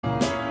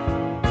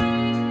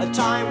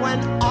time when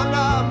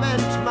honor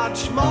meant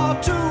much more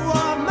to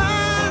a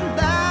man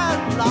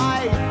than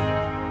life,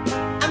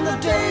 and the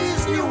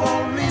days knew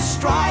only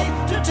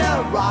strife to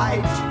tell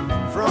right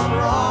from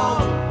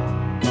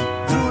wrong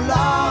through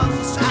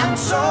lance and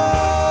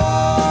sword.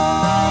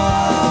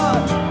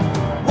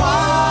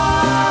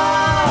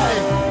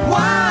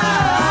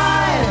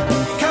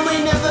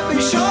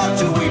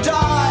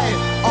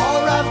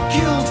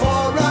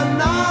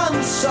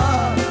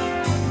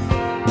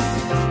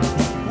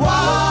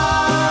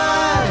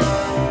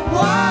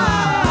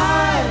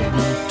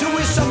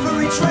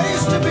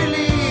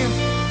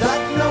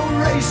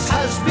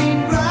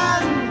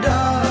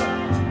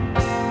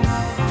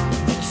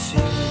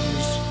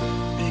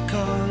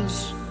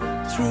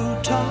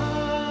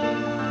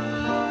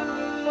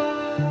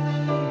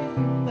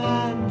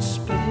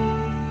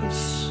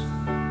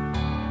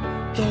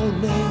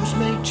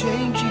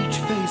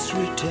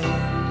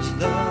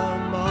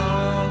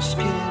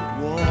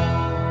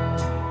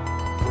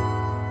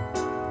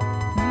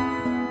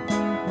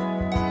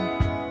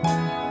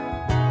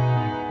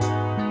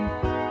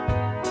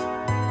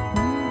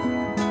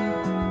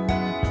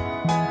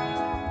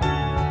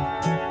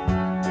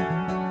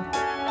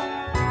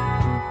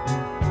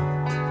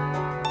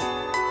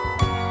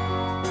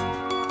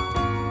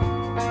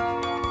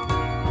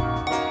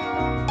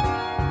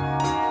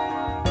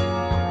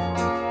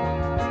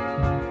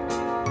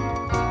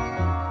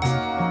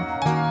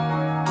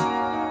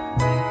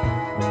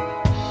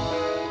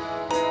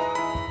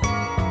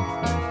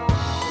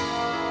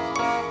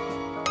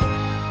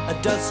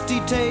 Dusty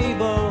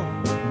table,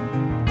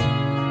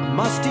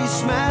 musty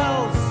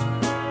smells,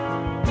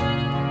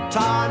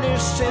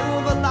 tarnished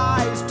silver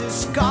lies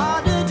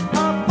discarded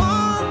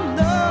upon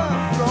the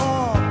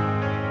floor.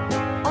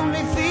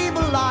 Only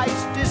feeble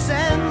light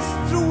descends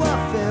through a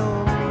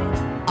film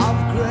of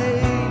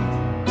grey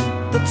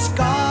that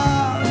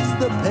scars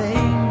the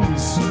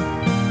panes.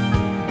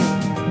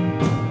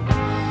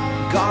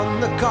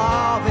 Gone the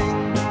carving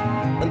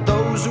and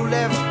those who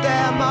left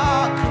their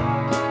mark.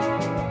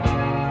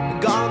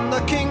 Gone the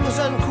kings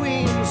and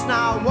queens,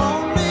 now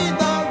only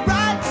the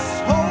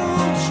rats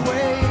hold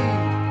sway,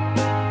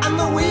 and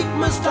the weak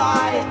must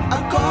die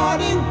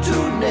according to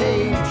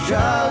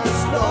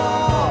nature's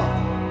law,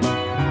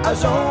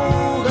 as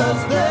old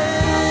as they.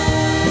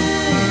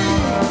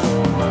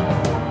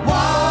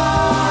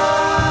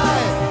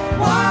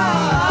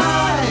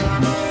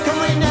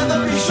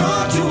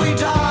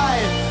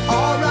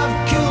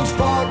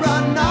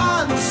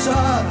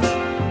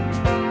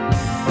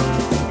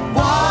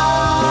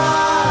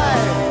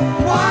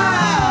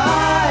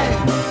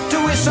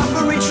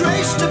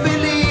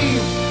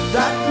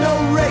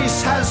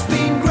 Has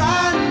been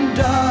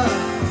grander.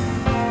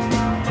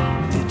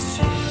 It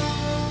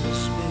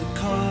seems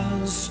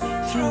because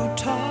through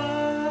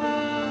time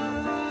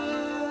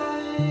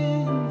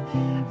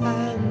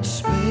and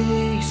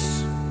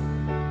space,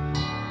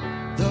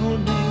 though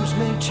names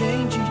may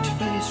change, each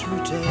face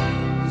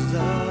retains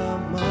the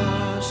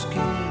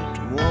masked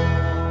wall.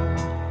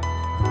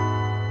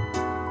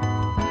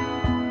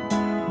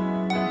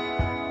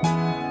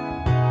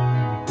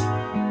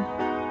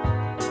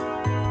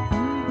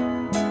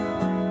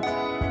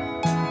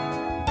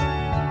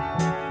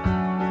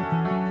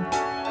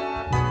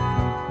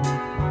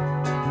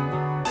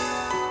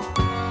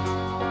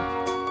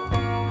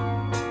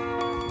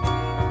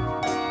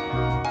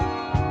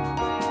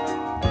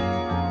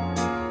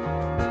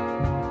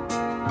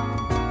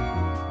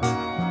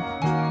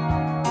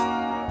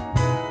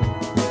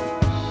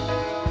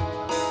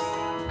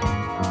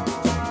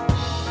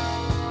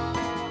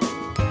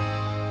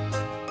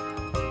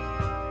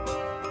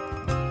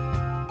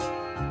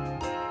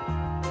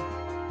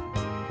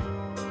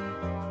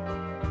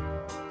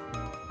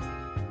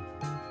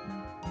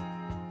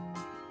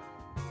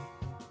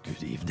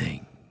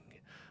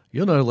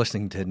 You're now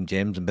listening to Hidden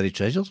Gems and Buried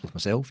Treasures with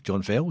myself,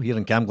 John Fell, here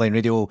on Camglen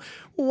Radio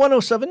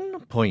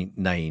 107.9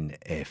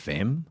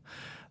 FM.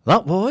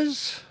 That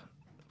was,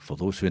 for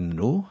those who are in the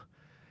know,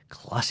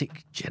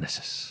 Classic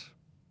Genesis.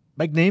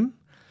 Big name,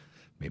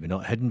 maybe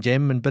not hidden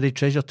gem and buried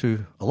treasure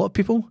to a lot of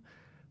people,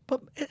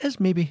 but it is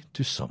maybe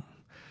to some.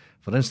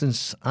 For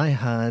instance, I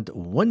had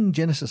one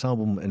Genesis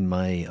album in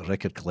my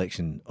record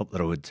collection up the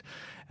road,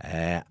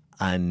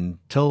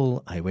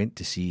 until I went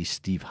to see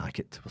Steve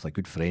Hackett with a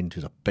good friend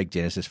who's a big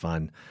Genesis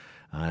fan,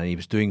 and he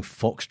was doing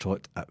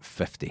Foxtrot at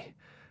 50,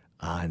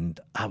 and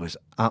I was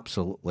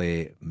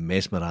absolutely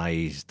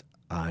mesmerised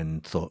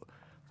and thought,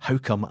 how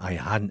come I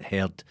hadn't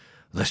heard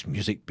this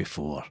music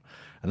before?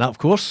 And that, of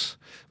course,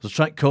 was a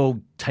track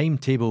called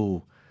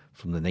Timetable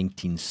from the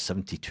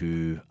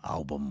 1972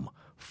 album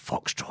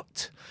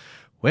Foxtrot.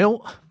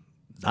 Well,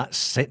 that's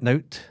setting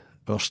out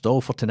our stall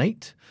for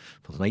tonight,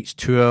 for the night's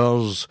 2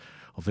 hours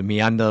of the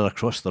meander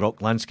across the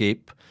rock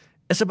landscape.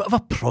 It's a bit of a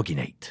proggy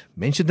night.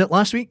 Mentioned it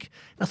last week,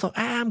 and I thought,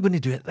 I'm going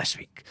to do it this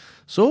week.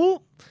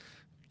 So,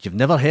 if you've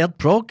never heard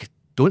prog,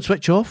 don't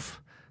switch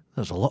off.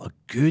 There's a lot of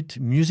good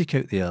music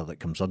out there that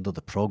comes under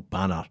the prog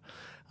banner,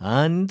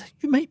 and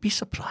you might be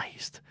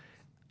surprised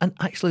and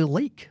actually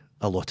like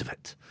a lot of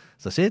it.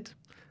 As I said,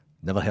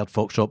 Never heard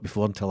Foxtrot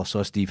before until I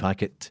saw Steve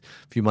Hackett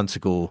a few months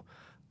ago,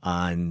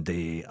 and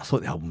I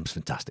thought the album was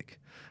fantastic.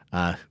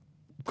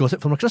 Got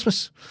it for my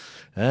Christmas.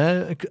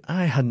 I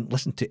hadn't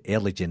listened to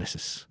early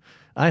Genesis.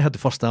 I had the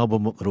first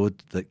album up the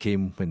road that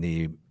came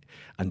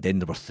and then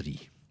there were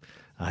three.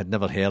 I had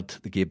never heard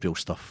the Gabriel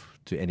stuff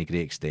to any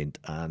great extent,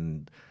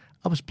 and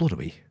I was blown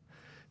away.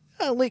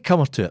 A late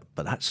comer to it,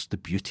 but that's the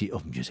beauty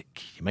of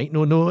music. You might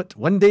not know it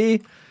one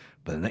day,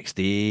 but the next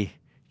day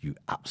you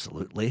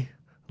absolutely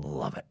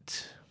love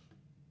it.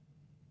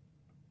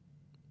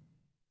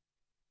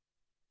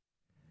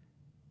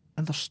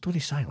 And there's Stony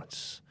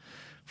Silence,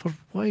 for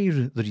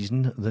whatever the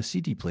reason the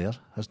CD player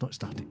has not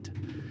started.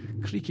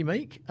 Creaky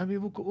Mike, and we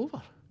will go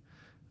over,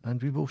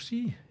 and we will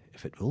see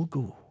if it will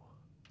go.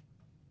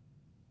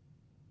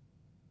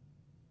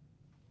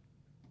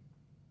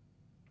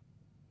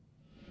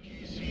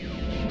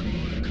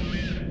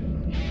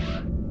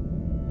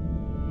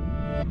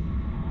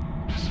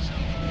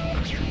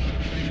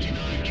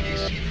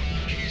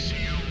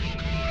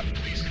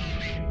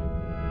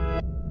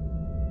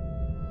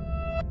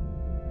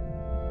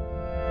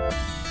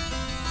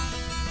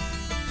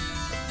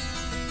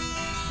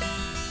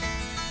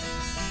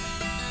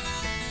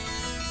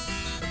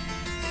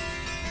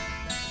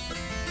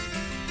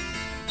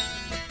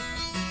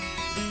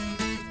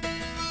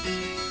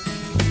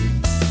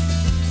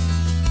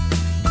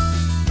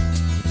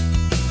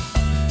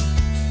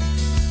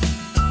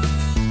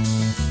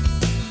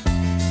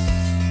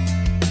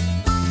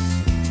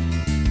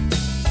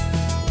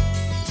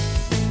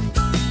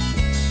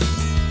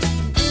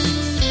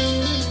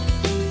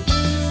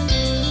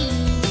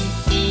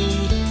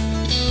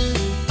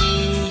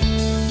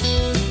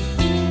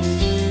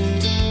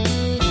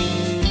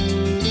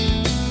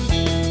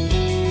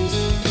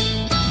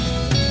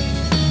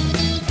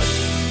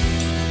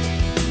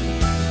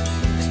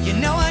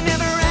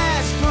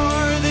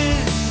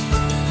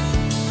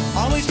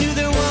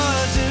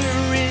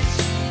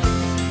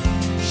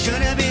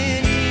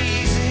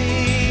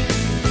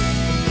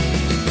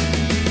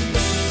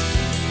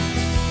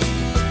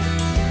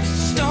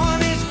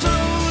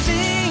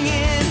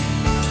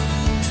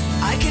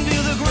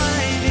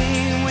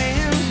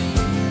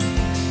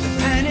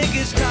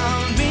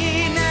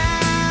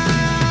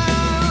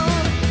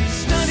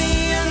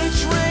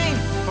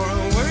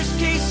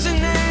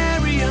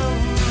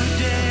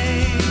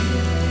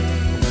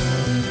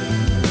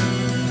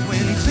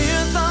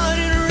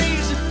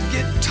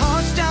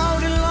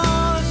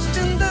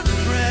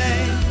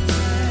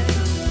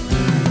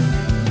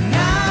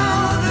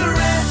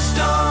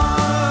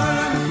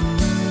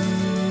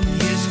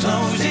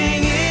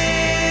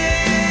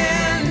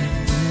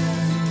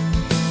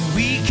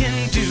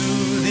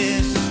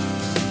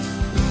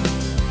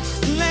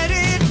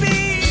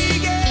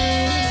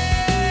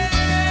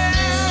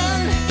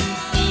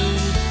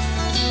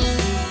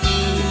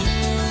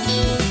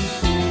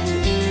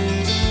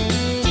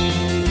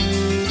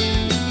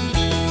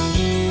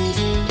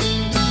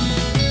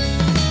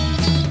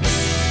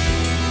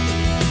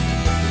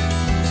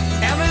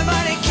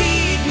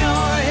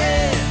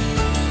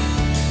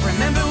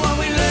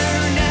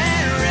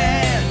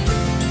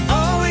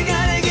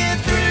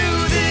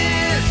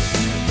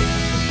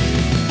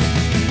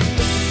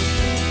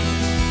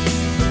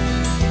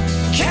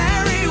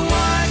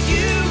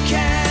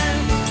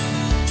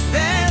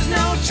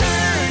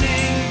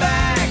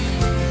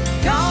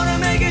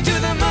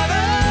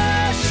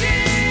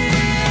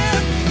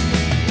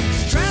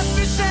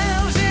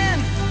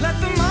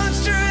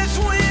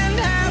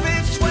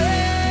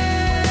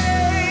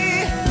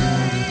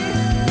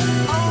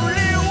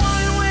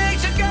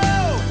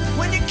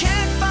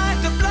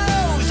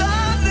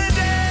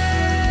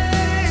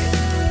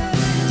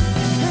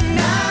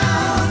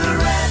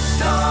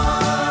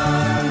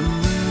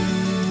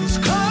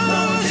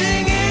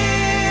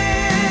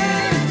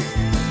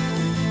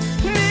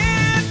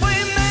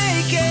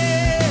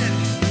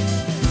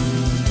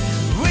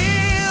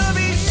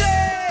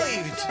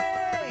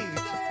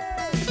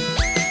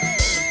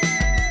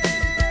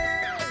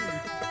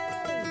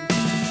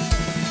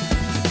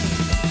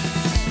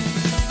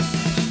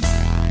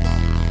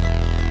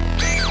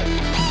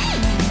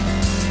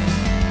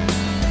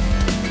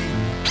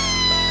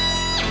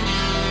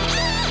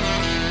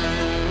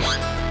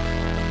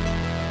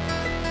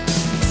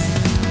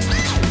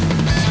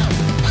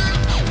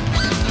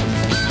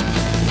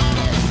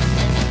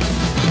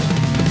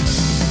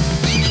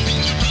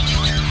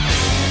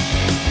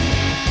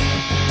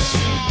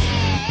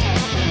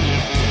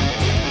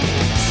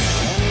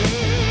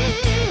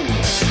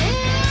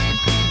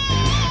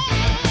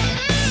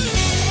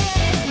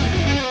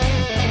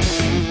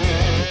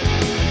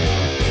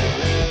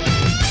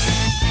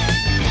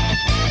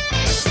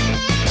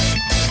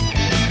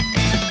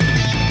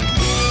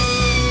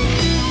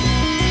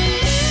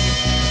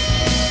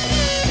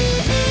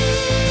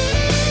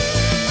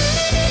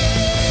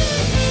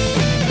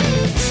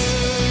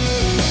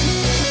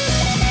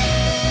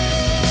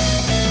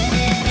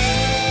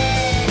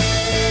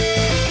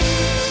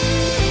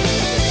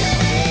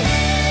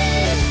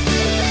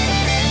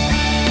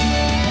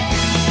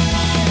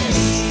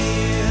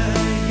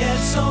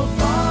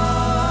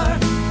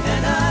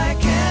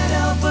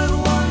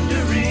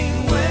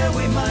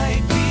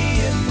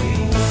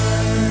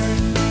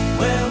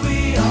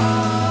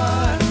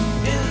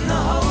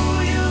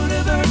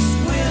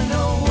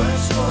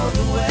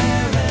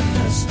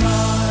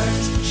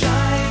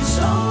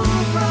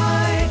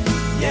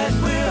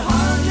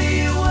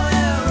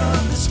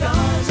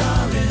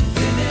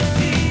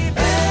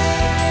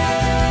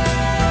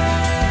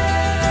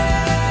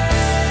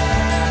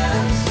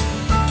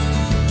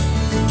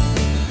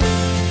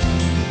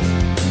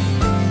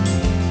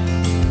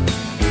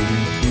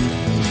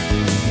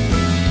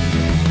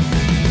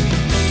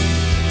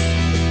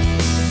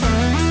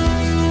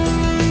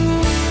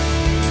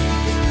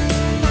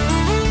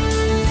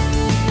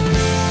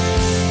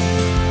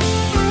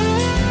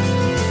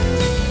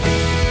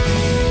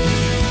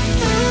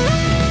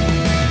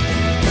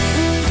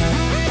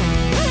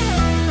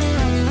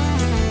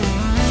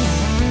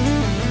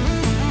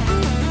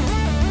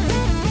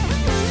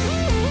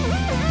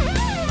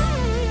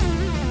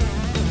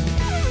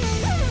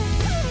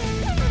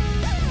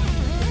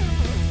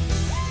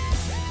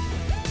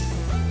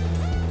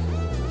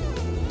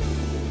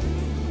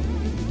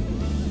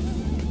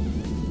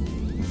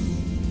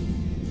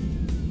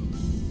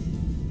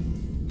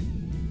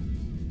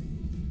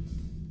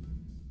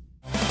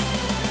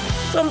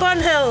 From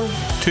Burnhill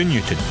to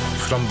Newton.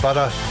 From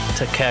Borough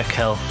to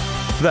Kirkhill.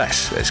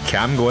 This is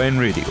Camglen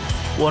Radio.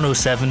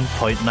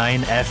 107.9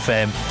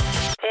 FM.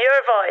 Your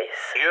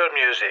voice. Your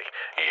music.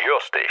 Your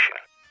station.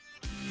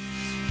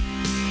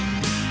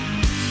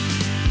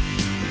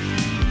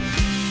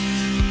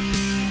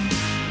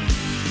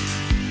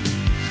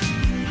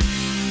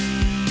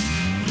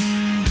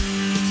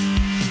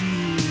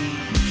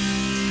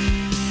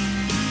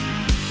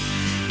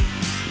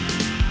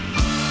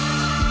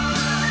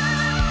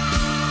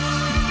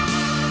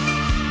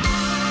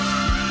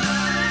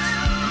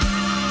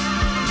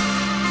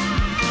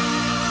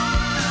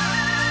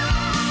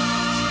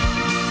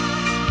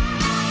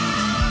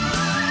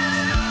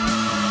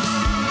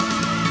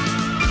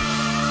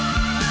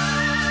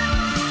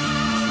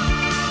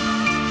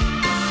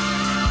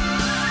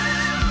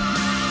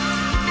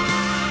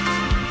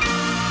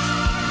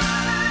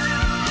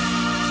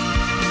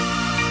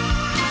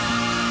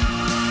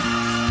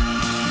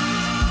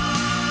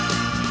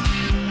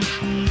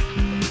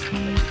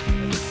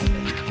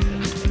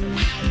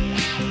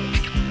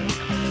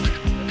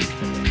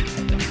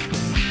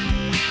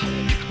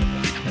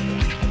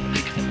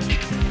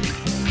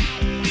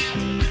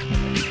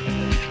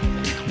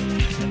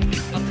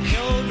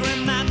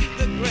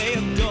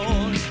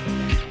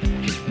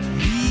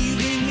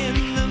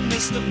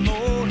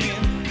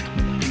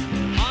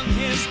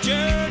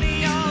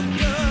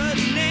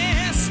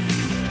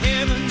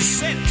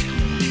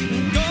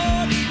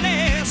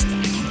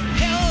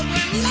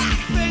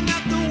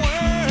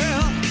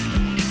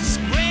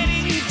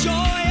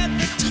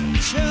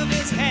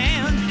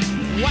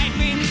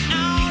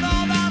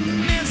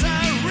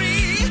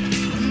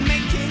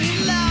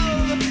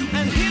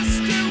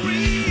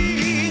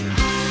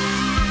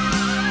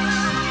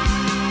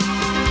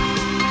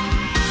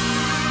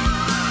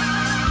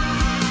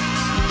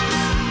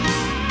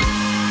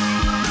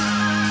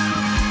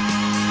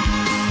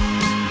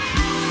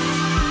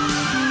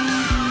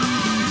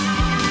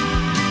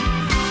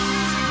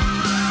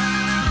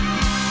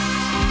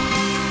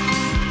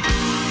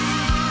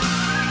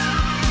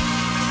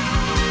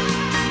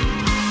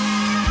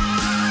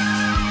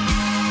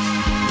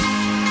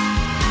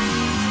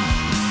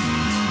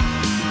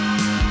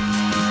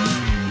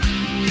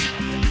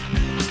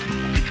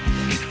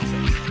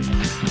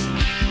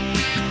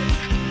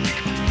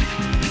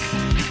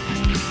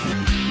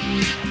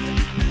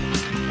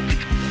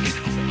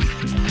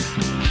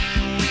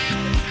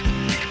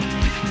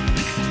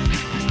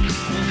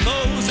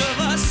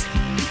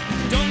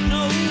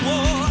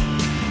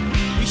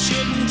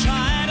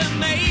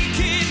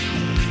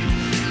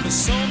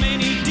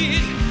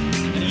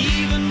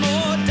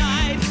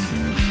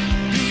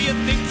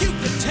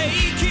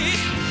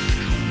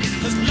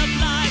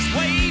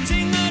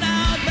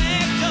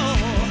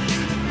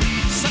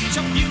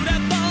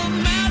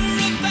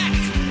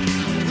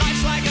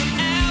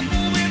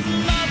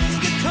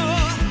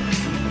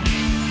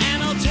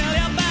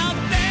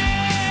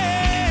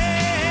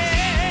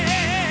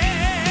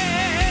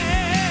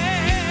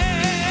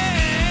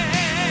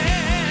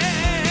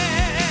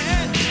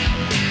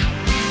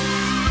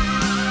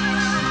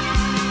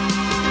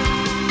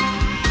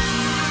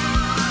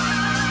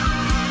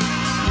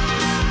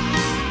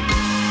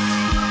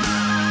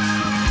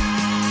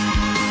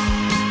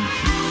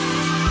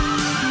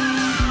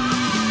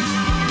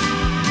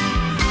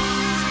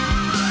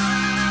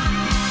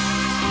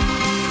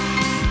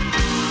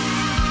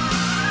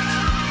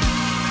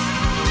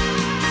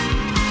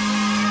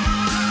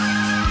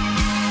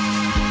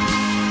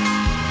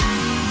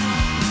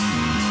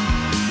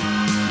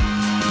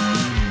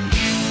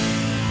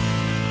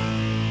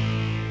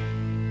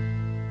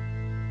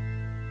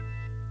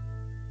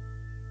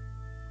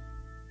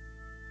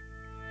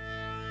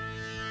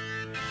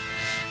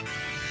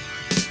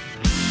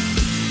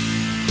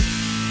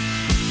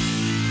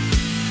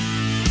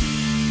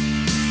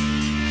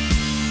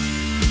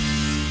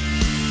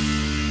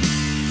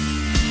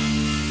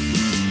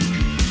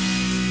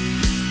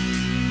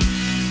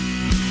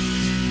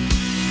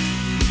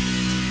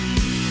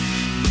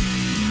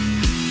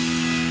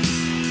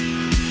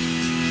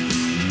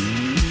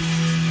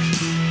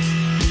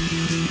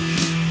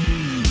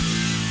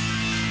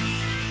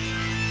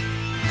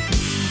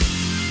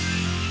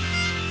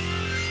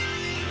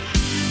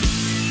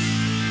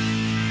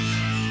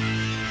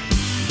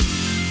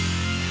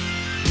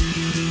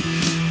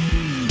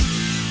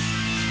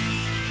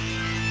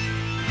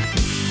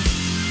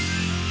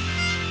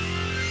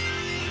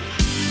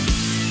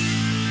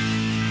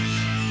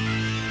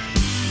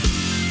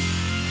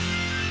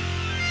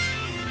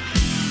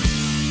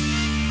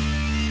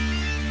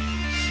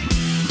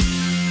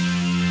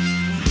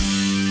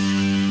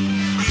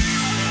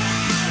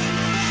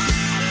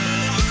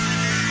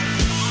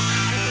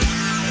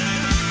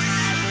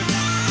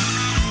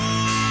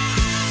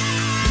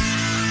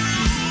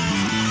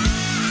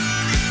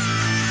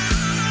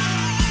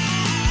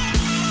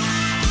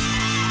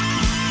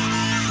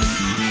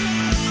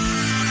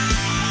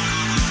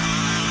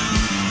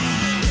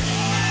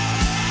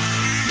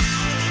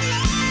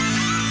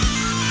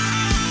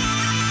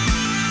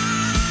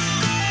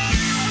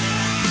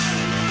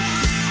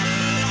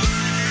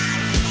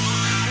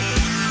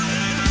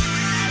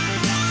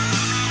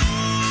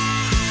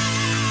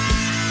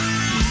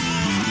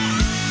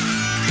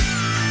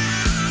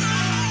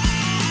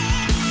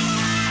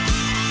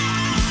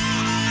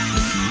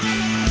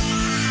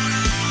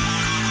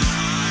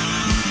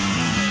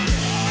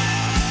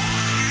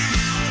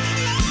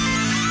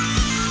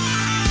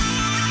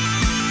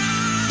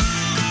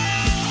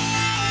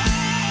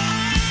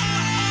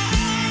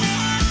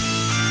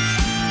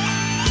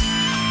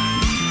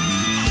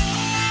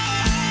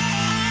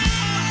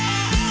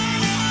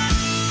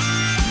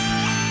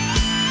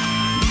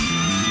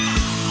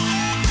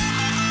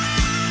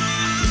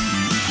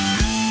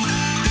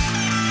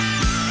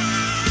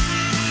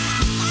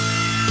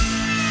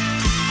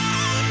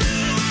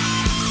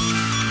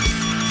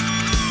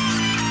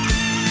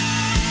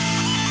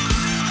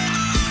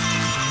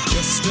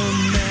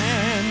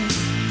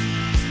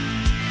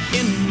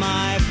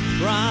 my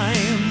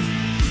prime,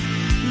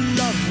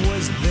 love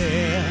was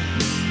there,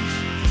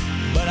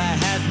 but I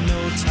had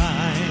no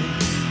time.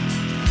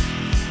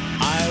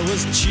 I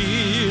was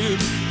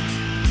cheered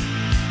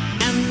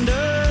and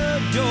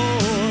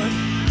adored,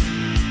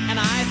 and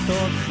I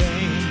thought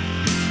fame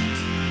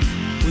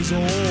was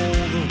all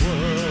the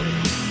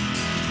world.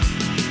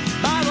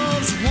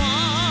 Battles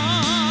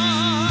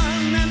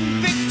won and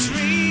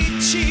victory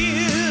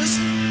cheers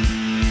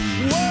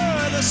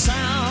were the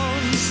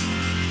sounds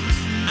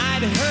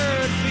I'd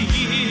heard for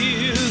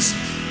years,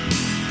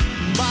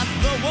 but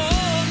the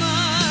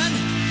woman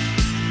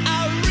I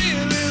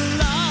really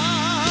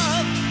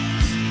loved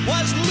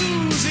was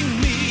losing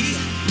me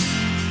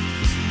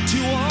to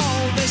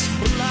all this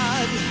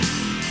blood.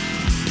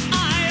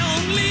 I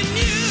only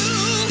knew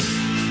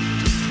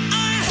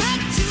I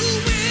had to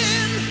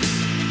win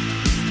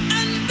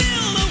and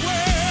build a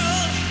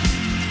world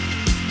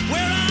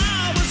where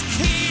I was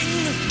king.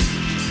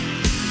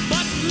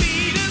 But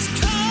leaders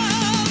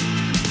come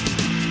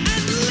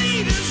and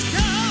leaders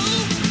go,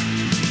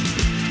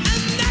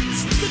 and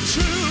that's the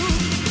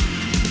truth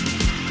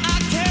I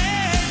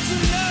came to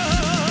know.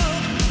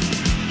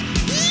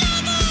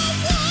 Love or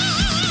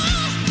war,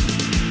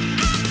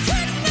 I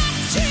could not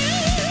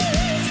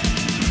choose,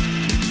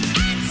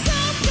 and so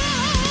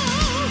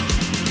both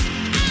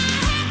I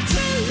had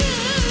to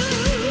lose.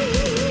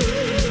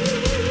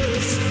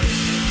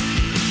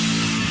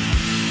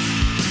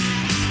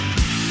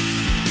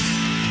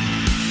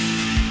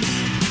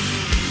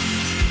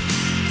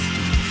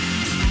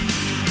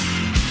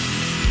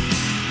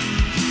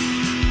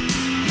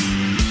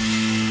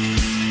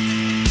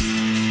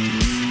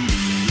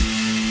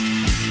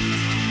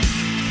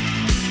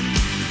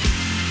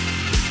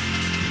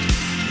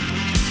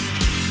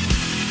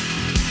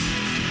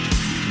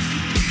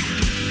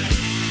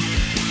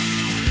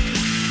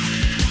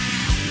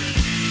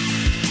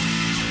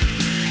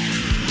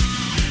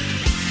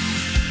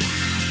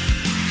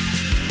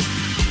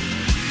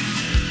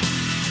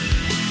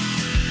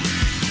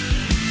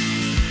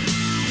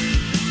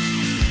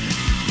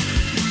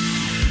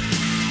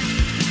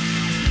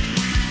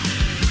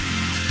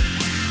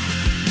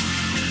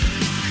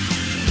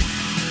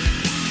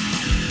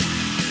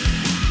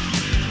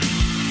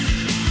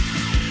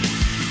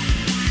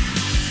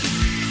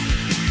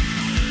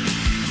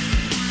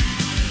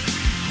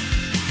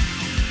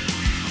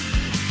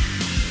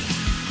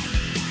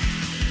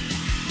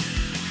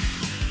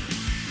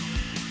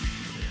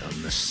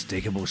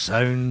 Unmistakable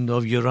sound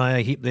of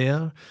Uriah Heep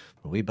there,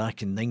 way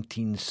back in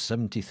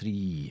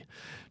 1973.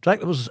 Track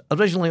that was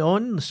originally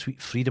on the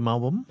Sweet Freedom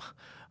album,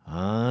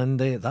 and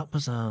that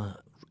was a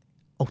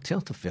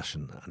alternative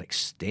version, an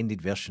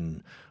extended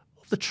version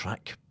of the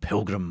track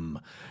Pilgrim,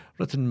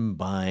 written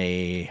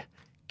by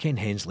Ken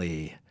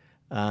Hensley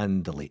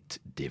and the late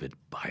David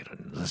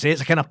Byron. As I say,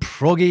 it's a kind of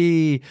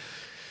proggy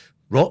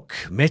rock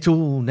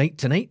metal night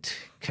tonight,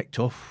 kicked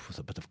off with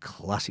a bit of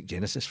classic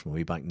Genesis from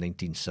way back in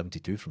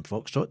 1972 from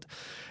Foxtrot,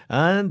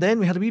 and then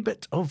we had a wee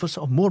bit of a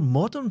sort of more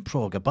modern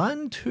prog, a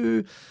band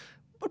who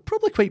were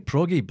probably quite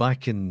proggy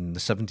back in the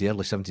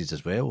early 70s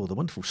as well, the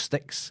wonderful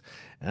Styx,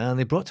 and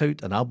they brought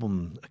out an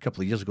album a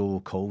couple of years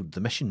ago called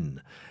The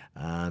Mission,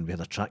 and we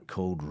had a track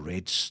called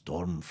Red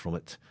Storm from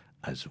it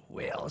as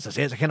well. As I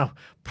say, it's a kind of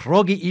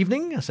proggy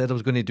evening. I said I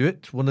was going to do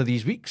it one of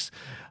these weeks,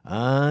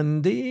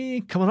 and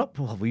coming up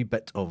we'll have a wee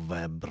bit of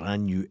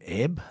brand new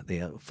Ebb. They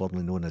are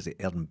formerly known as the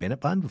Aaron Bennett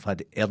Band. We've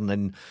had Aaron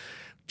in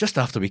just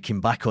after we came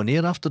back on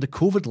air after the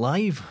COVID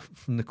live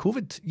from the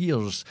COVID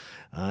years.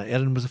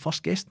 Aaron was the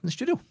first guest in the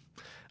studio,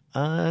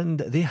 and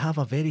they have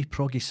a very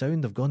proggy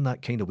sound. They've gone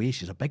that kind of way.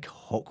 She's a big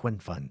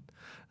Hawkwind fan,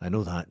 I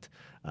know that,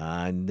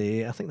 and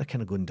I think they're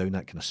kind of going down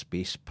that kind of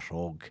space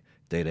prog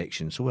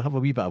direction. So we'll have a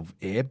wee bit of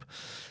Ebb,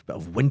 a bit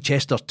of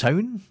Winchester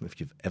Town, if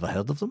you've ever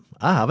heard of them.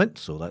 I haven't,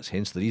 so that's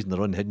hence the reason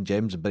they're on Hidden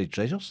Gems and Buried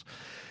Treasures.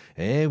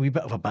 A wee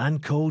bit of a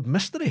band called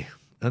Mystery,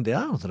 and they're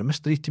a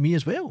mystery to me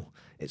as well.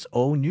 It's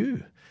all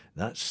new.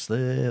 That's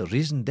the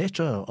raison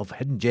d'etre of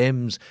Hidden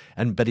Gems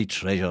and Buried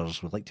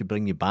Treasures. We'd like to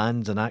bring you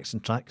bands and acts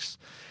and tracks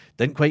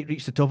didn't quite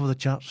reach the top of the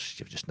charts,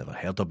 you've just never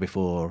heard of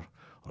before,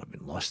 or have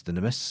been lost in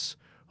the mists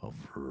of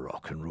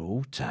rock and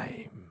roll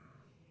time.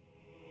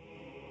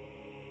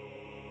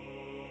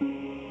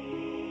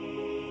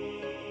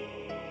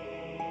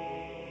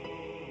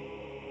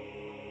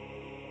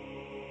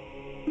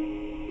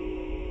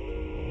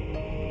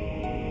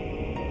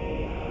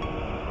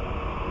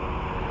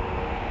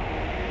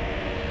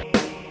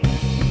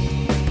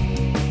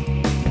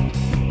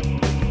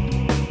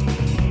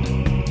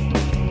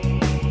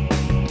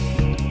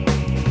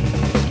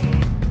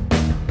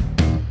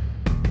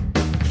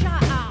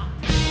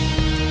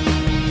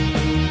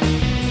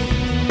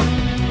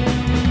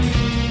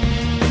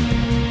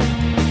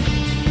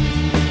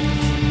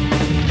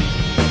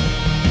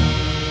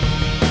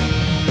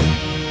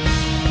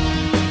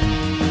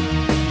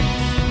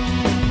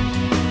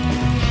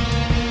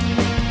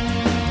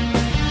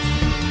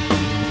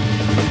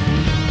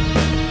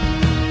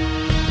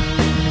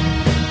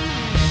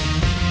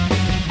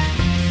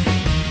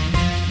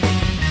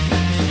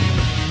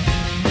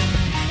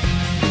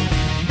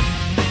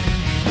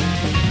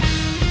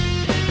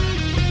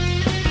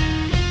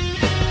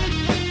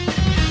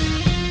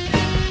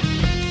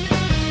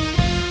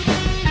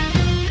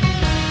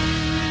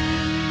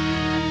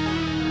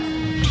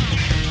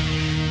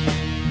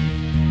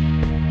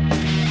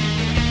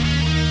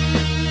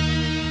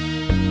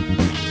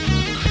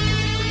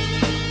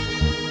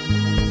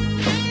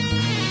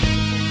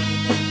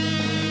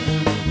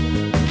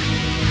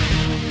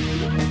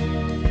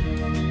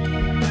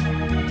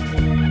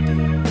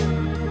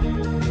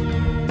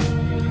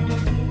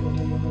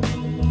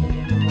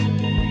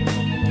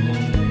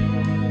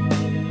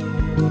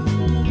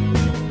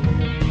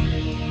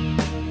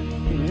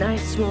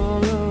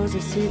 follows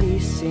a city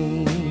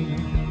scene,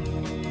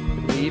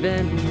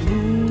 leaving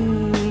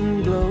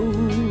moon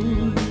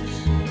glows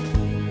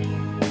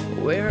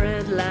where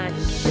red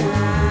lights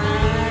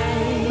shine.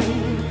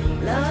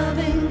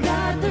 Loving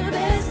God, the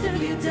best of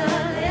you,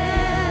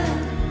 darling.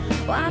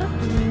 What a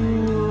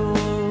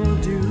fool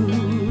do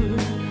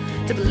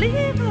to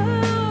believe a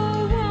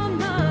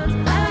woman's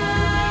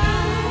eyes.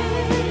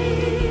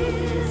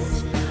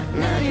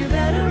 Now you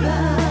better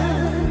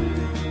run,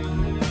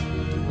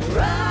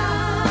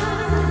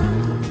 run,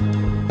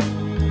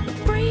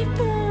 free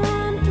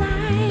born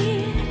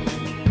flight.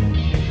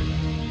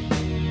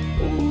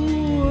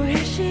 Ooh,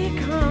 here she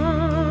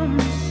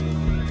comes.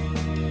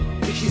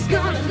 She's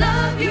gonna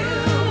love you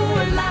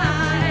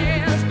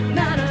alive.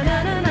 Na na na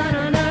na na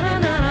na na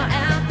na na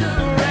at the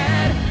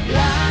red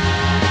light.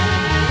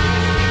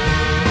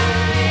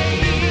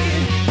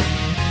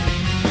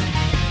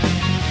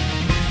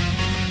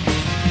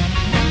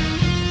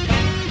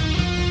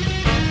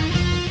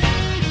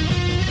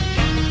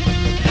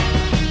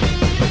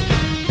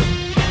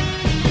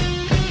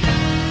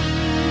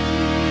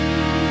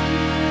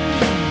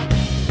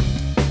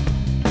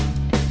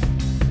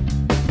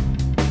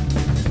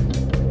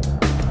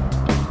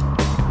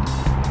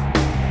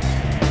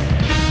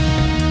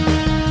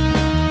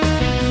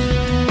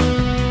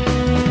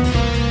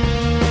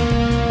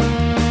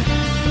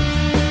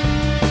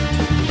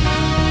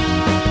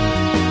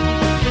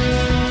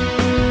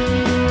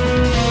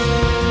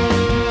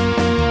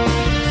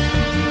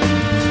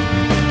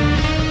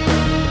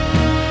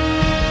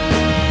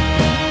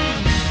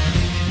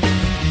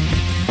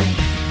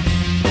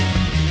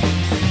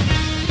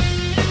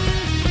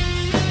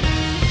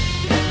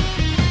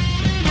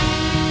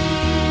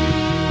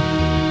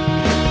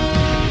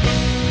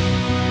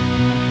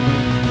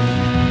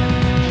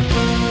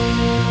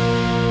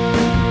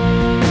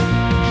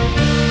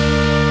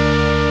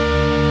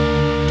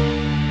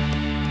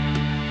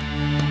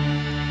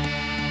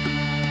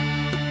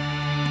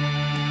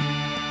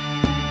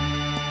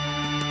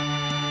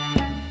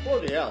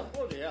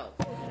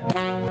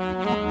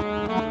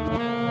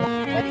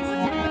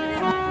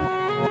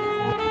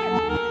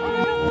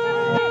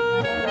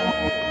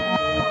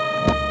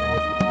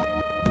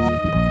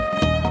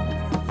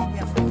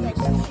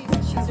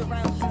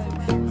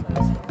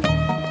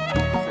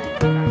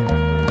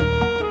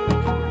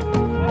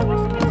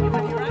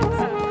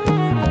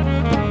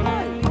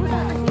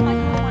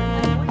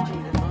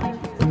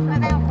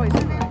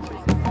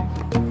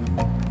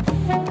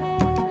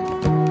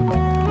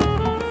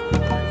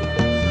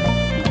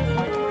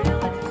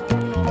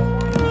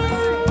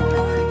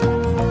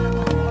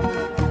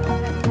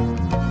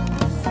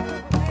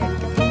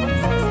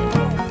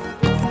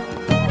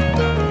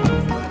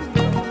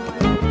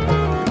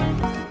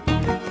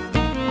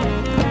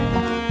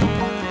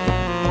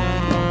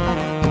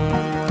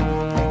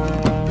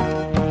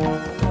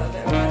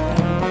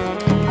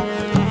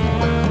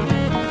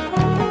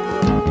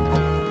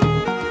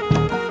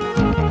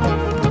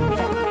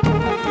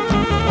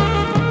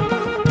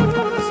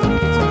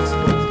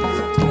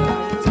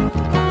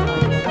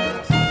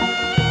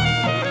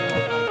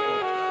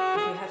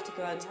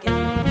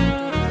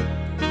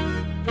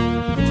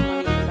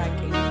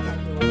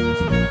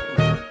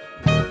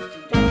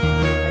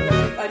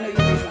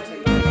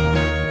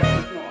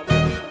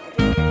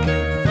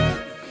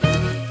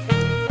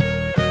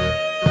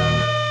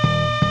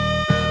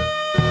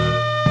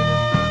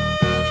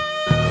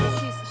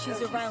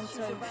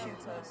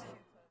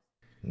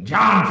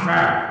 John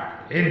fell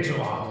into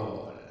a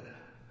hole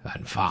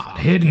and found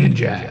hidden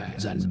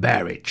gems and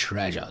buried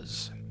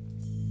treasures.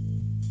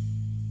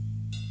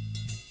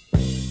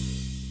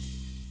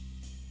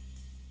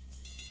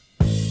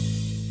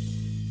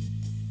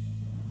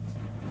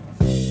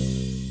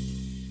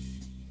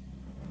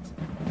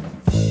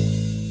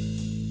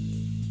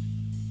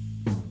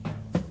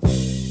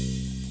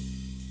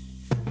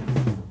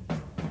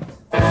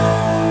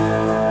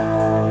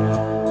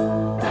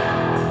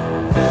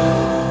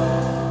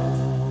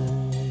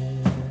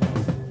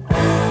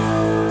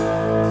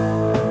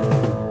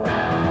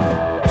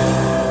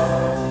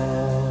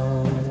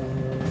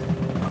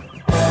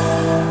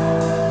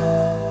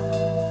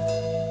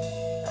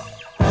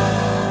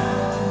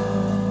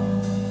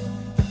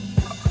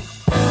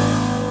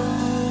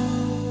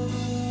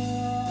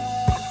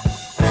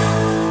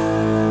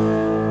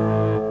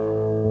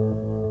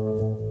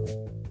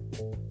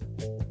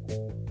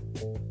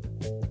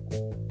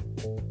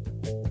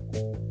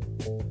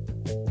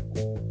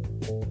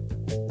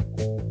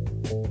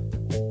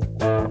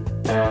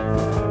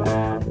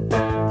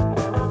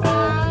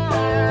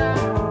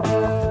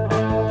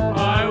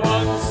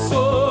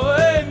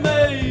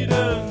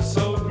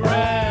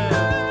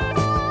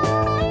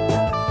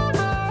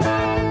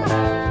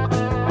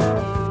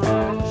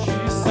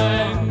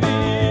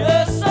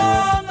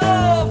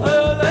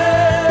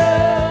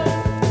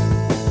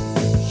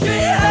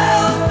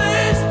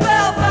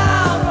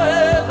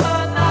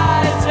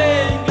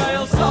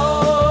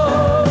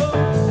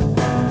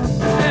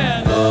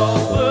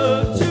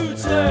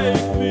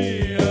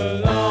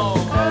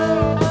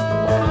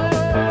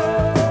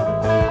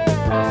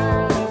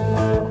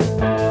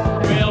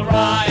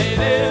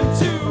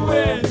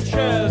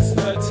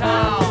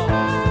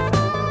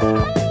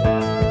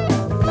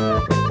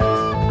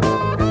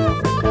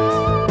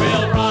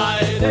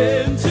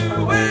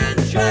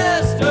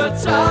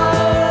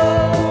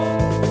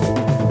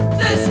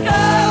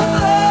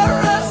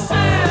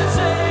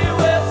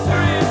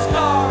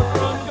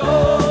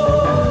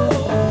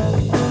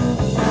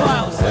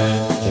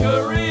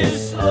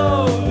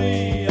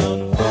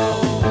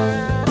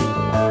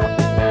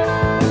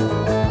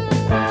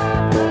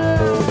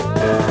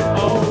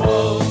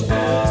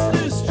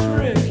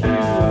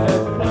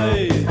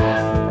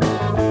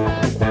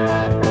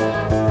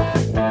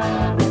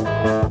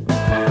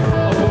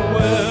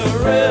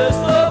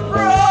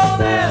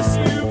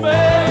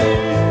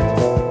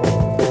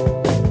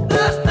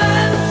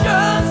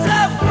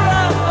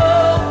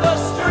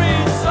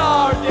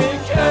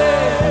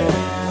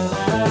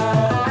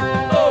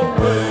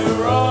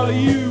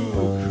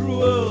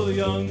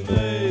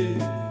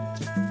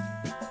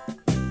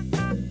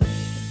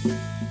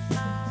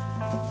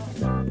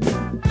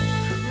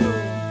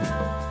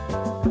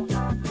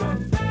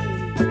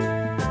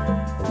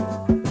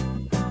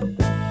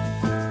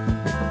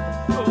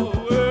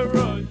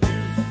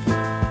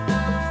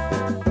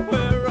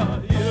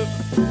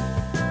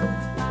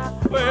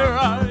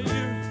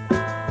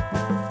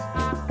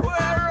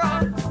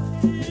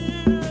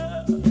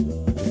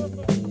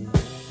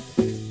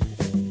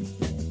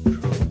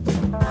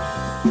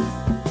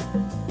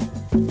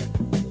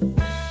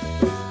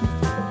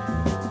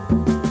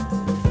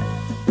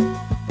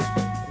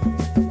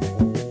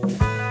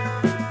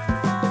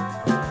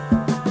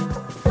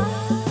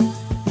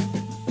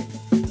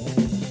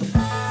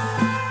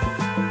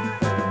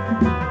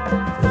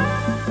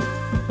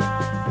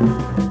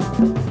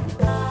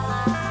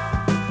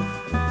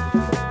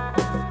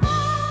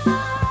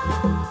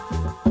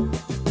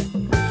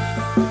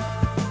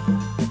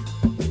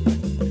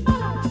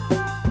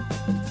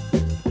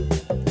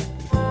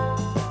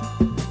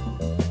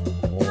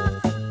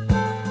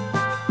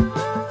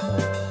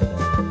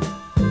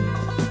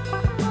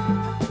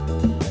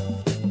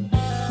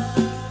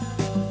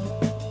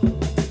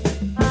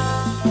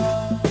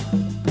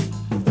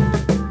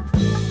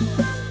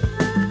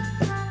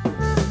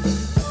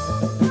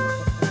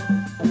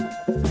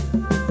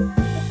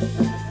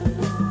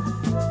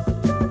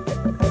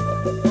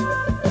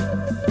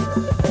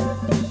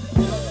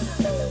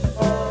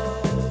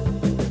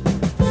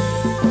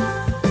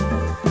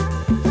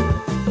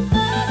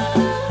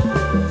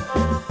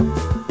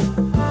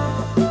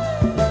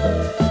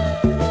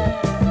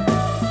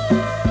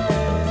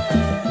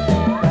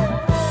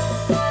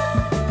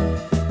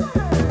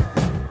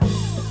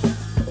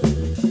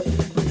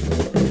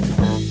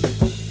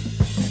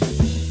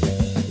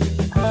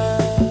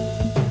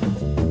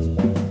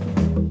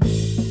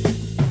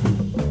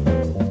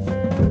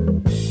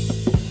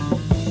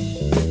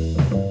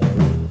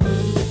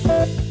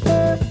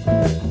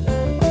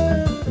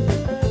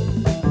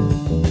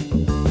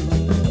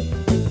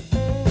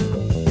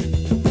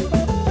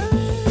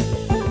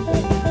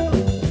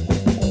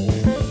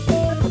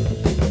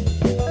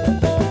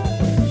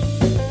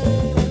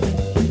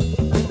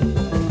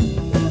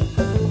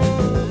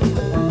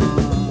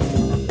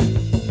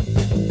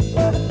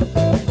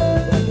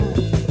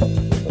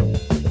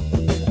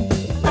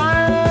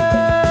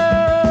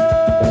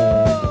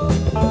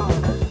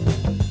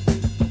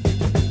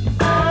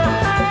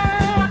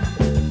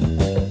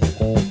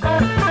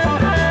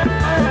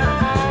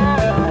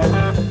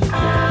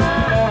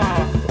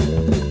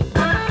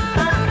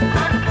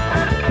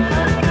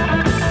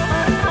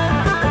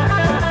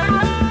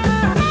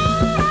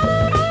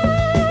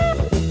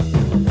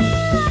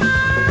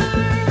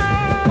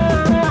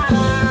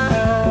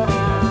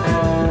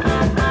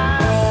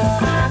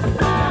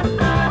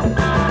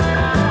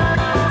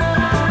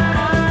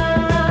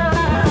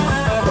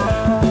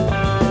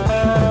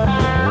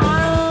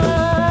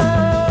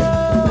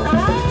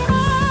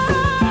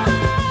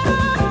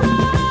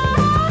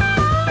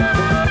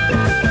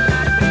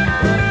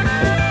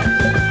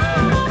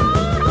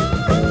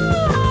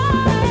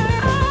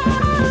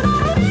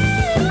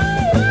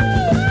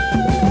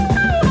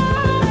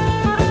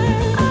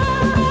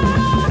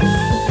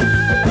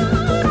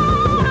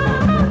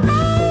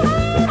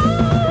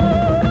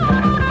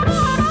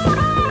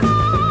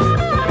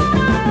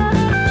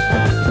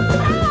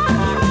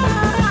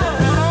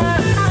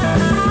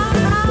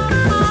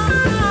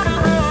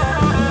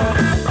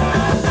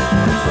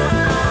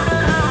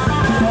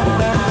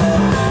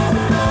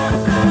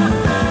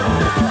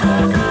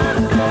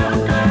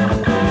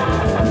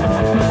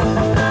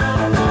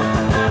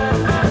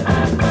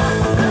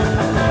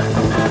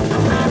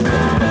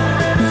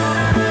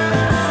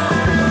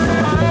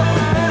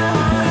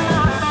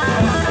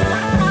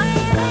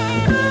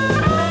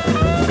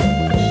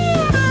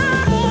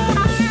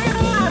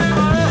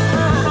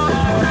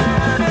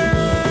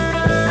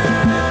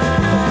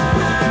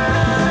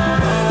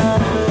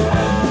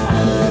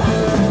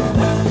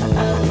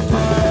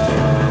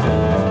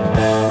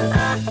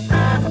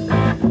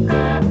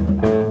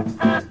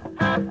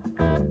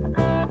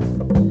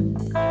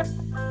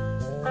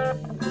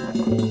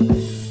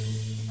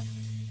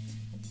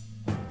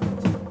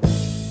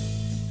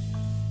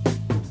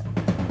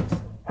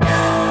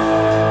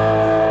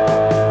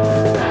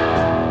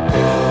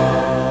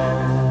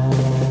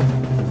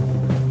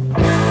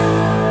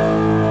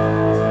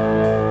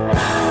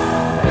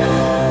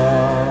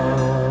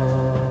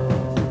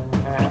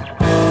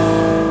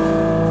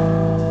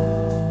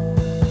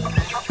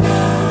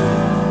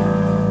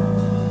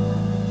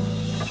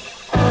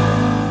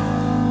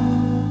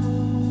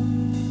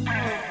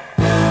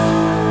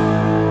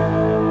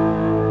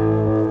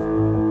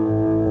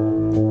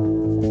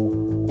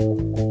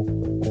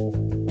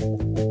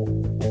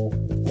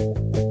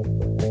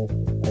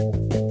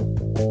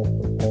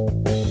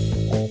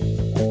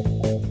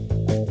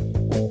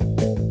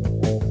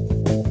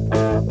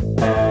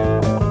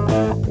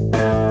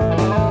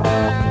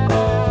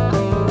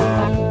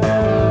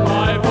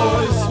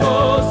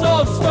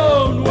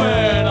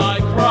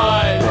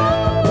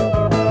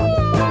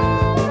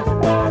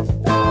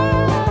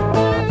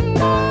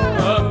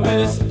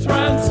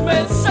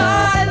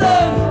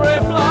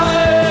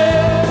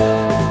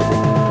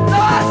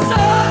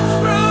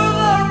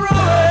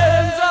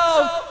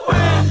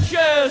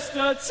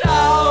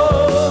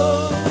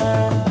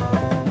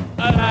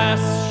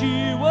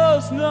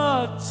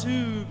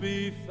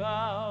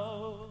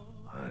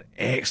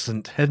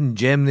 excellent hidden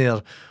gem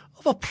there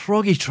of a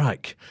proggy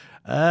track.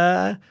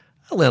 I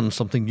learn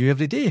something new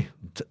every day.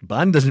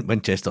 Band isn't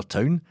Winchester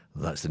Town,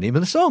 that's the name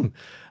of the song.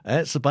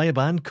 It's by a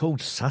band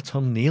called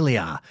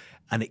Saturnalia,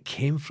 and it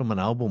came from an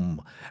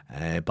album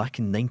back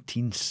in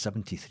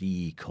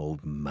 1973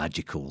 called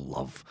Magical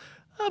Love.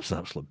 That's an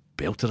absolute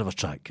belter of a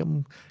track.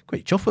 I'm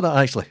quite chuffed with that,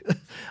 actually.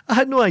 I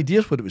had no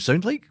idea what it would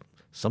sound like.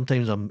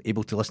 Sometimes I'm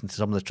able to listen to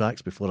some of the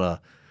tracks before I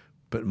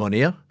put them on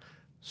air.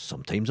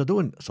 Sometimes I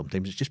don't.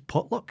 Sometimes it's just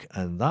potluck,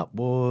 and that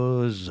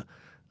was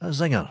a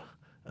zinger,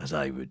 as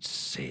I would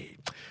say.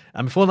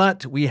 And before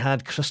that, we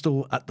had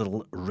Crystal at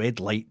the Red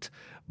Light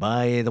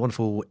by the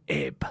wonderful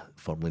Ebb,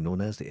 formerly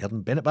known as the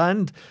Aaron Bennett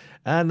Band,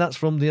 and that's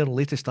from their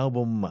latest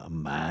album,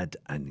 Mad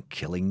and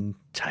Killing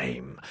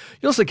Time.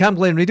 You're listening to Cam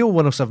Glen Radio,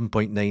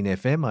 107.9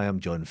 FM. I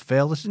am John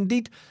Fell. This is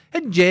indeed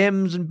Hidden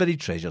Gems and Buried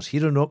Treasures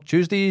here on Rock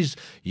Tuesdays.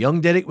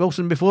 Young Derek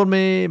Wilson before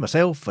me,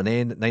 myself, and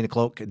then at 9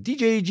 o'clock,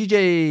 DJ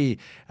GJ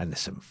and the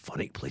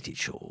Symphonic Plated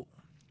Show,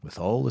 with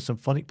all the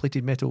symphonic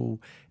plated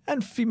metal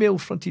and female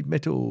fronted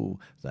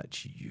metal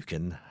that you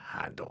can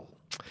handle.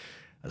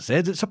 As I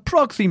said, it's a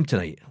prog theme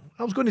tonight.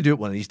 I was going to do it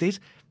one of these days.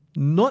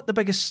 Not the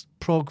biggest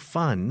prog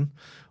fan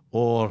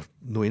or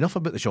know enough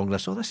about the genre,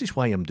 so this is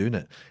why I'm doing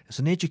it. It's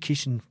an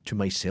education to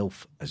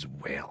myself as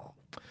well.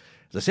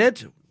 As I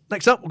said,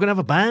 next up we're going to have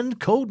a band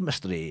called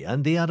Mystery,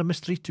 and they are a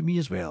mystery to me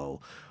as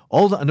well.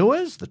 All that I know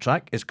is the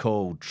track is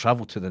called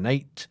Travel to the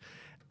Night,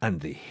 and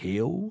they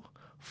hail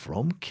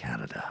from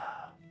Canada.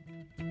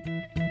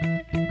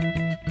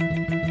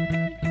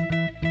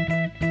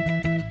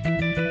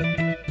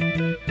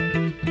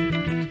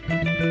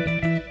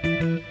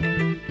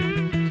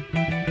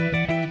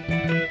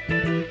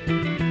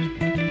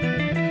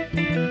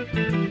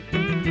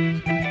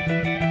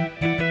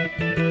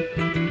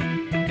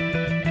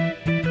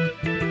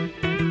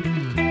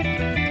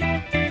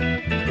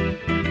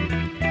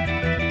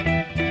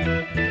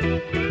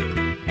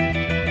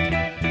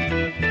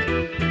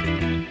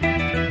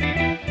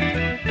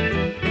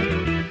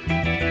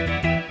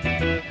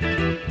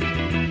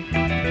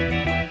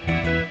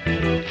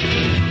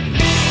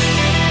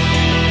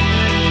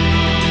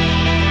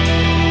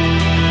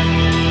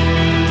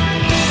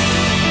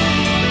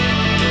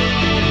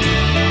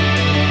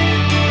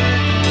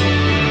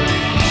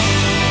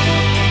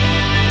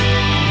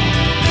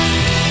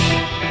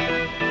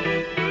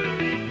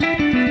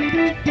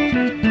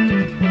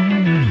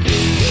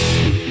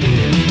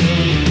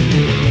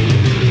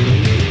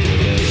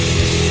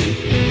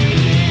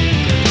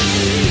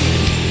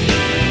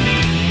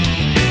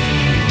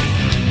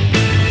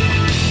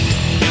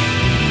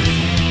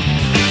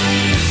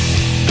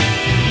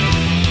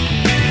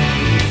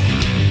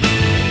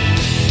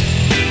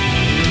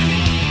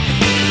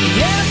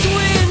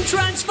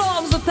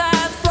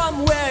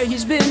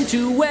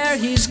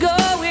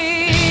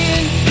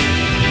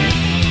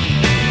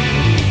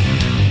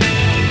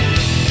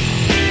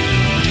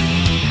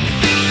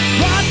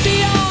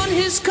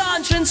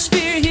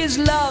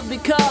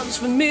 Becomes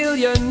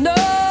familiar, knowing.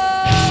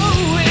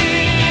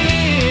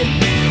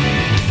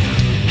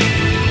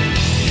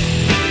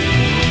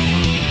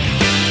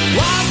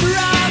 Walk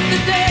around the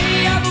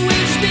day of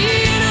which the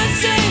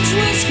innocence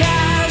was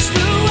cast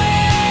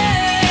away.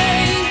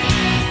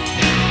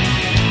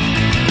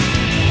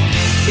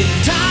 In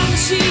time, the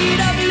seed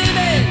of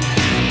living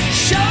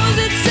shows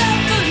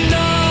itself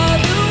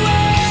another way.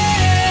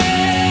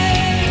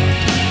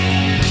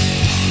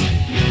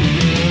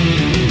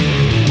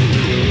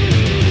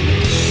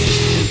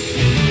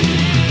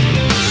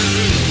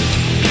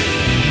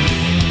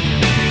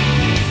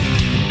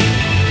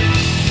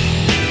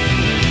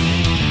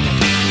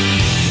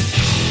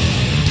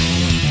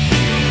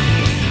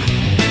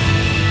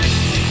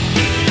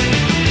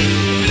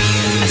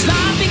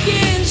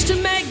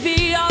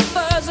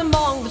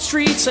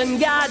 Streets and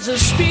guides a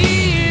spirit.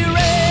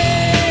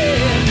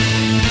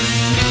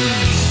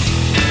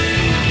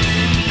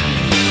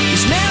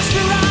 He's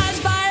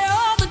mesmerized by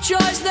all the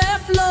choice. There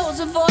flows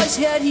a voice,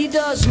 yet he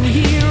doesn't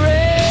hear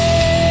it.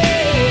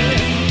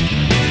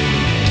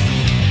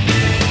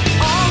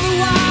 All the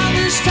while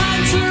there's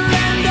time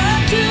surrender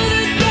to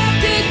the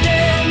gifted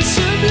and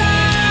sublime.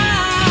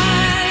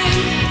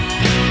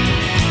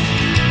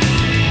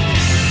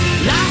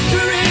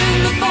 Laughter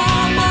in the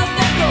form of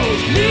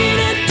echoes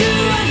leading to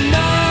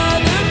another.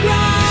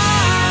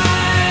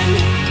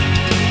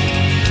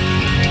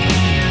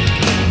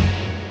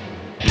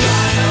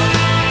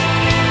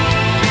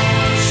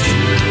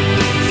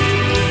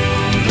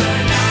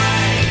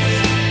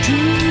 Night.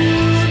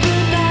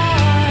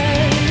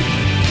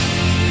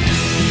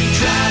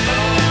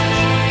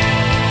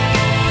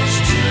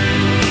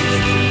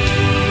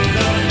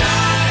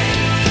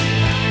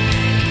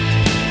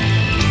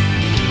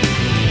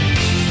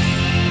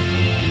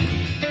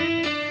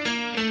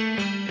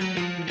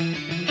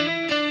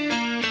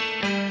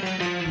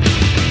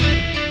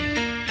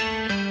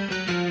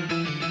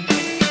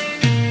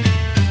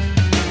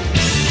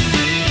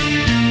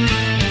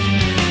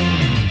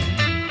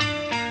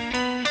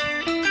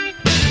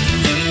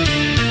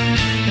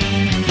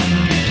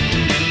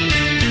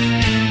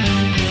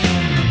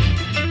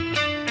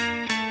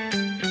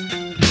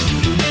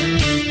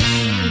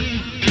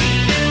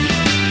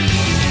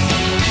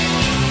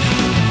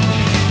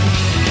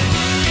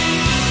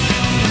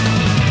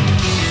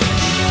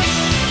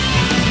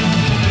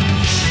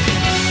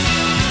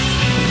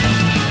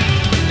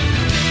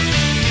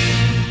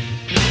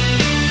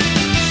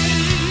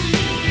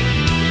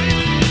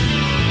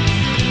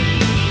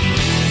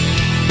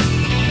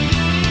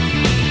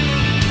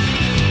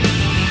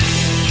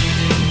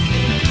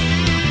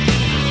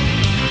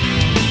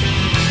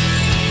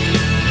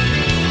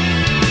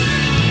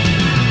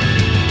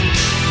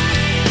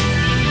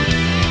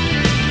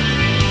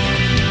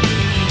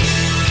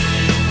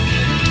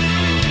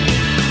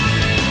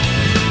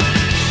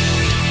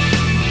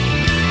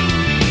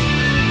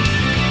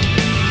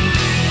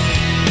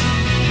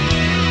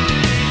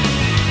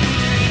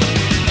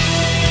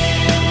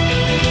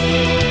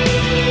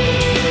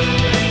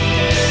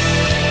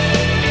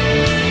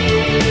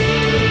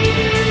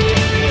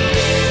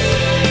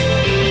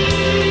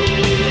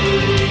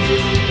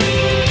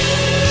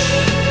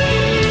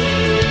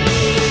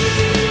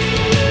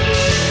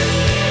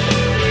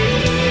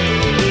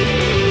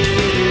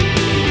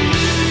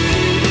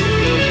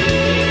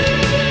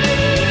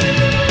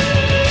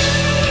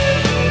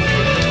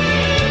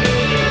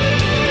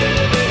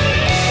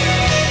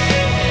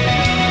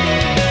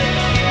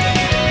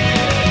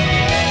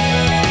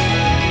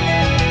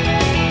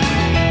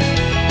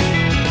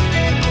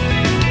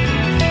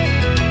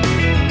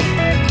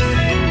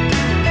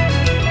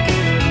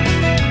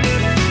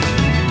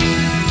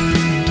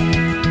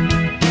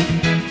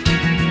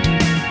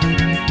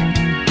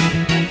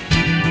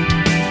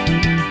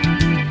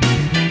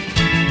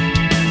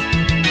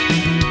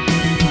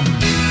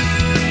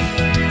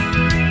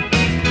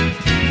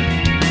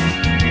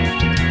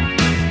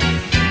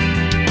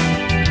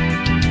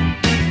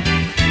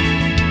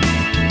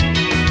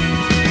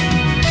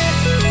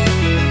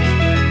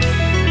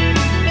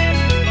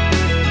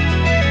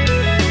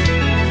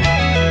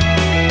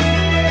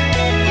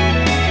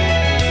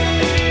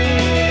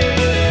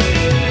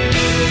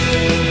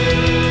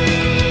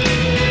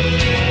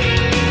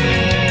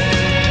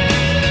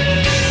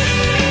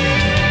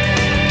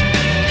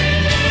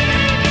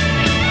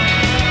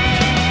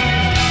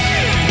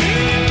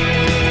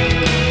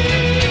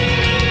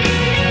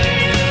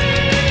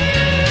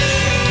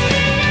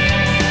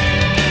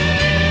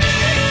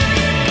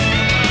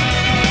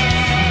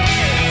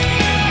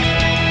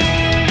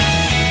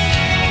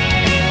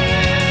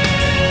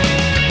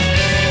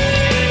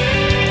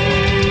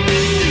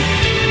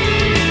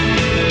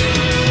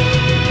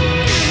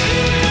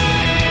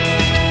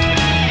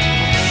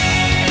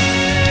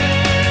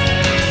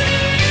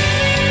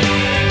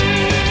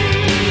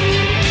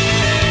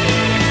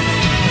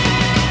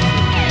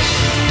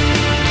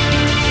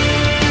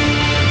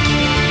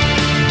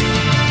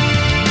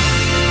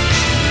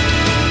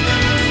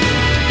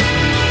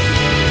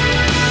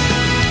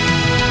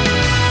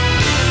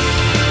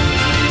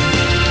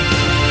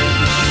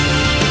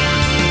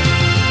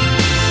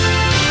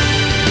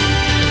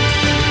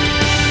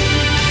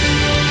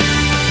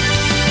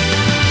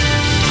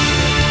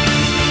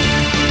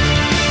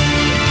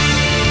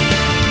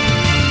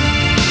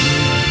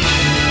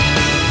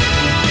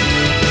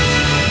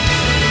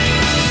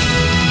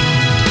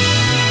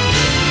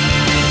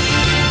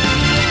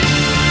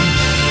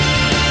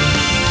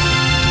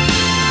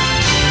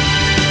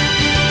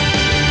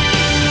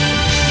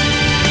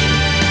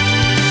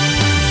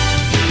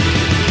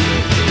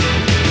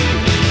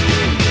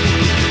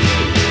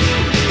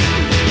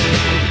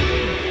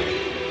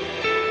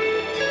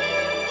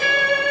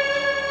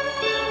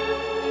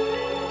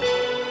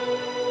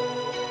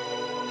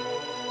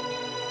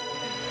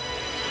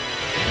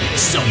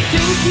 So you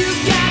think you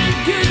got it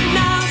good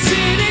now,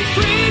 sitting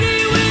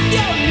pretty with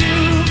your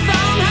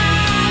newfound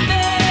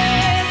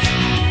habit.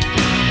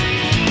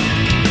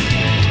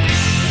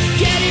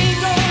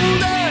 Getting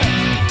older,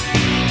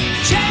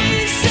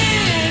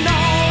 chasing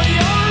all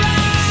your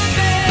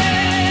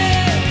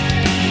rabbit.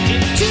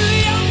 Into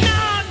your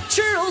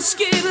natural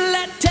skin,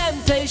 let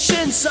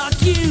temptation suck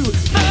you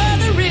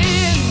further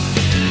in.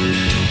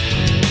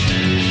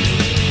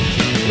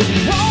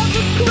 Walk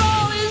or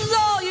crawl is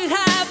all you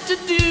have to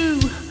do.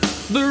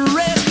 The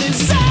rest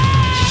is up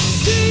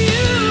to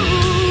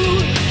you.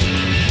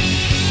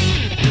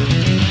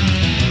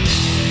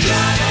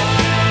 Travels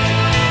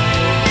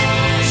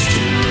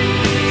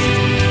through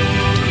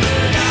the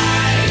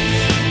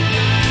night.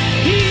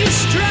 He's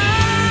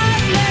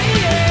traveling.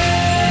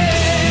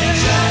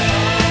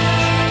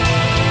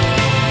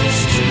 Travels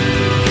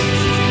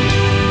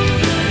through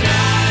the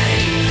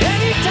night.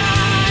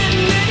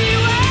 Anytime,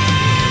 anywhere.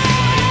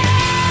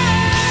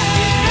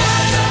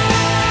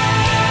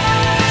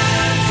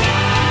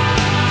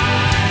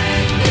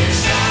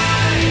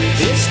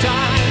 This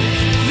time,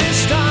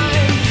 this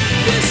time,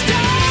 this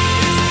time.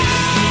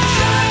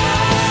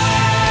 Travels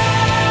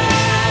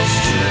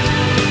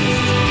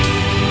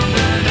through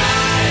the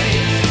night.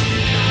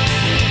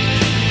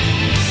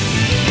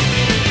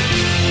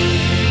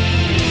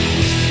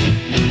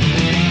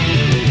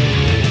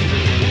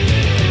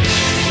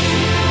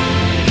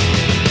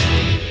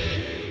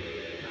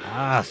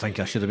 I think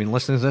I should have been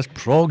listening to this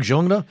prog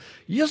genre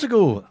years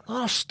ago.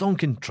 A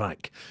stonking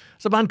track.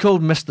 It's a band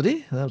called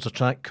Mystery. That was a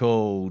track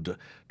called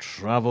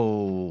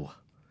Travel,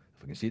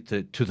 if I can see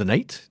it, to the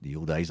Night. The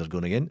old eyes are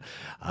going again.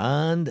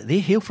 And they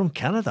hail from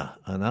Canada.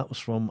 And that was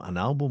from an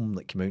album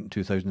that came out in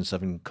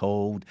 2007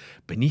 called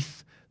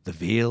Beneath the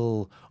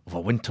Veil of a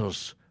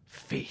Winter's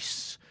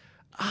Face.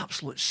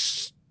 Absolute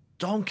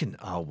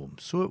stonking album.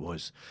 So it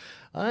was.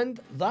 And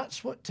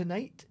that's what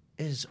tonight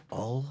is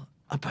all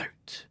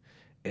about.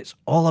 It's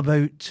all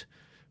about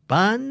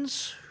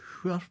bands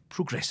who are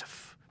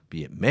progressive,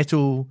 be it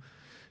metal,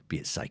 be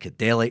it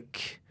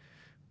psychedelic,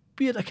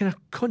 be it a kind of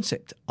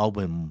concept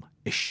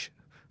album-ish.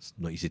 It's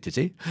not easy to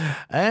say.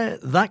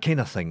 That kind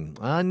of thing.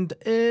 And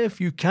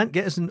if you can't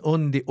get us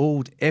on the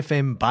old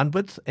FM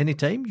bandwidth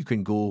anytime, you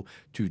can go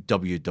to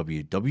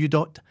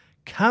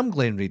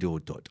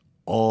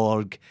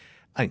www.camglenradio.org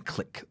and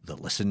click the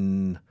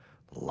Listen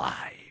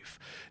Live.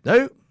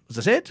 Now, as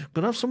I said,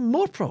 going to have some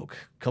more prog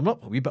coming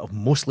up. A wee bit of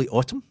Mostly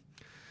Autumn.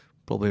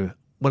 Probably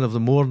one of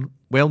the more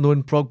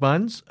well-known prog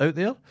bands out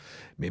there.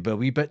 Maybe a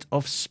wee bit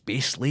of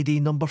Space Lady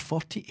Number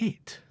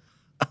 48.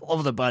 I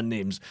love the band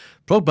names.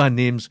 Prog band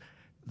names,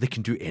 they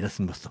can do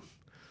anything with them.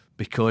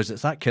 Because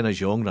it's that kind of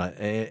genre.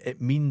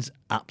 It means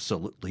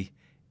absolutely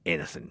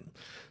anything.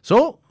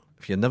 So,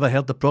 if you've never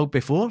heard the prog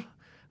before,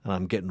 and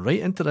I'm getting right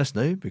into this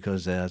now,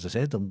 because as I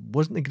said, I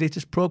wasn't the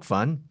greatest prog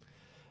fan,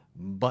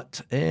 but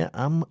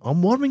I'm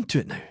warming to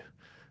it now.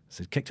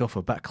 So it kicked off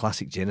with a bit of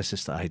classic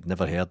Genesis that I had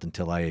never heard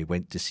until I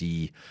went to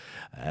see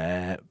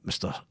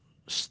Mr.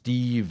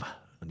 Steve,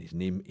 and his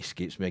name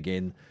escapes me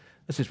again.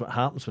 This is what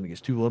happens when it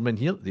gets too warm in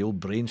here. The old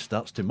brain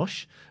starts to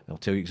mush. I'll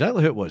tell you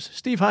exactly who it was.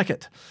 Steve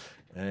Hackett.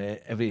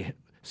 Every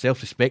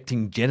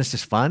self-respecting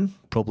Genesis fan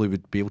probably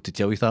would be able to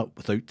tell you that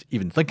without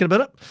even thinking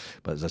about it.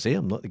 But as I say,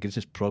 I'm not the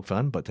greatest prog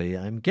fan, but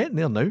I'm getting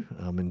there now.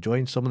 I'm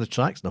enjoying some of the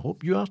tracks, and I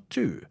hope you are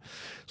too.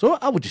 So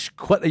I will just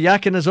quit the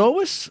yakking as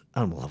always,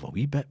 and we'll have a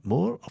wee bit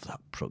more of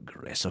that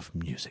progressive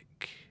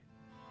music.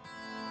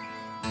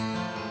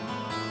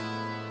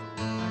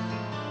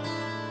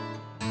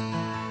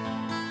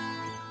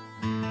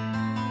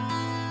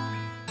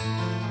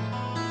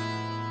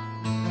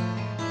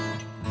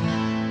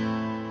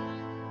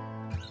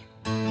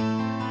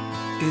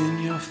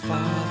 In your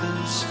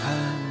Father's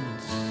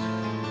hands,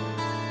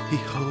 He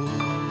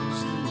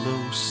holds the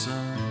low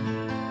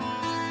sun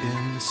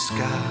in the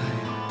sky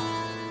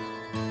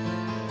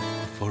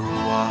for a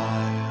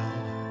while,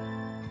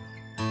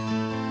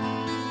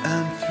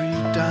 and 3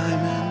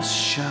 diamonds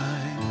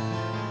shine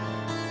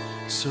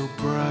so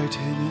bright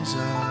in His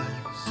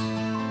eyes,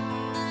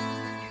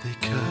 they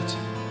cut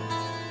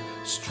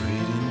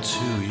straight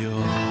into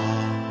your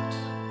heart.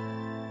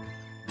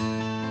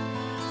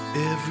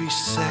 Every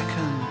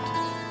second,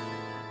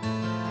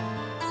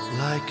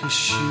 like a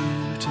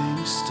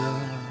shooting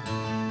star,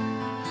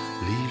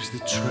 leaves the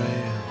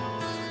trail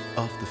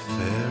of the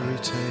fairy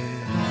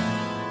tale.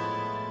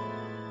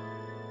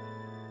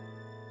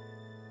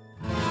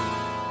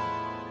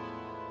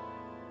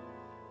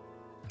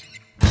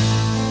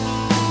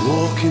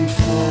 Walking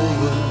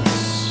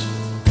forwards,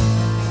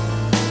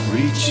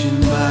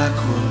 reaching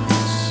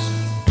backwards,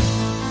 the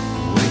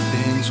way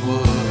things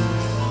were,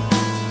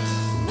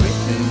 the way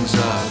things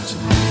are to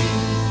be.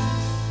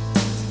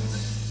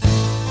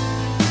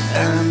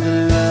 And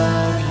the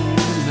love you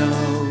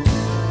know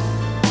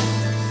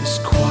is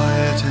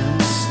quiet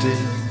and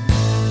still.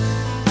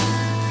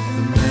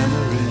 The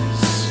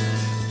memories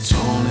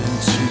torn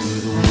into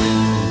the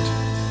wind.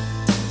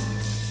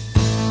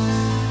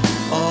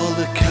 All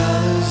the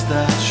colors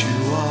that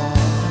you are,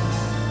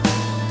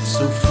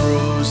 so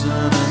frozen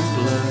and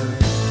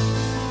blurred,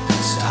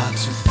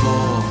 to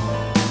fall,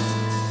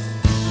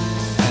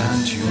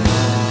 and you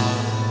are.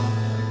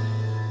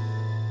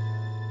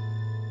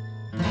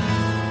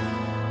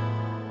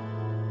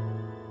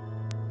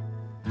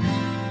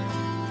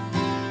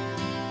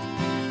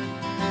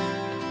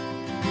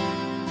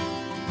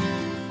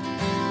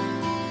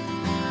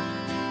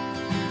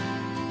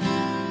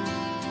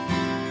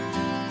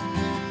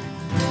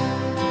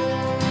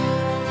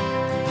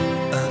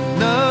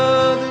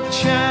 Another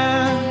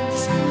chance,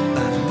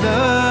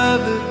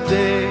 another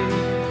day,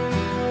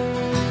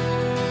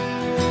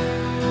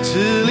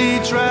 till he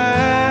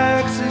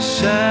drags his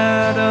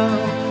shadow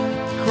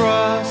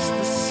across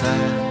the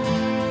sand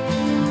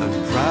and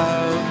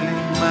proudly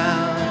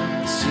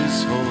mounts his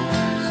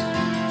horse.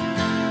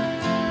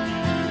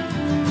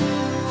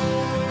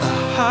 A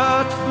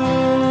heart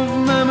full of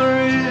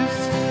memories,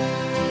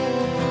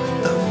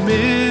 a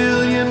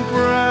million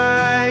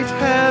bright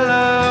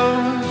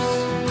hellos.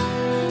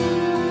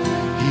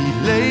 He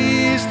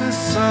lays the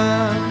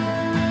sun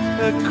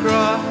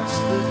across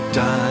the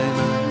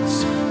diamonds,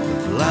 the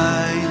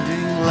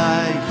blinding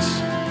light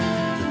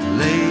that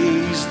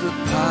lays the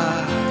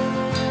path.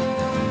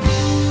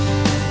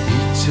 He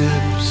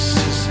tips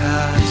his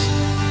hat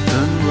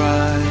and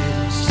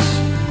rides.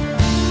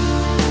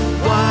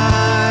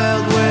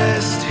 Wild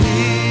West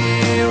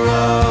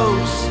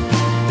heroes,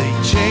 they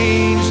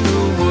change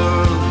the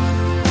world,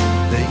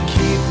 they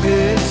keep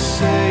it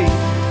safe.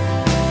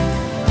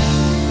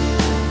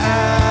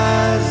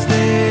 As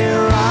they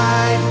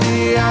ride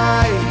the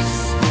ice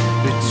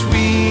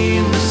between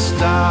the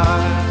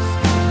stars,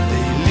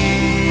 they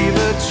leave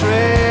a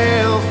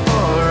trail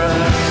for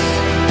us.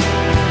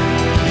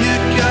 You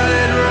got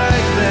it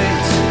right,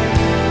 mate.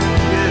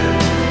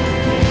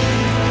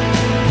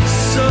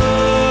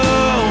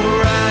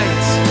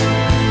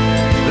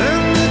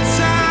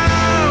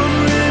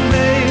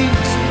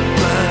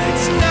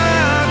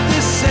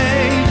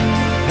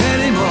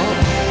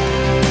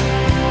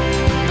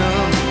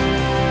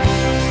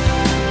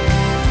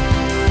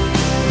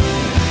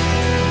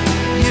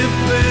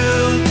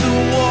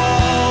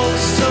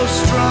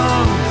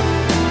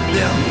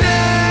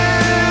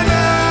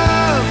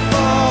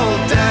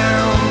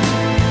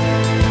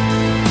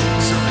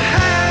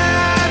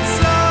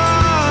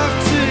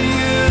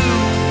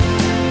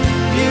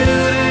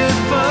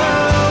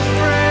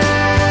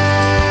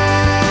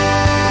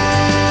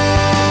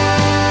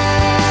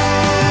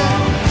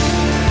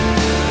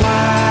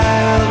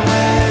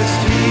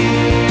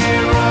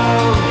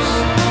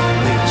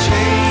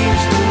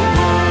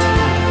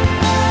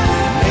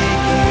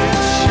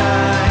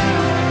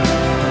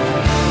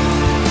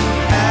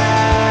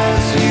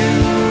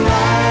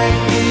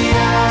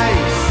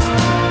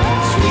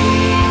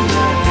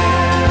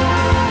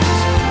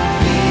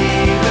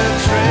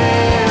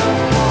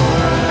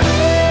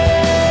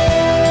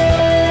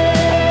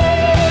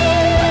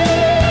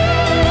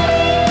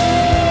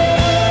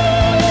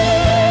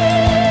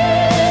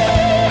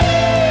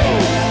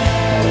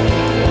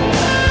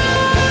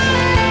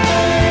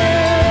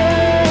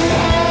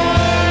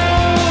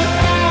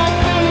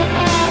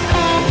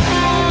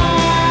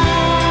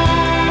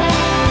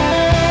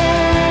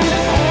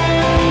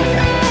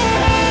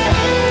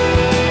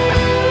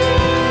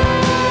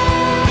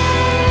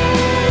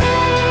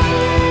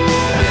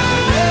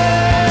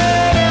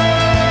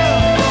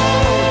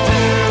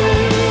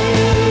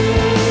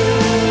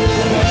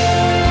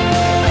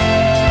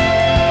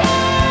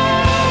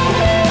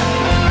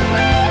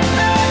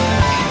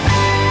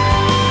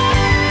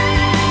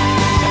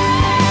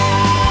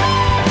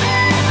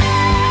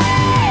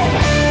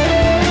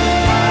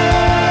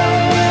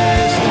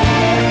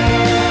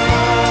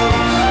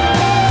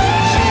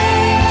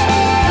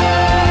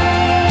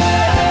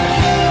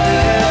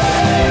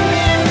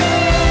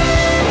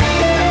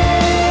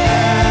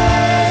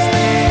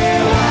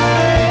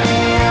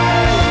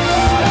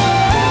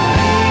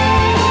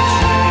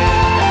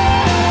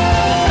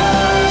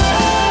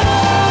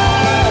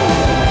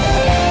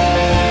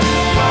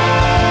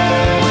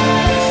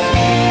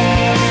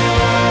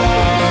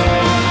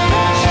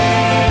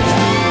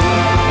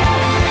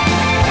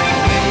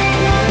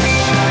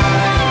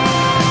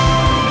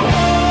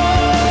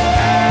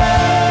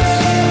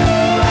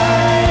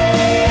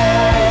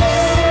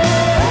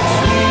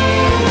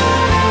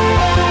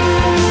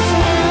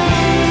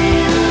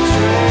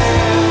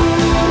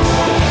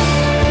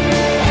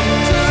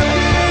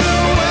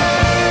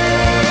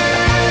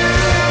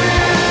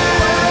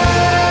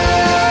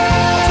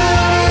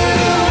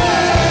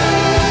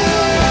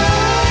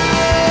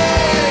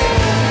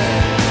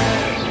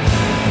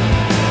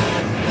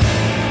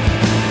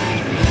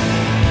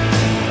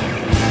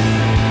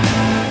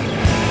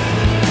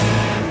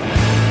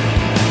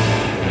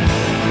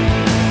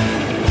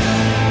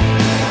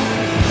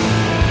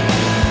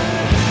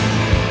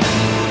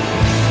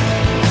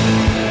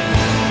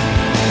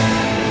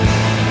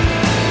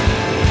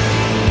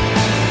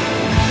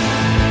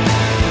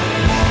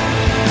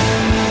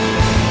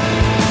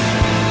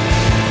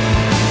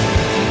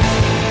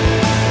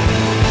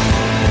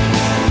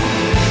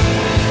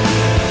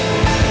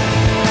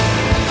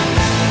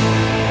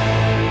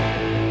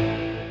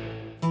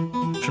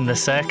 the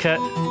circuit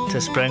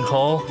to Spring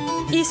Hall,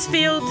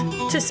 Eastfield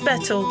to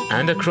Spittal.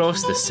 and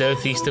across the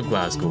southeast of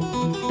Glasgow.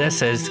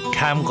 this is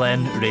Cam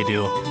Glen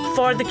Radio.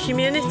 For the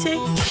community.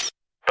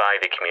 By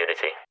the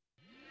community.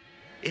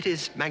 It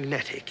is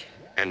magnetic,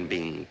 and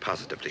being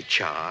positively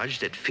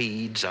charged, it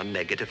feeds on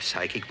negative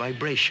psychic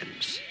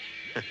vibrations.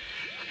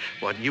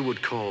 What you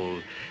would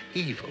call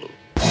evil.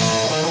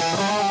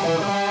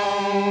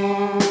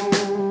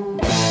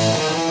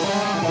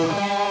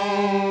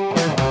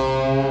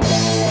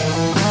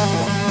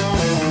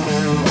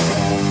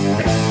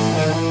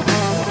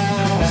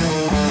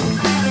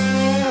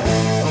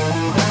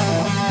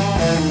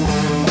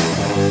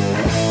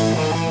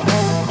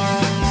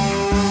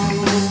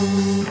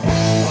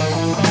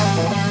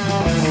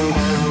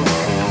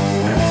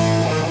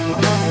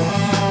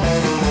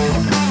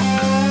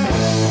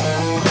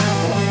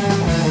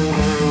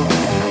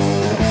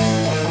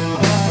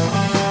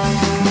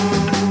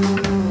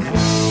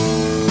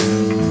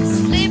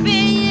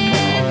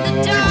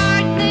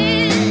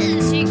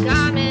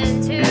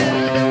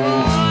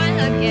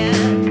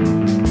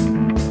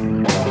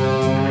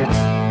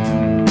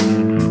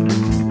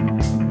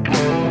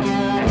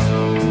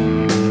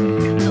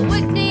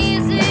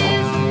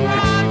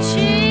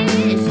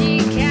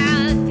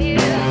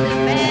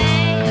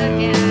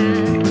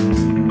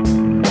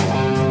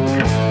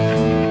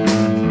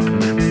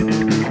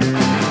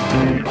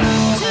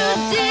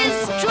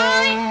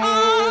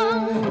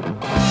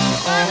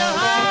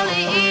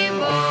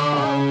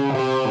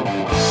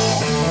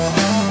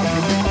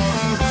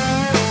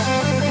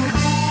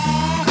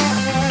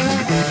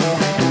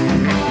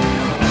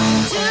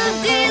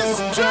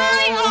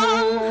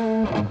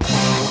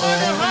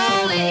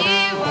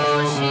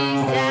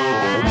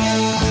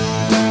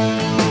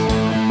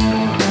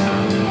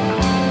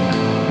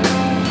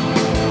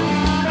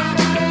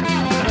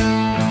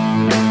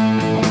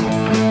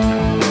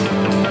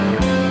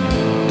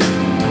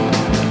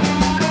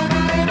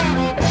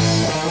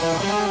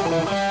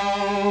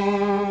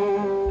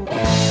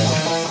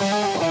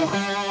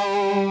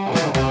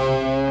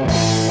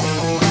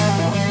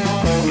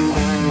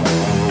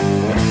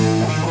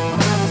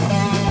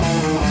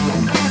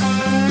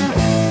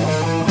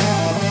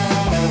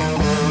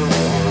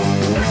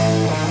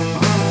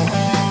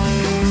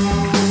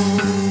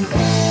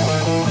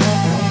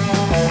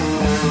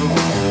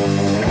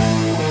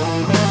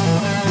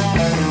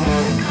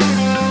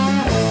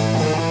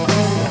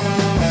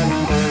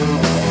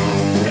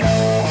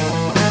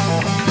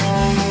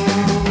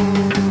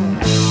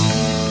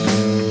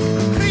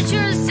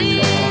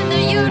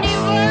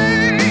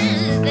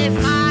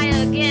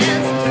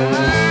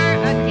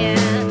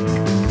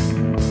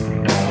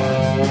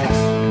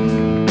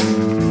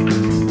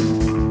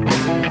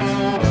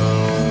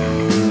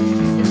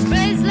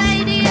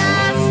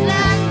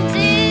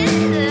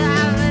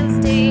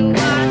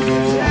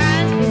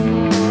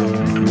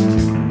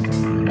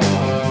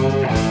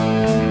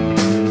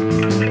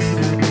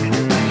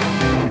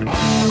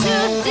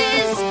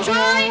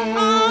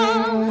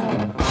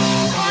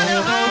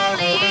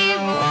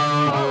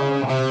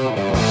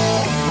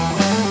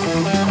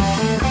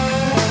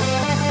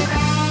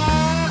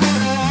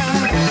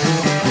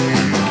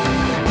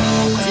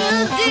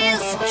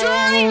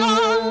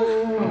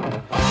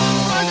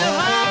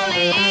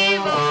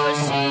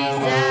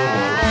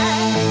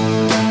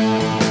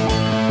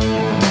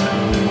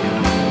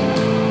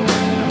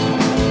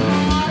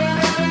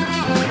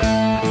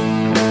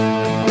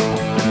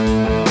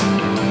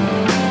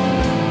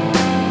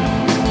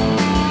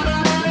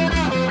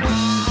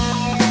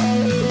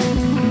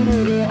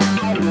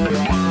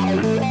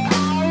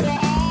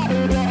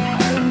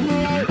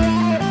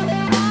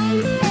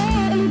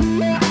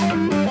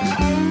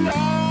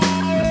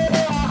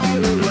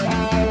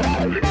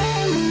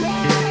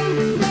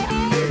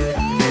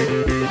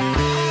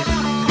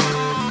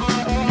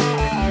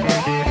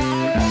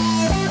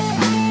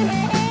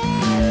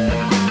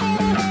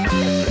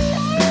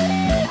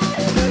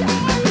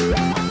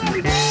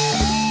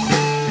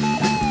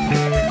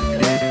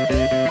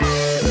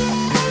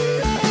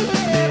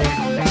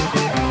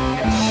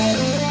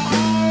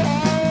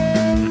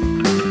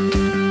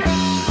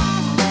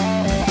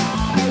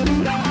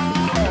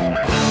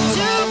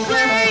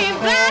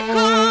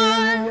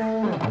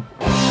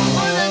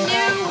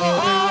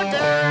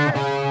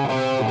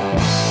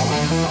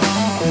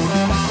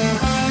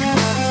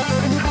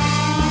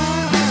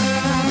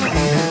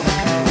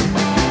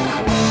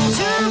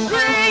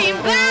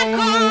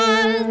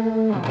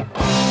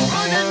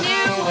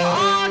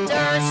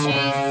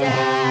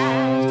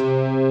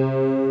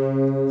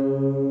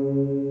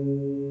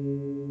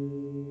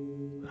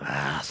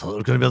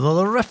 Going to be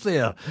another riff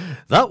there.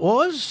 That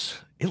was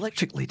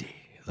Electric Lady.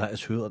 That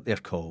is who they're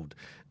called.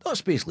 Not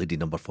Space Lady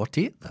number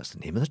 48. That's the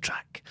name of the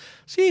track.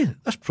 See,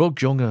 this prog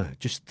genre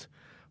just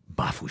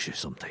baffles you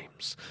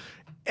sometimes.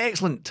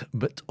 Excellent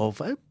bit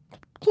of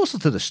closer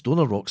to the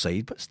stoner rock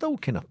side, but still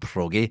kind of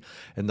proggy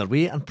in their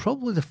way, and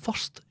probably the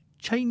first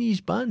Chinese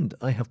band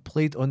I have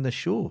played on this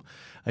show.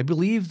 I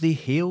believe they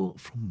hail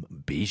from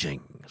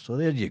Beijing. So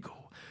there you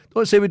go.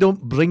 Don't say we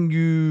don't bring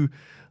you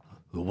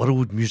the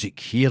world music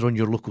here on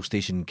your local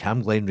station,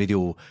 Cam Glen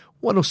Radio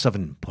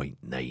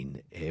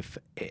 107.9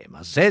 FM. As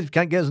I said, if you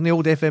can't get us on the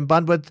old FM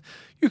bandwidth,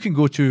 you can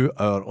go to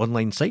our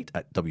online site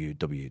at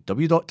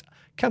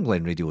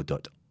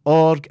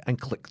www.camglenradio.org and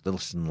click the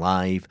Listen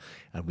Live,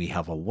 and we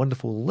have a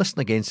wonderful Listen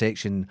Again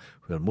section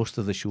where most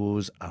of the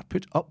shows are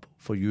put up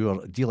for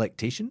your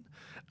delectation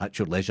at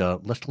your leisure,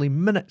 literally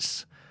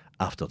minutes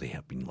after they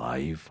have been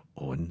live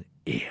on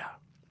air.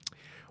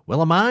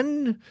 Well, a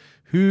man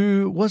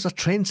who was a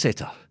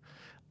trendsetter,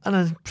 and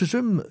I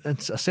presume in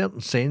a certain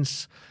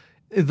sense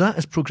that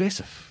is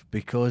progressive,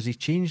 because he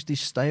changed his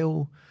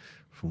style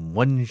from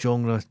one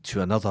genre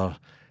to another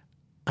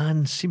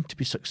and seemed to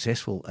be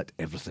successful at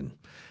everything.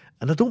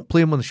 And I don't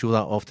play him on the show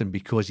that often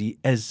because he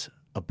is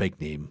a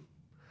big name.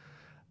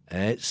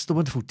 It's the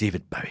wonderful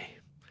David Bowie.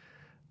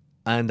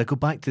 And I go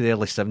back to the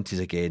early 70s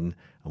again,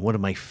 and one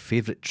of my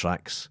favourite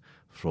tracks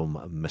from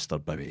Mr.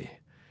 Bowie.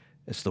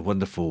 It's the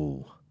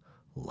wonderful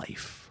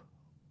Life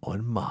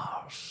on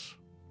Mars.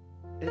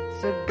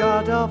 It's a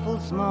god-awful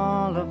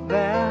small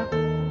affair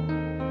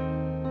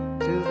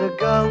to the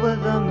girl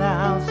with the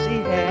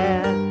mousy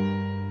hair,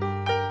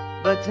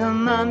 but her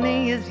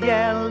mummy is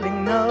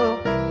yelling no,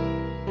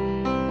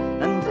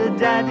 and her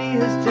daddy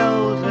has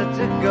told her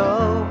to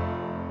go,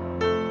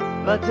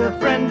 but her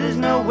friend is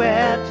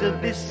nowhere to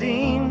be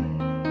seen.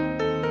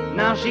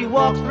 Now she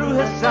walks through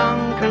her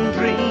sunken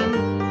dream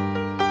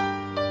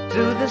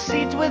to the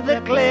seat with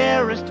the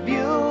clearest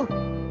view,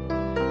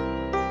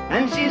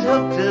 and she's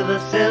hooked to the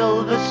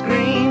silver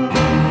screen.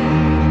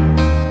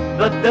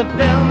 But the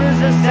film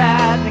is a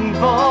sad thing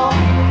for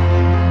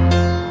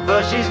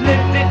she's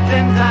lived it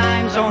 10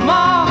 times or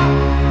more.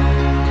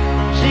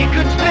 She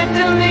could spit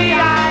in the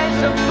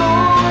eyes of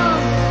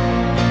fools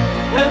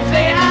if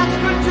they ask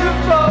her to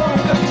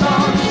focus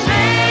on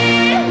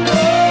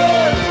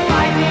sailors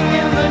fighting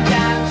in the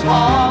dance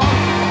hall.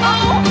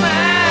 Oh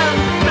man,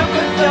 look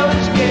at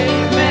those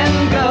cavemen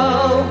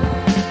go.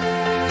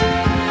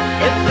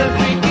 It's the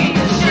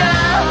freakiest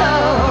show.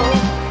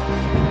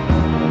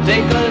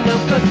 Take a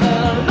look at the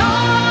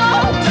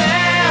old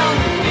man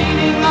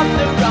beating up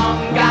the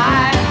wrong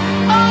guy.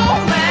 Oh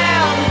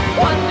man,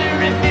 wonder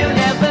if you'll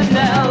ever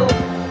know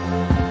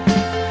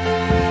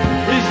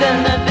who's in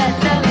the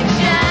best-selling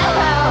show.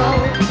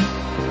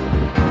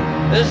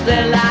 Is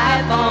their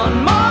life on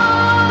Mars?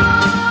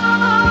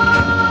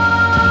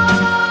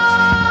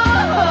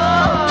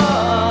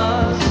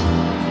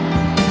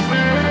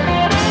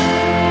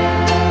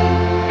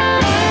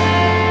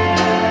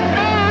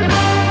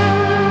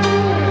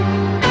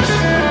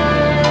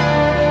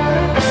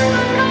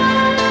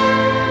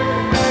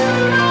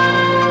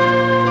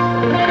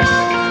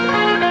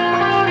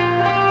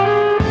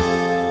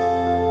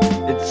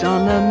 It's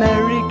on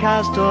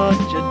America's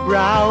tortured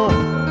brow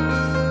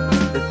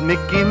that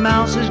Mickey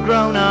Mouse has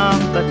grown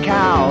up a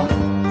cow.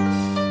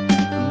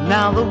 And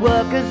now the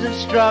workers have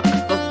struck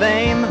for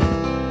fame,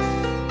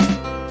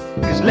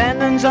 'cause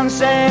Lennon's on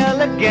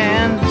sale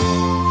again.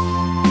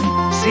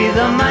 See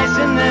the mice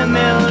in their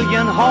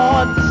million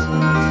hordes,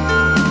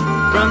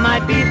 from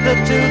Ibiza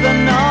to the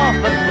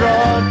Norfolk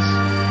Broads.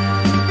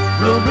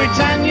 Rule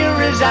Britannia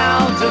is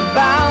out of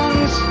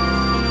bounds,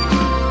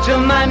 to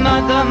my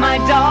mother, my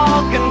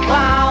dog and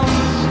clowns.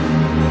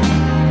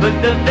 But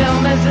the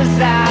film is a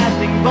sad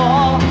thing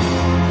more,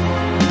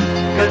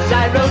 'cause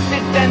I wrote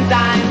it 10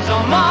 times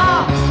or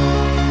more.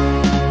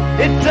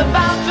 It's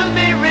about to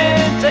be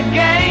writ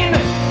again,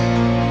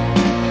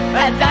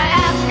 as I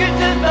ask you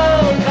to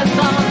focus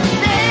on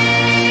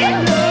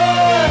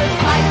sailors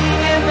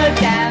fighting in the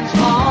dance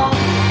hall.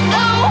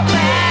 Oh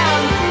man,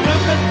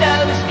 look at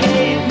those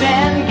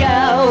cavemen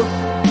go.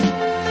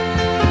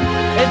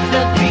 It's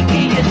the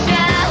freakiest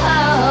show.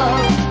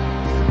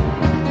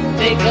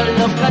 Take a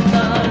look at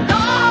the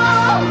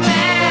old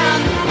man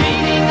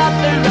beating up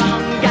the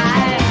wrong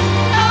guy.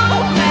 Oh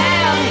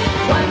man,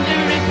 wonder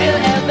if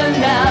you'll ever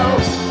know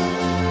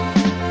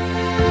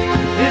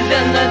who's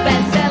in the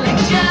best-selling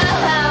show.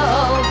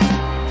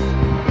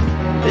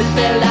 Is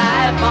their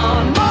life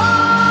on Mars?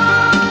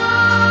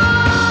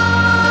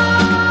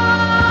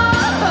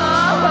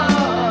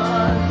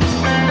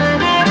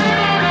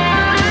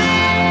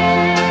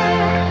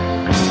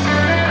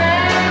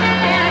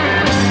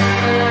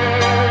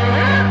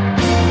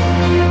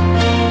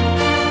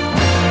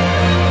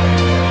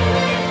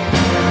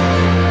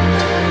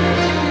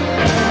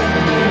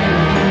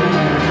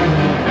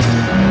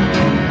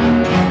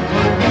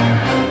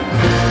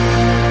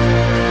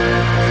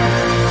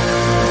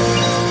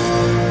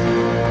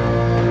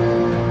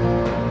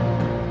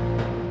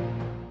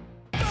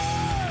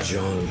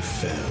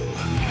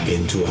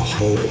 Into a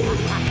hole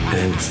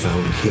and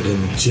found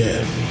hidden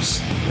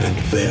gems and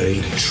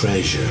buried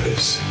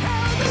treasures.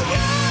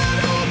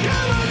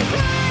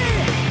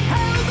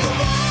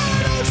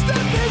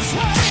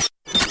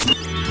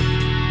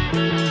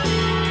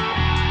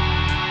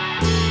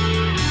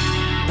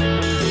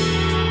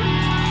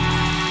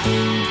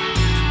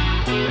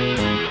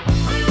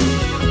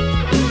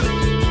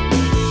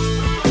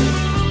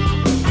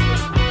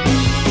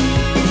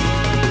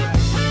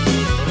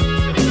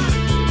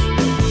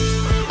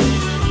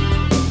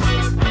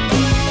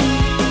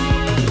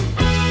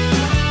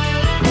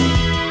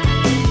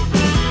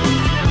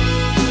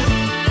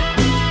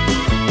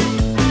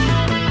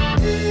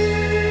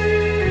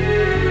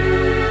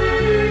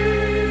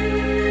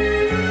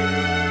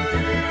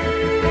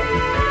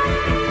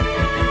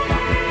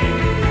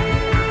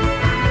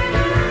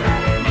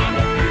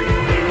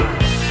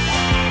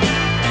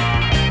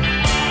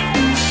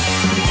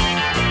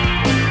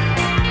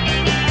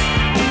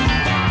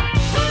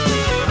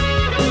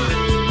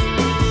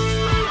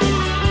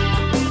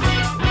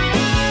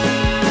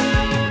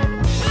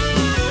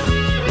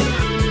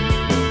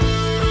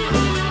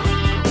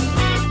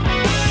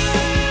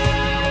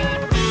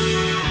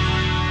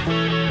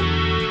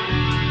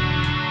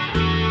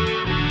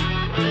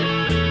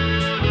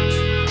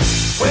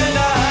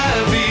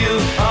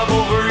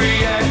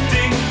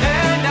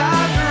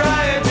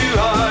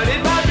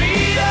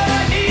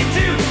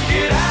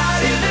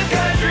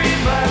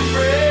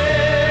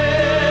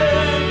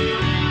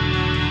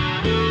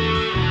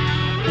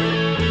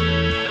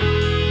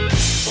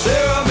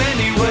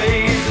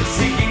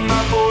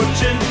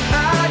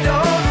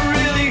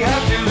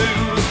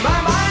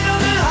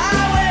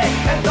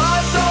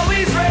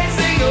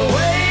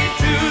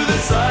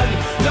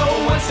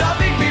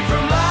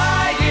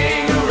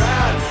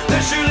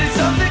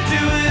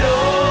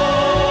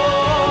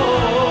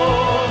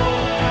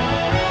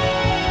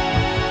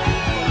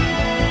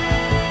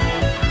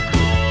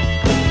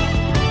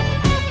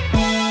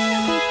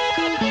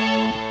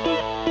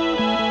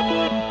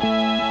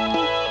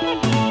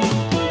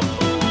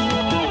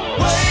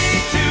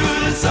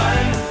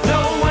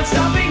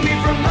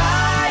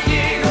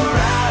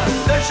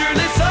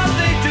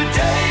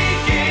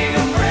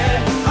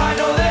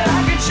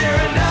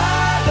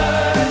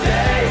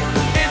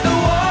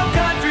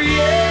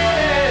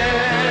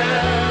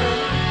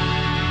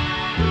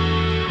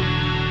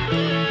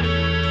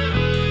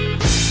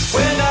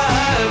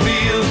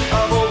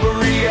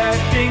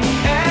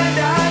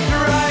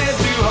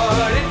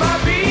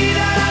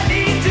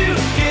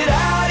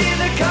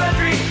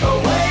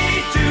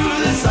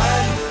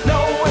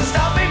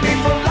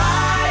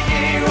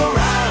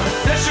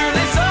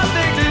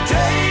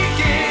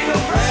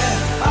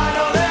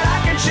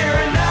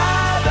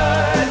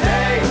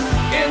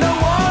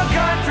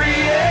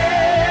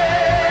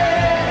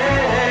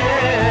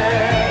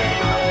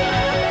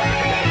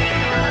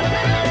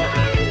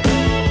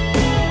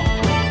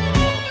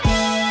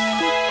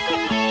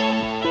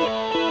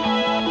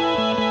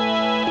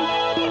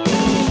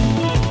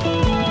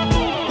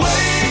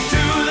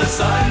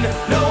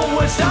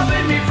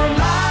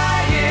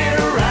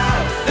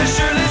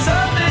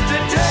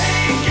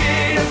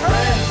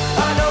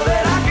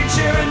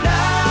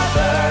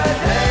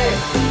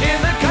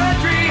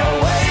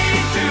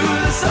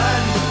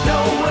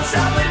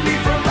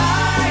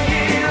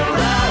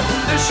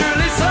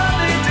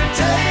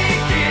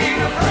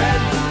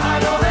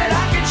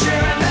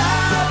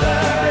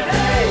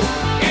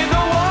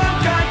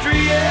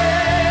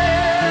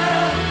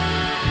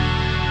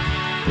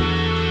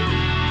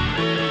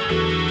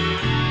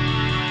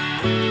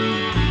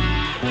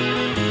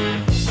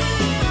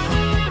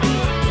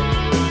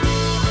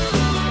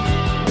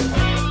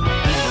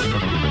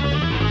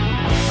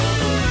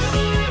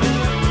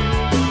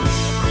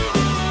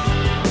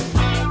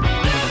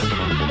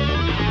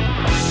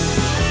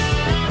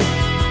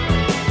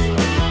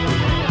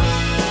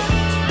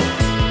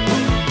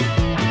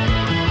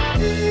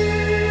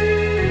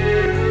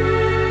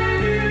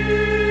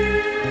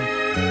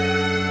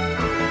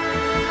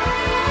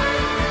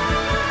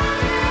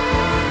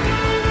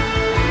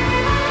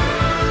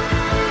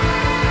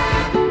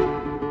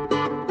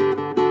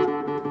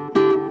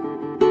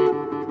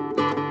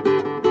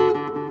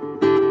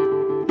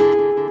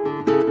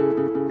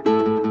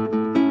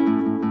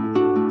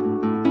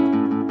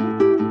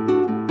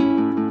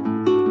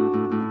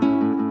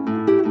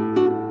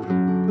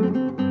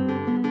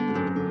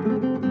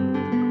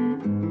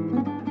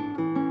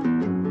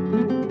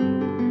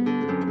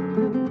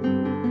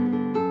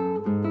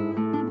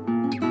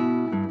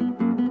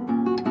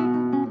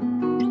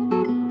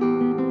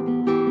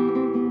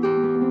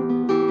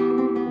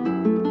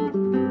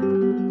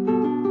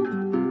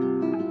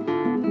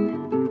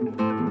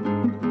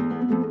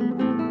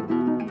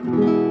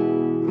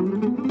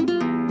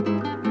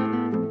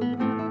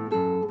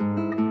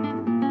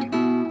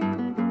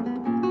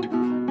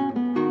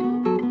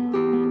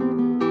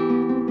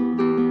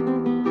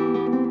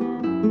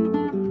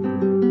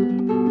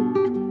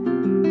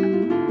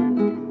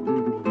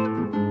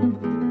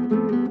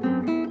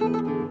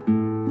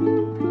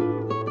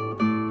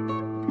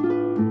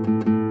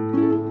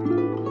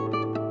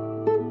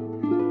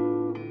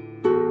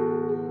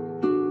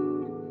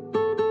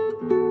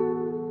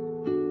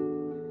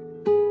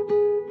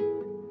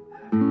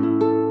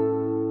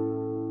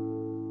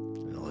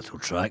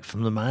 track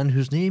from the man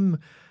whose name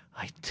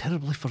I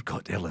terribly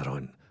forgot earlier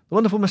on. The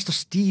wonderful Mr.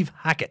 Steve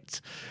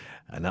Hackett.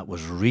 And that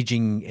was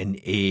Raging in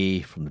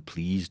A from the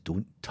Please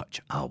Don't Touch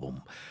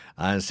album.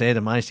 And as I said, I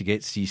managed to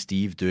get to see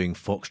Steve doing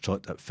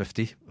Foxtrot at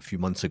 50 a few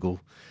months ago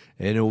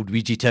in old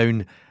Ouija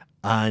Town.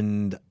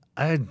 And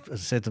as I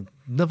said, I've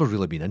never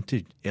really been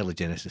into early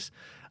Genesis.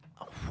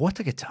 What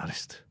a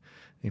guitarist.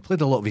 He played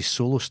a lot of his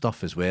solo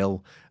stuff as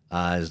well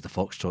as the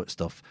Foxtrot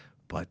stuff.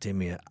 But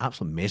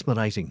absolutely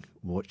mesmerising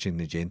watching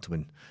the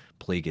gentleman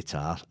play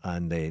guitar.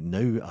 And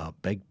now a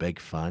big, big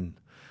fan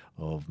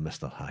of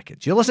Mr.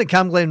 Hackett. You're listening to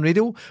Cam Glen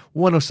Radio,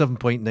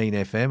 107.9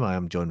 FM. I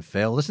am John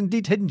Fell. This is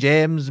indeed Hidden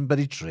Gems and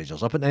Buried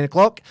Treasures. Up at 9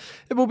 o'clock,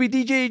 it will be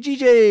DJ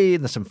GJ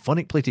in the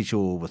Symphonic Plated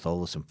Show with all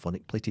the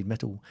symphonic plated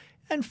metal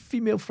and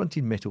female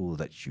fronted metal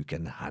that you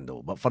can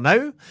handle. But for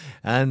now,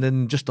 and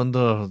in just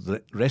under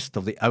the rest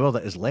of the hour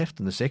that is left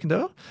in the second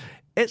hour,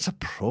 it's a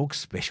prog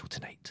special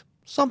tonight.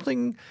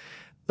 Something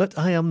that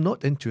I am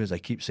not into, as I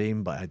keep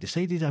saying, but I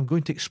decided I'm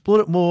going to explore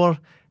it more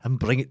and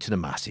bring it to the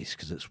masses,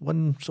 because it's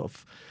one sort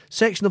of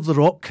section of the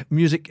rock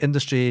music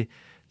industry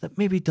that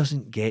maybe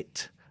doesn't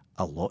get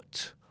a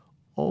lot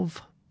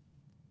of,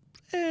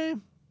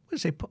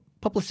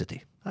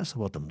 publicity. That's the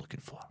word I'm looking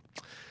for.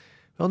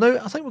 Well, now,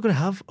 I think we're going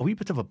to have a wee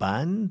bit of a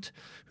band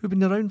who've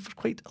been around for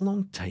quite a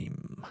long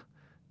time.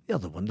 They are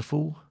the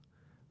wonderful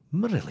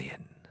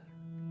Marillion.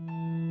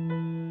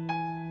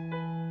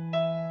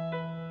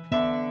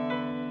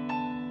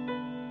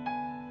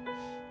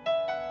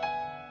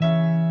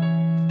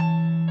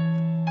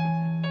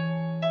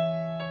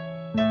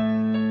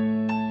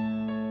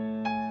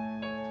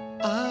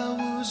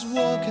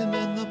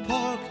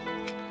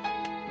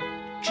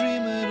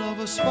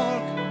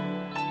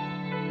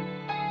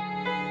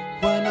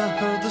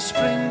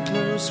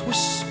 Sprinklers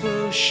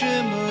whisper,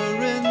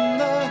 shimmer in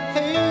the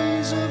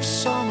haze of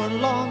summer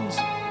lawns.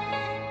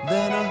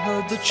 Then I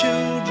heard the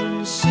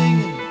children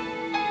singing.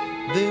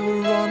 They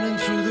were running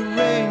through the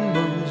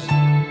rainbows.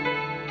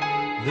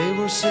 They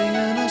were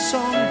singing a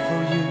song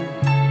for you.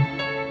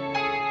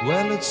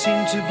 Well, it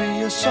seemed to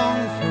be a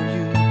song for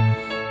you,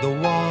 the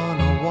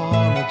one I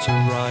wanted to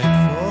write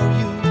for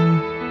you.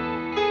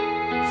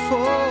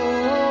 For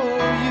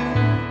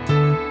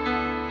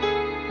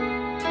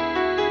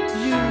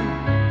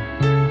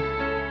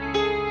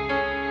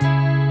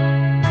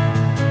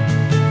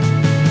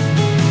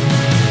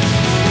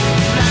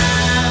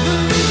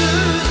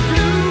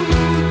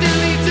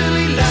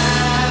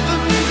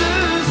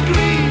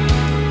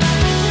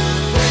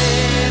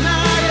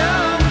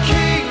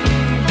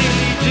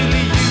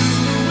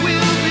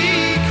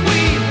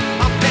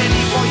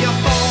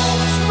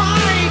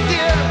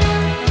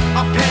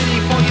A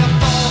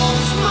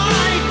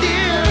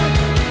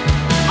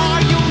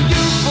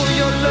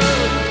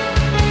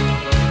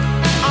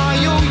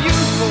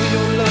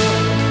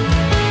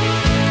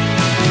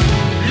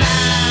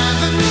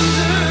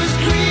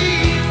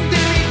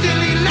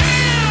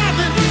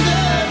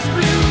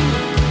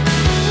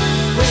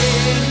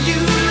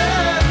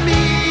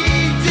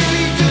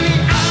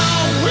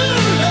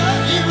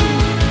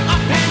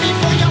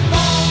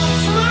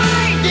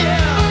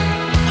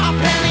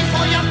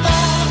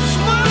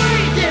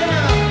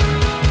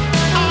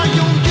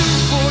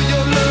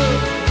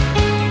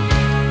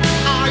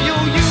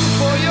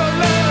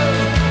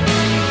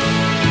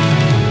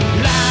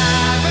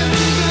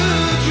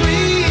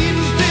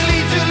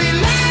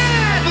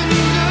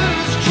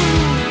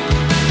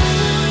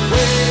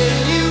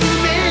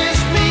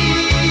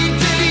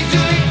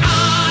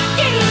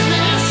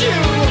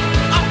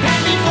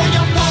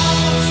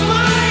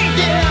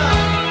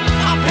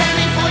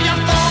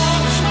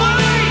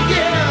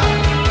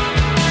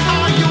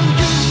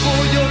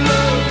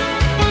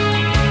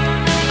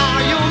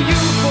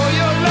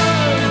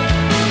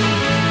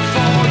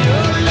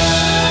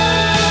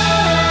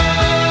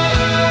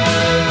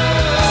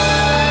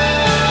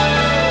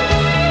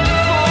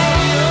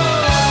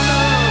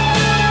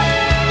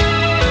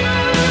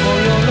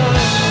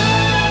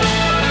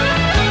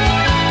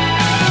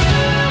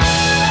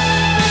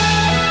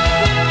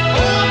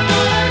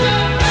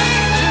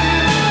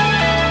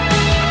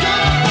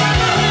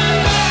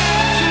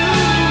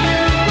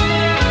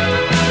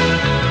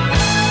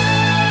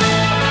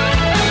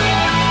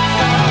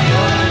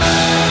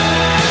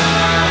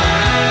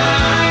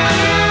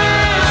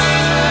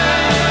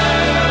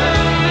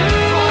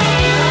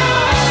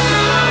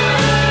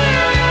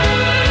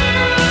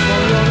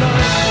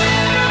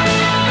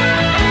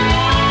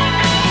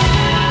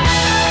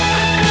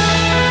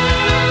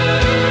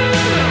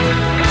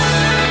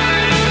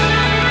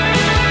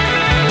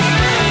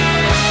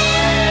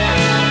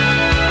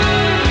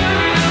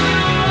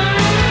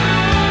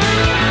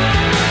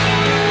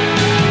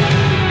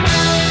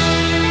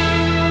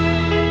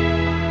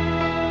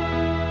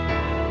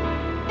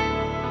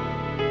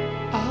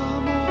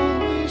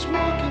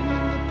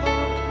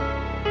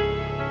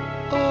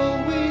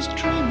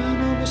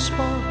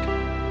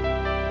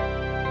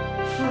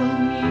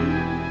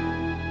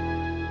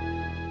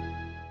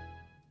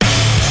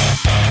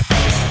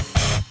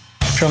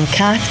From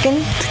Cathkin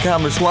to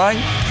Cambuslang,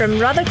 from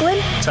Rutherglen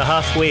to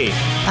halfway,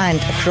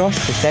 and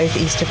across the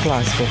southeast of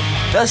Glasgow.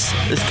 This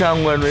is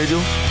Cam Glen Radio.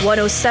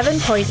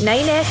 107.9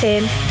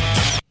 FM.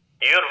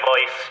 Your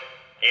voice,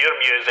 your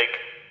music,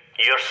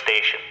 your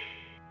station.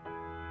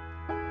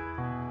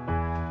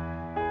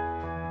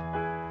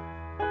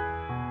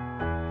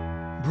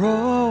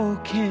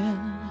 Broken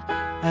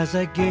as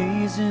I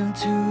gaze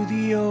into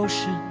the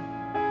ocean,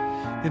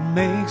 it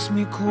makes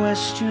me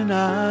question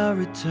our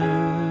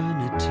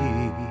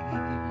eternity.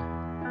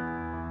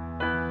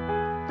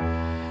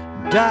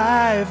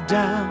 Dive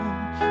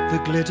down, the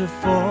glitter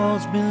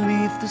falls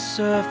beneath the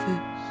surface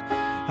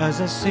as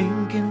I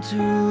sink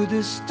into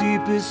this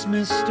deepest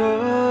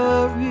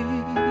mystery.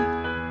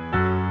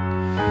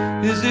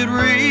 Is it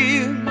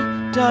real?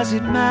 Does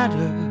it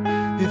matter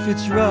if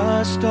it's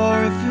rust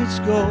or if it's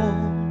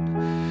gold?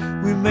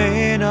 We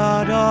may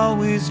not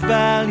always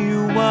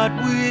value what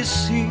we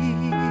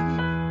see.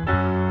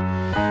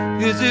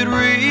 Is it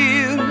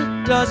real?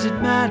 Does it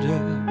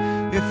matter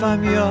if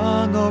I'm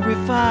young or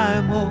if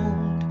I'm old?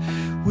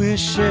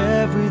 Wish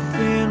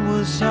everything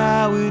was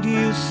how it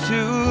used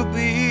to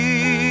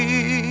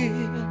be.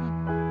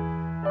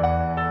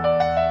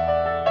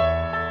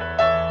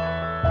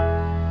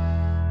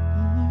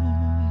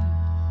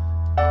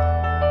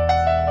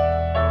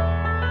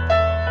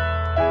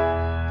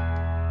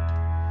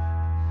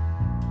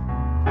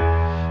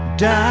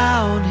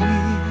 Down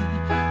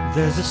here,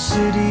 there's a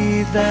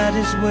city that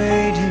is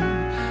waiting.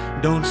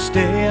 Don't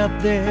stay up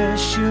there,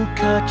 she'll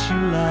cut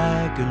you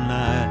like a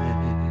knife.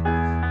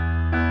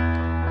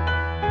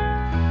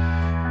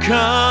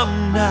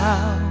 Come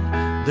now,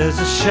 there's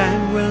a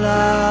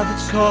Shangri-La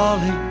that's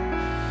calling.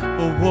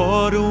 Oh,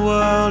 what a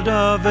world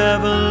of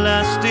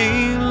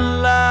everlasting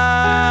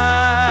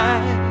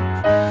life.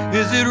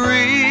 Is it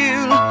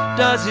real?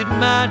 Does it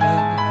matter?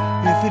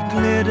 If it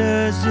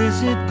glitters,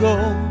 is it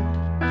gold?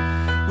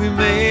 We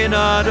may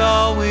not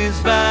always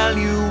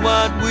value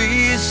what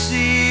we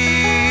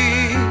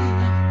see.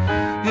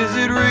 Is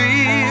it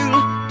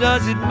real?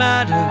 Does it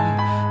matter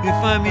if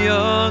I'm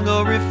young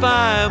or if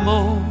I'm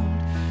old?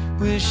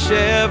 Wish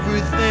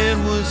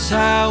everything was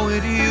how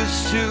it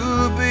used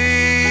to be.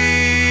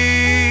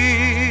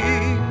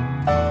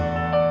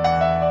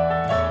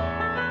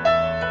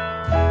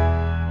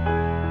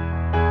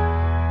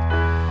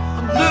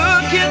 I'm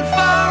looking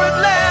for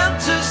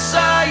Atlantis,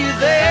 are you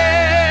there?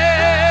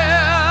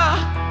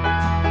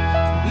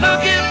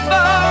 Looking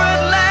for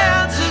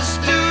Atlantis,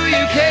 do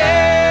you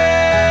care?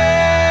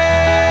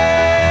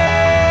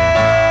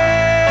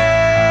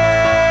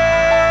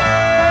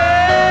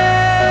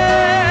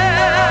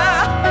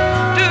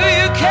 Do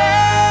you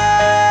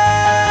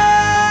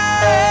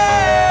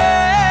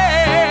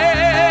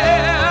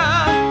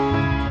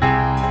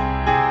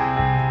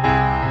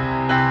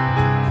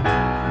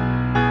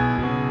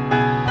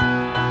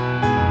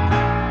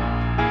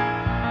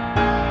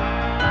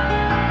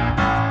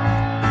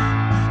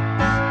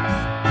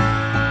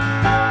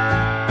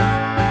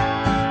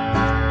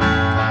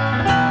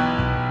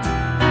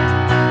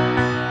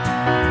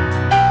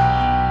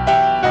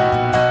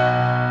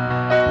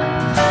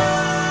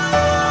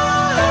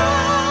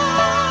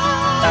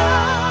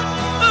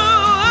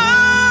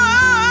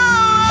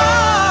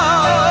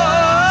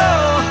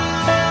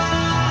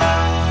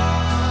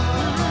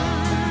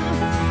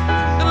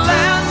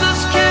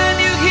Atlantis, can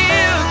you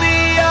hear me?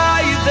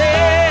 Are you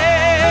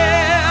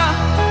there?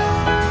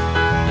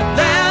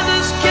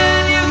 Atlantis,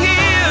 can you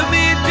hear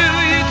me? Do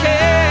you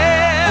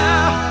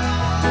care?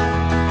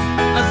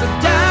 As I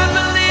dive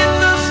beneath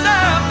the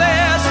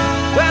surface,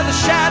 where the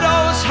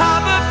shadows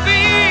harbor free.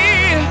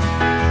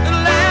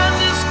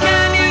 Atlantis,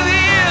 can you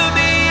hear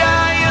me?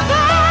 Are you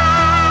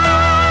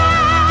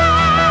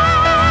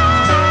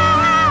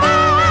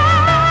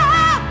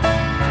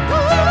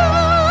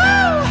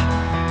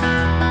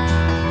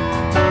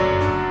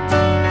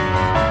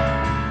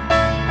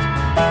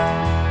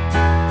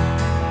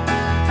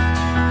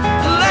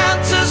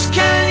Atlantis,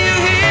 can you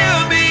hear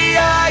me?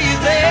 Are you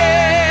there?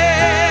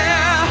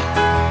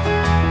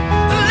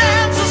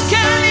 Atlantis,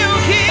 can you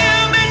hear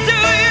me? Do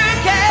you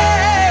care?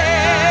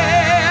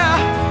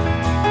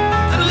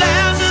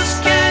 Atlantis,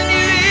 can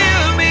you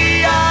hear me?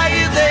 Are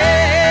you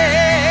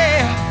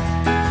there?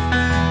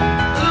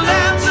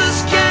 Atlantis,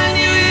 can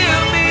you hear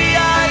me?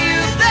 Are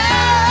you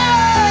there?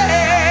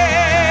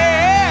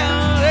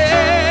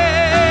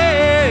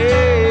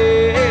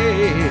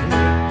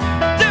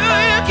 Do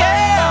you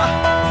care?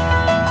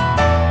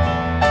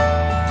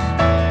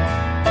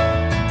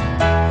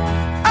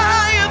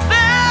 Are you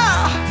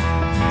there?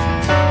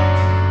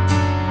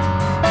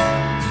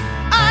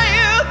 Are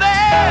you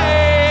there?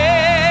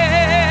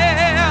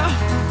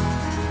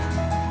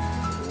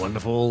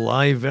 Wonderful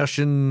live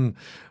version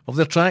of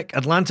their track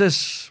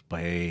Atlantis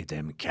by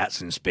Them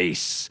Cats in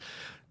Space.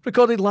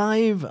 Recorded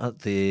live at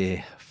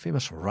the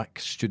famous Rack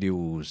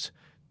Studios,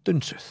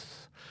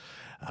 Doonsouth.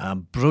 A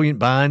brilliant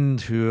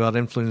band who are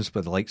influenced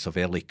by the likes of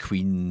early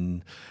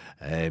Queen,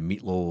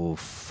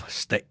 Meatloaf,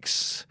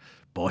 Styx,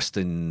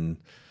 Boston,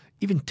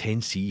 even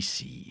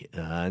 10cc,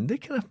 and they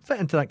kind of fit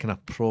into that kind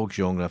of prog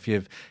genre. If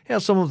you've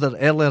heard some of their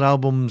earlier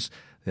albums,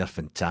 they're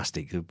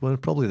fantastic. They're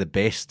probably the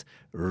best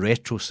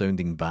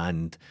retro-sounding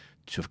band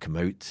to have come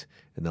out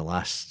in the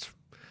last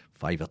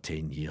 5 or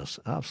 10 years.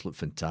 Absolute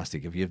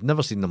fantastic. If you've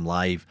never seen them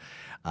live,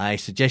 I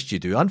suggest you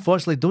do.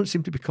 Unfortunately, don't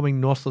seem to be coming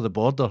north of the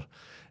border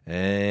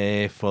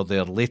for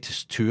their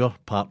latest tour,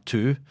 part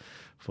 2,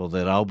 for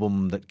their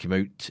album that came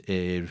out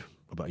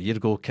about a year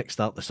ago,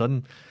 Kickstart the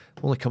Sun.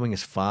 Only coming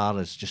as far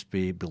as just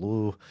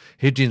below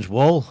Hadrian's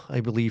Wall,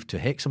 I believe, to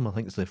Hexham. I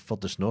think it's the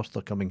furthest north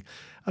they're coming.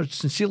 I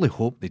sincerely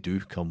hope they do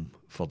come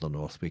further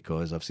north,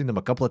 because I've seen them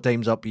a couple of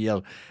times up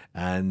here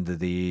and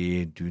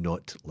they do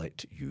not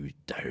let you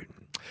down.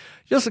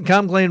 Just at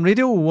Cam Glen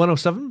Radio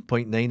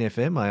 107.9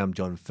 FM, I am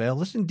John Fell.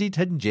 This is indeed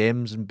Hidden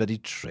Gems and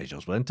Buried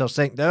Treasures. We're into our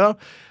second hour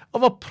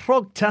of a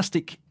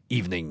progtastic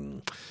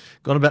evening.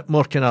 Got a bit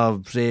more kind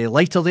of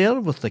lighter there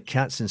with the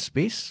Cats in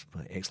Space.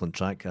 Excellent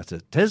track as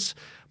it is.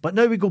 But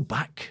now we go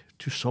back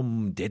to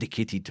some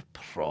dedicated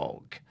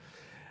prog.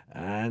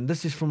 And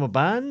this is from a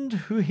band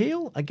who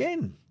hail,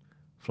 again,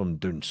 from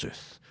down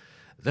south.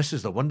 This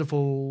is the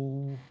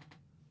wonderful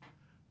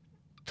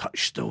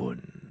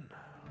Touchstone.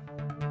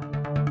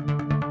 Touchstone.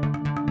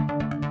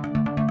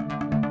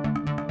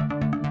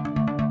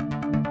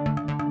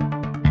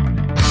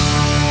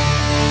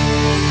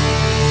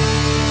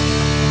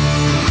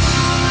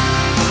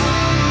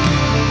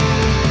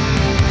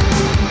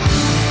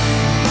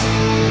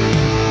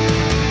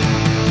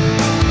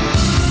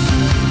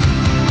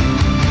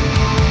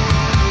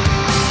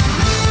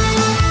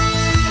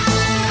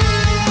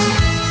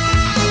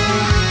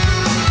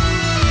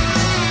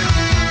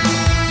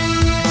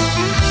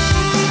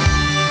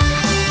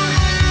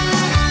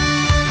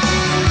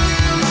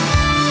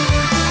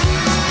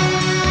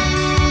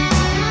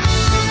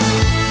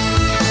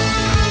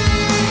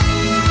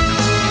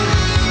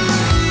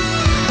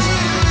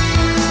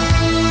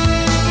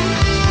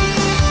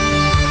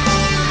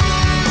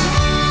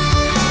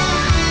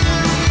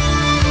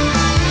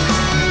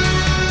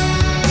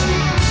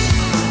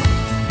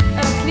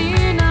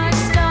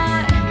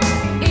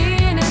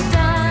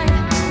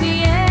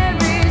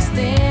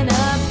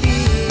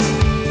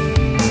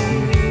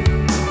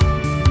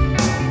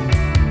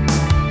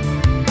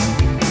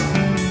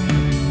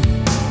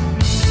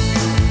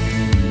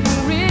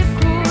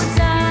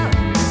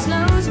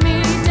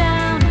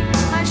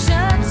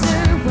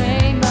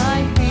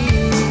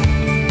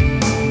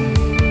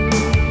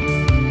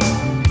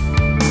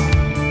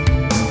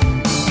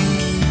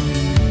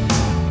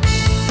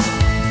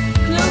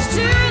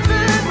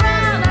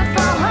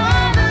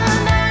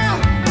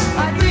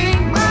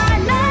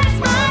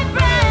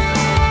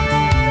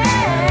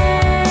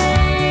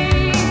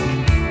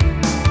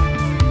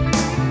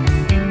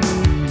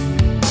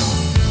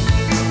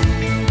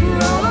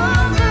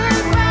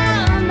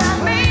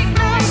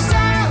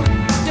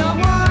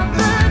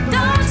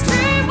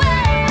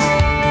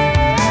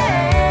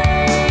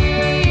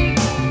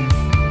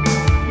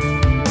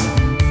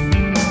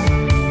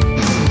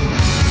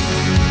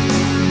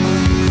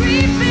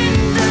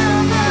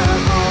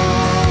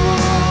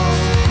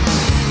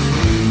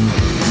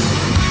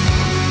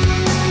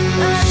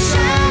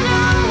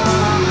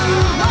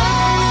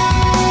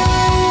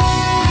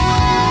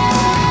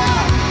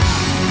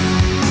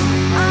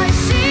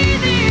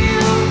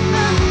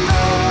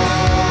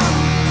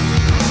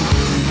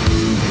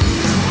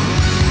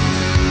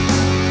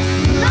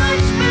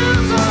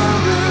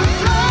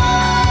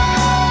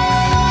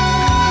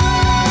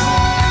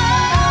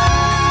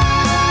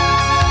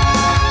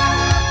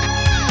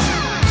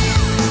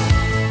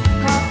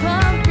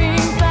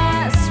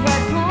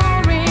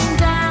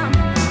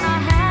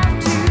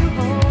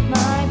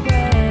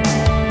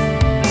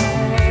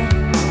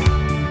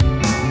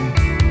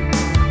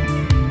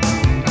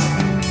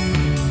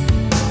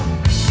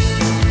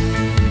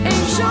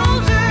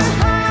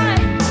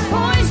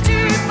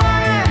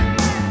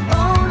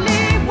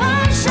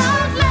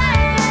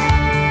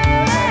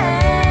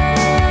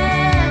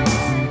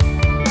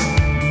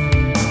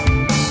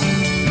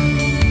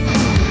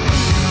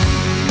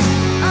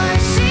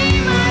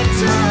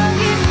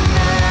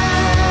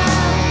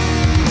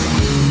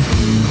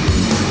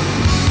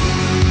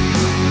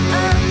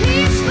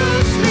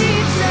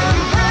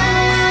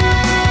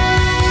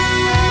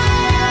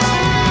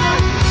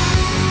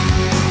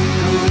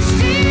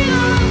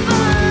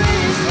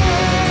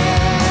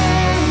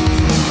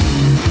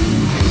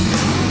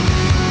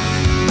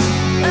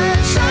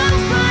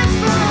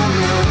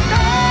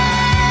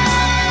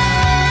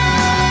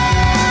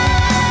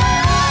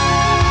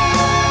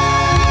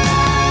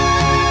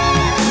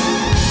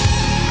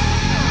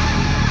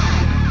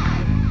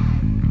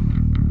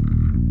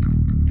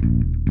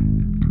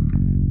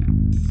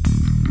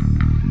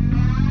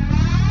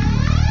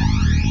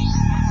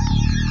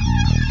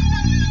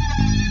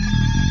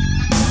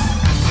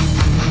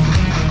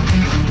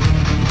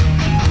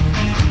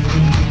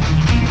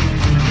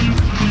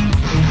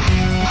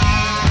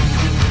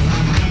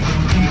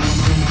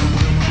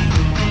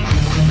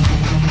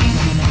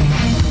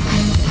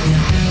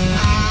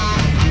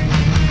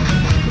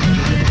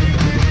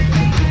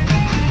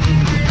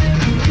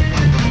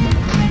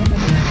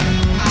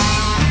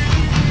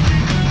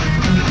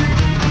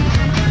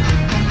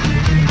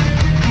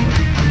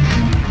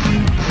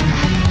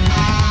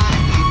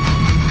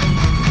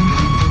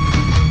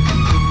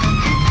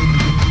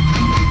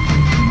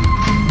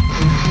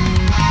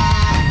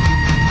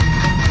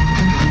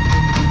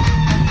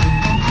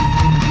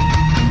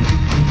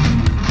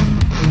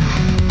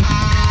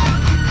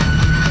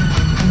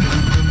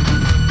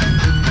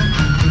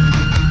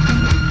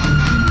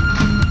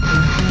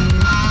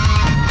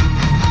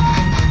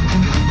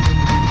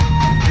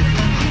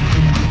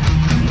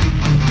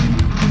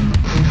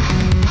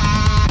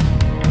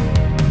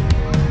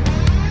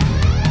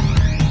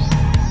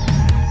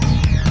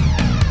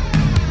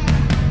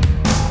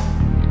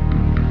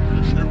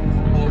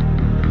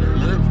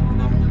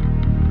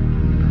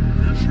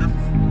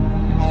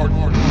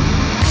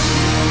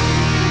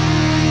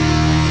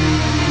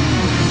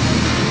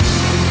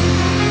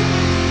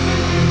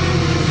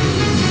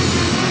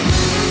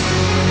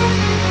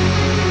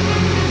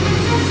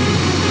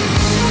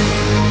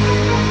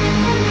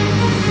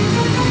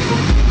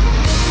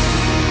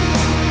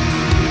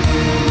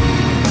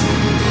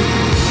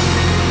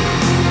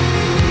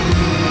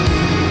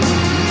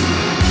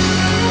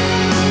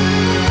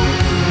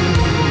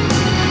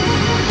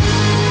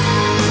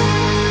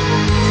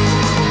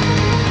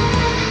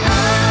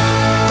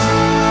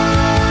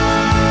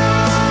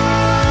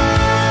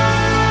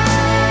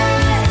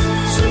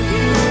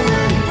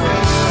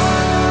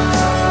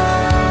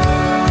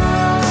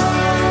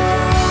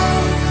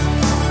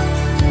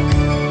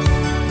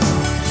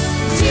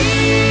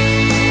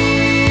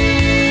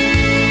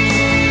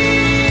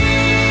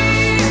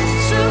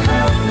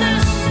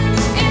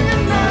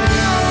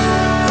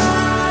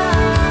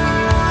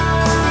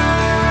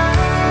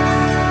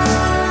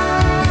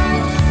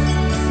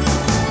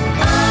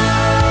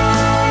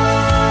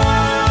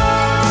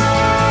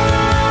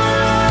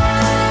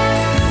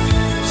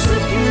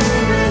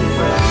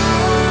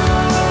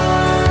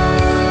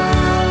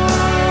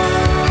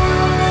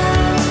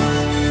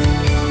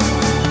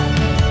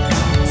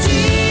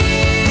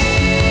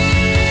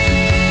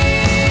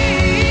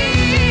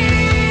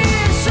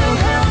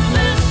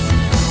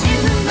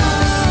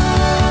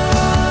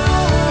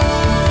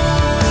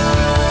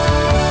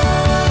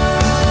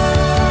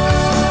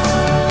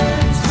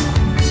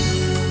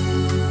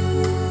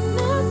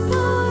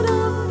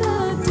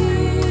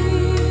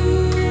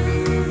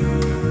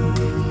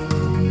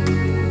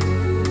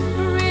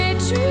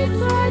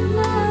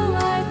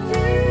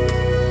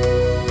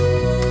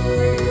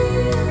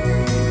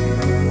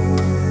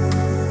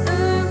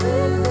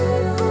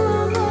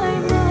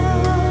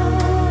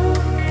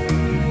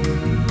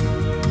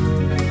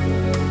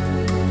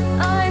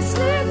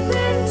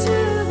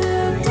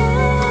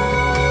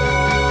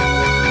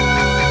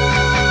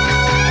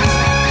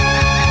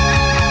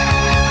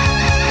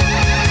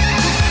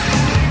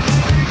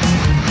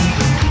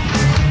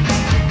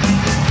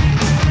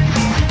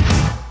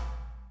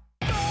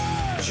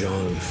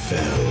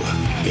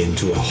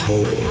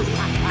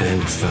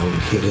 and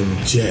found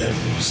hidden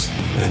gems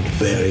and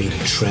buried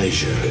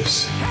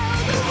treasures.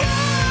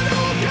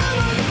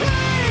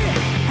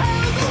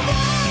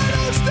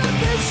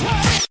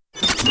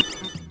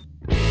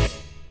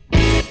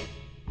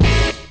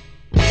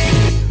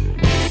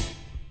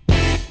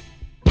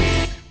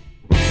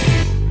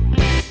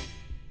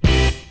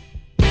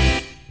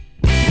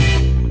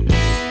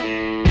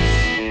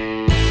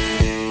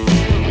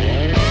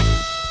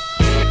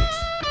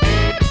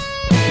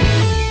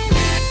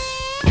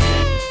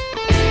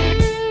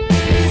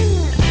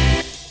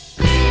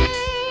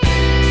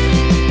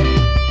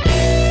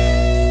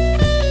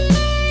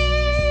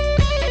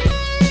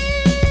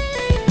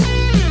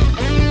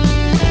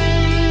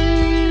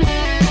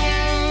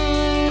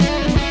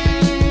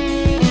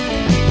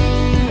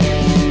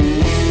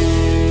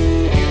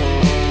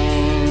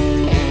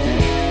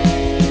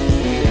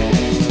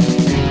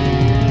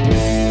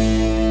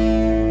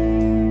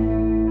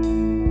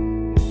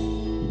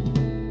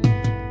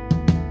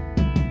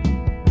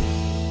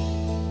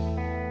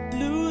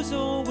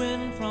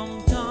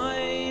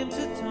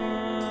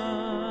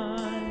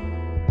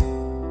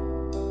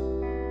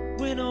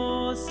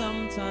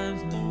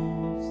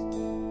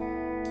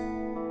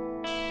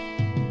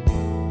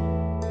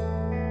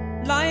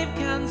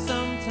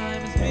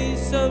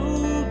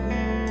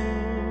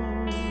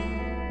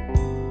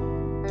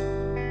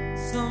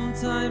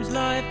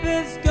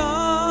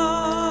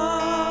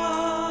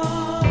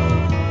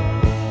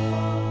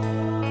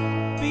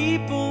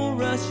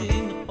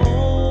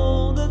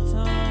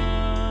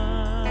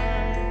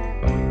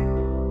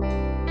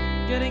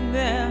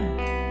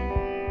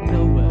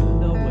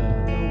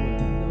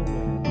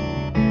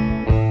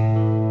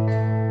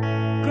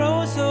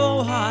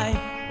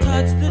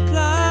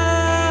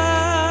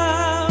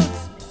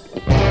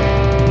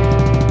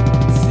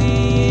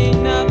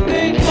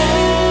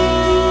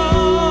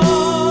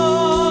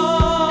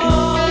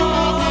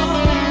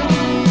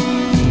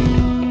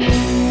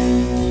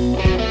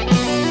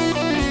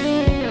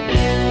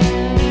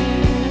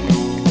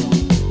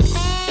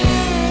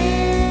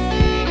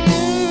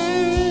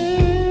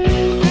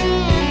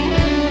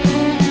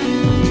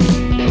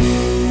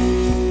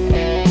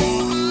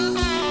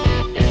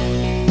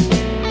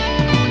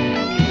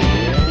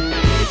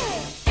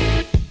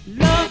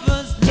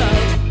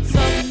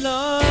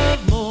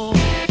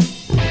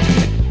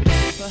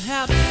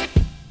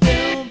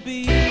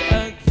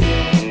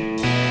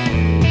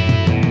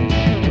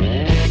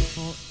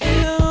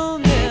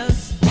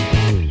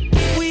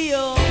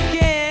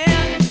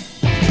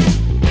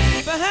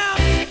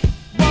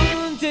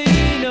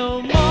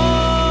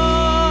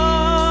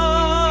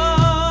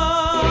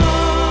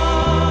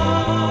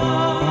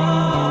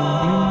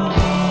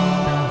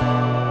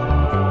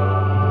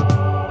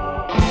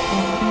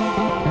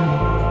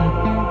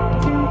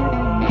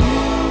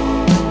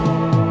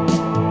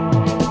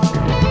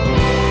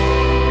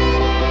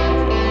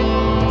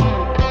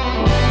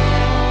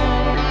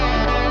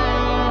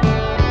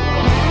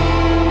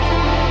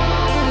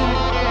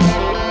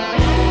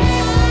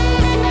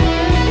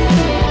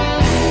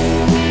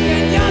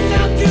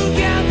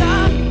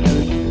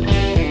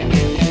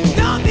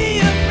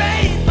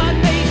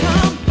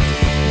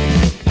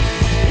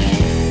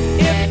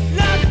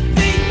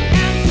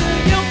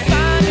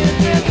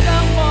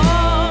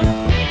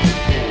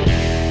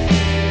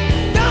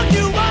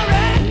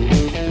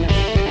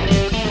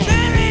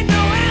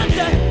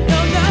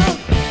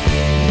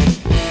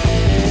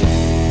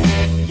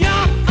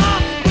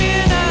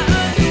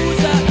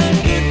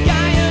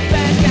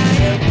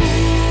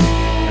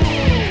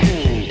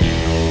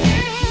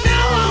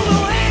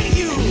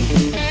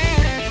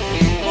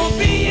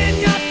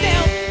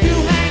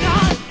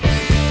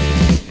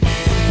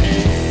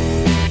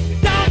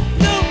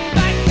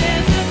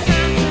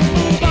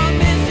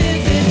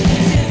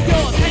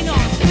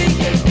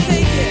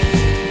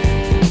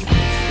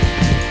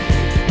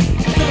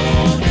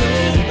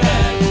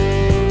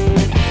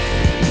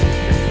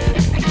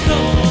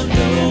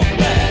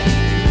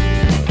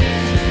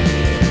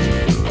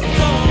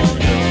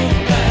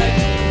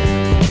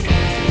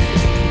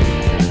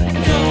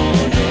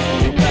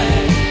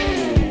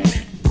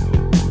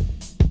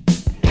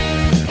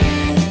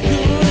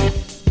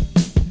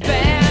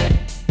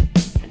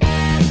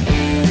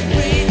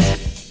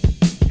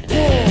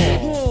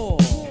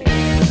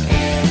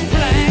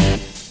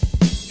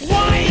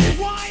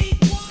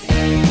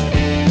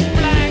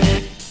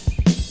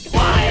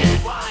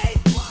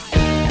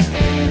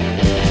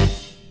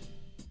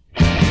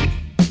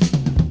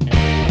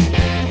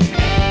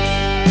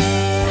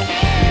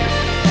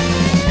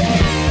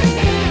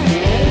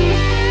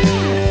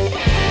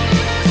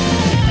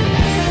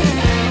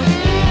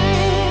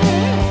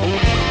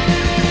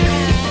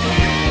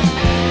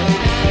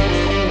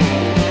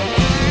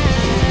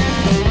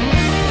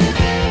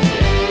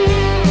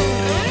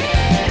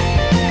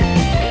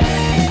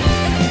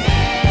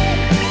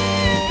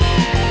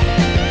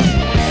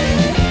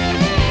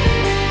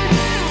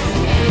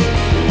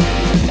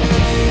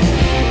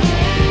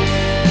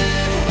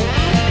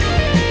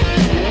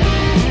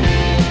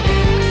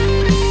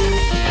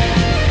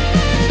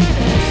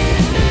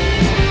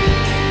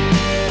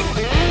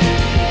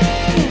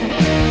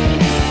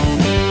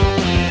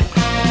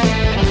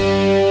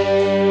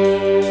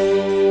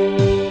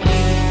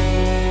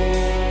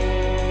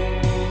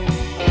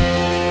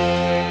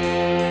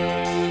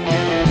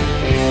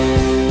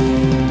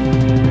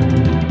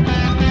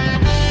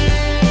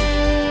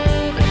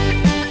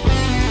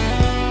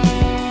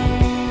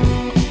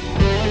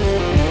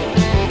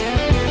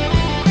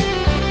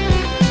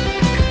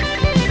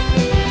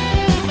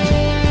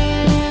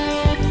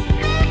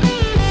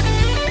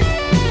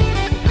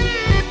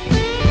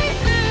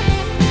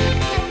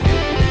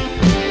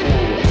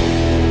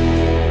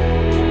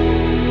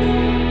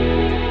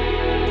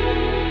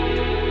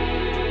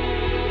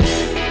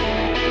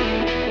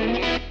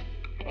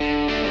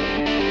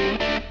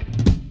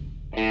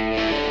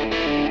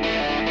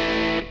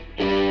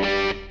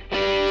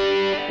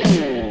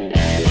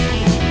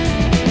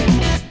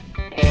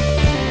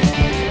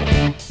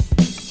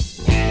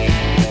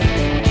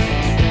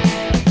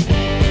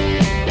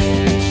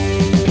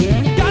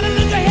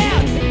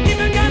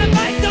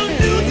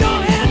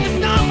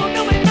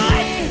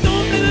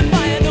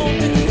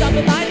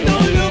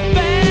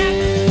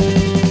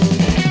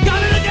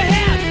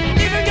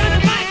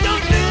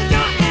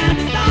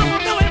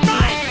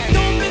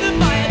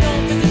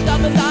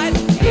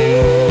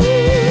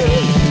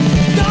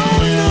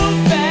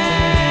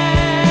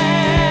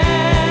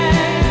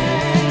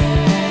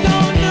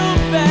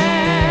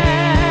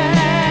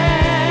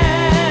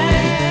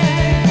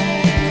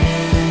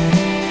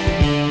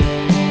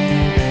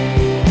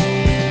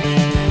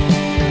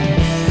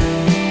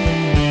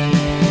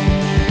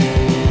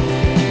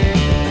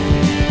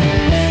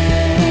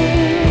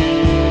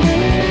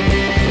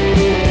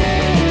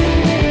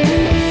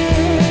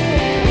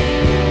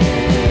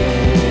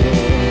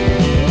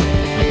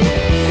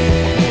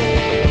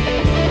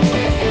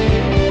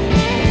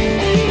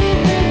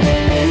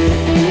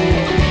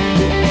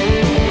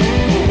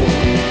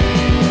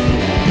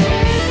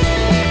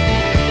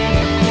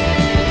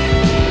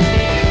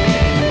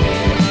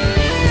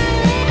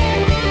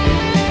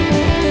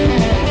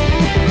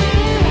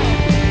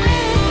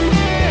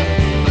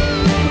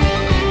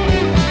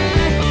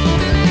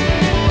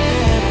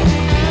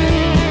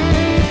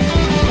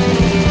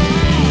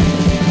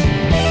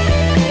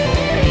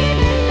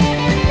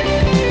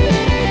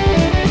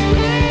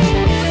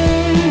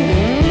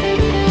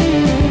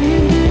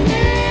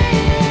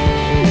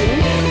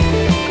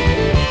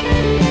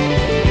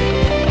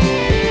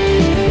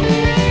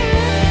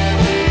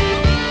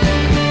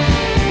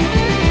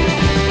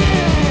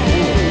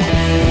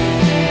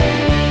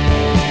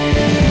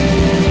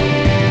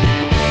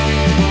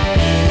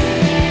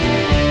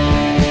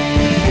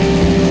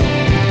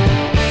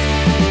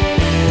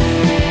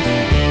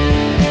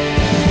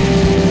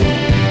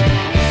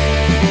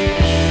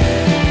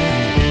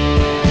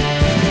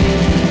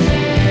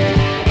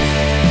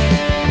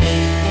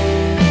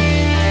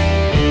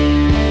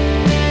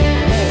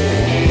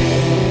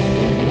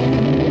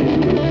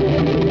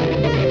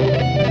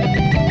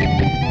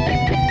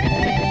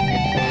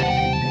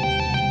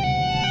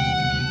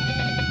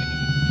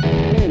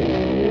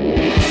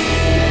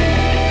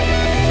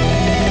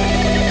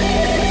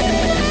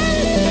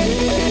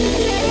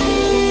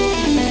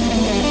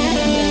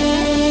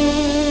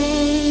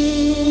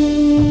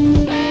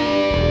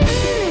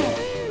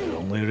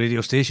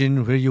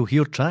 station where you'll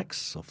hear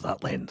tracks of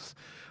that length.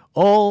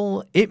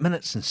 All 8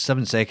 minutes and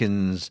 7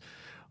 seconds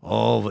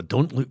of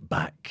Don't Look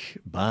Back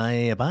by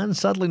a band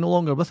sadly no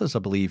longer with us, I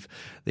believe.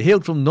 They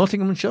hailed from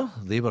Nottinghamshire.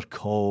 They were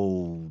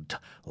called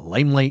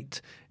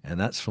Limelight, and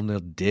that's from their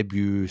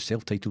debut,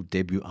 self-titled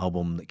debut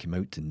album that came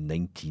out in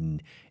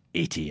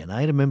 1980. And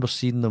I remember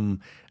seeing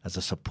them as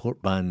a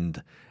support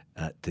band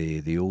at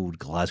the old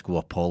Glasgow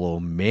Apollo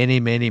many,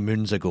 many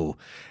moons ago.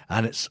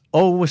 And it's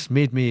always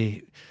made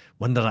me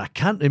wonder, I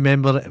can't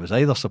remember, it was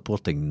either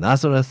supporting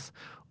Nazareth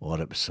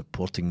or it was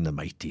supporting the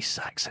Mighty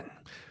Saxon.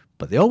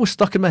 But they always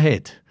stuck in my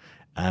head,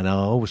 and I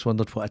always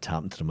wondered what had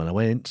happened to them. And I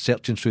went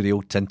searching through the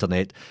old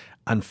internet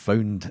and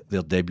found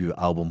their debut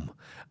album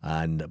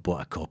and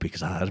bought a copy,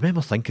 because I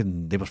remember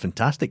thinking they were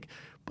fantastic,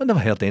 but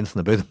never heard anything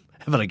about them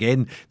ever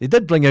again. They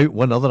did bring out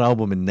one other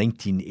album in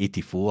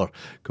 1984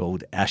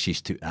 called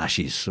Ashes to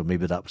Ashes, so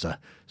maybe that was a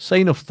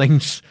sign of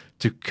things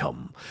to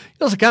come.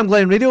 Here's a Cam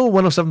Glen Radio,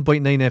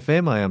 107.9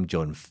 FM. I am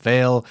John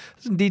Fell.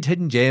 It's indeed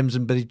Hidden Gems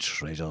and Buried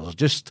Treasures.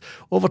 Just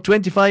over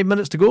 25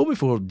 minutes to go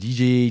before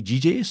DJ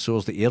GJ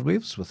soars the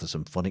airwaves with a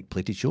symphonic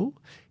plated show.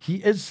 He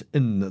is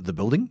in the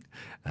building,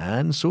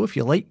 and so if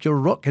you like your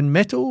rock and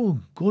metal,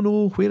 go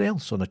nowhere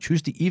else on a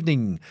Tuesday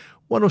evening.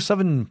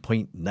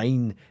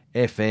 107.9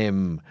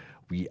 FM.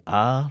 We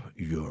are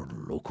your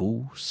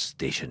local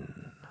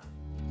station.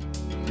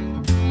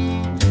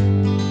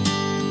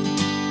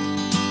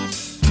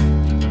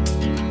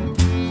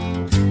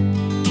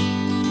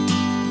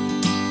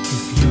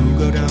 If you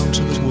go down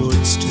to the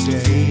woods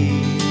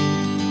today,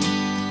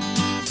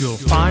 you'll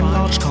find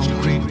large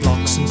concrete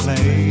blocks and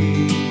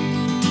clay.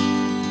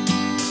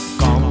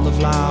 Gone the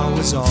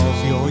flowers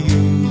of your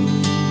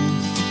youth.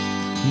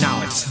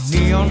 Now it's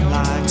neon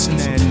lights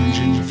and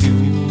engine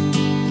fuel.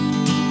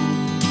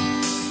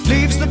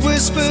 Leaves that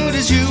whispered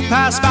as you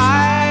pass by.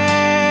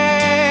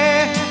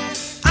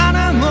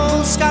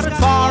 Animals scattered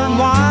far and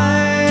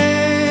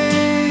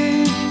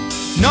wide.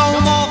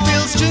 No more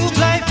fields to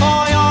play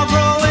for your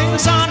growing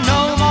sun.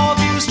 No more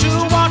views to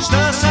watch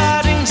the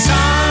setting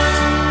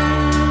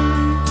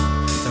sun.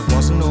 There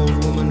was an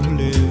old woman who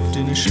lived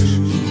in a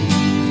shoe.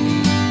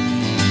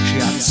 She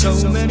had so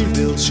many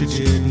bills she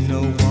didn't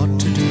know what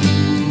to do.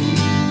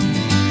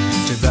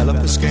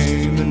 Developed a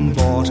scheme and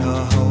bought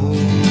her home.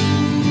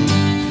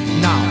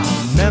 Now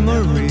her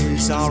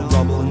memories are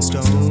rubble and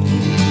stone.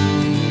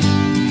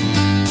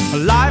 A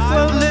life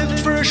well lived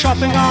for a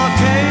shopping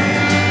arcade,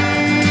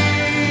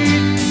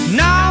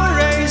 now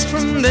erased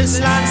from this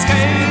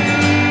landscape.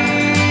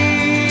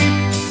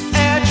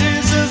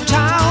 Edges of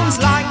towns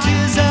like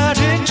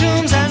deserted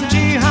tombs,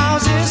 empty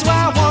houses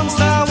where once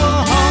there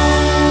were homes.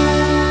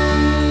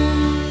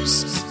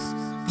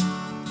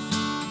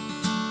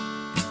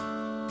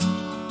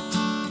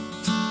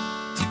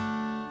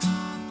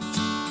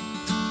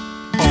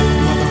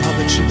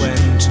 She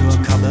went to a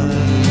cupboard.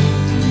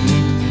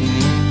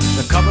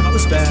 The cupboard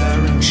was bare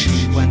and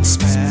she went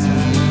spare.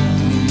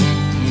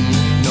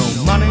 No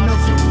money, no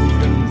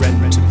food and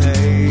rent to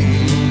pay,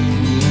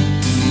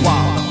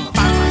 while the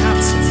family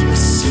cats in the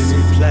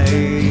city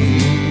play.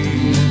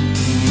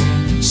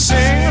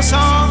 Sing a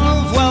song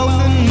of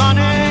wealth and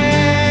money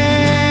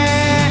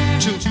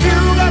to you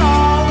got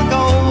all the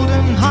gold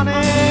and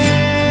honey.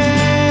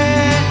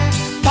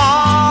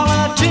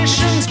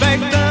 Politicians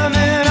bake them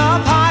in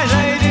a pie.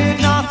 They did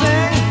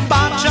nothing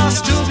but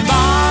just to buy.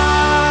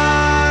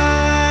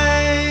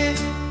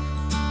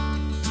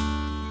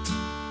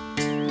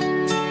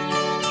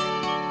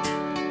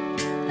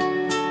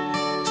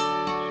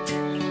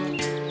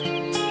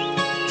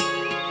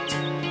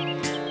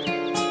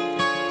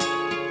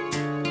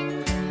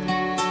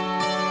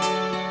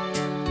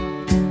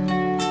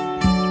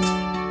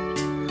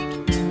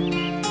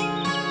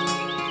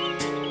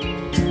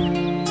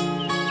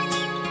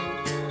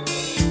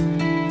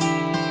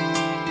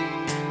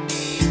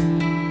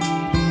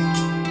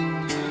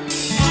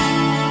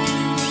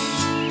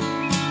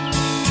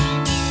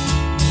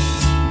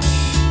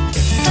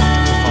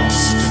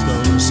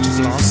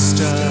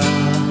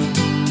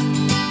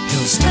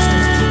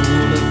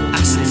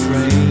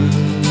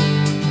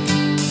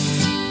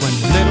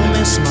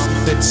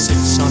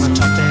 Sits on a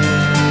tutty.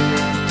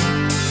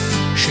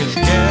 She'll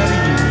get a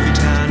UV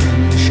tan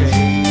in the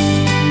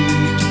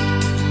shade.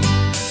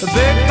 A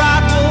big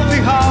bad wolf, he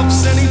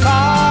huffs and he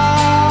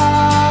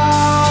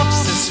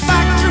puffs. His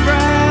factory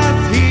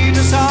breath he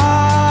does on.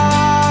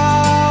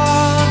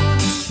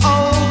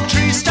 Oak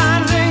tree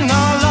standing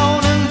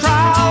alone and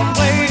proud,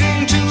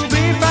 waiting to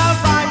be felled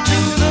right to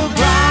the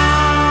ground.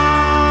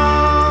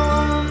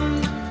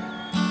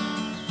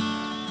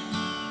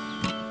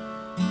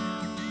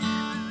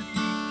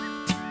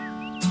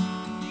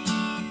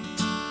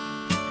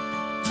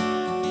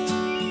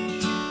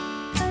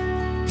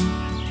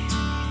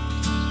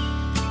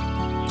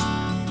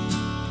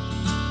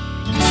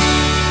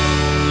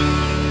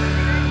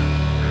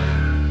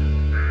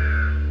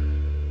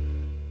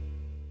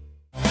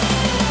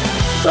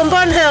 From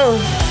Burnhill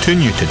to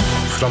Newton.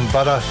 From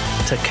Borough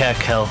to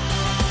Kirkhill.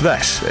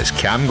 This is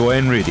Cam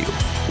Glen Radio.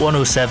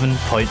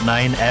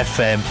 107.9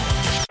 FM.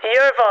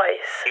 Your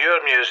voice.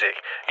 your music,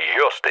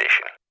 your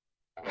station.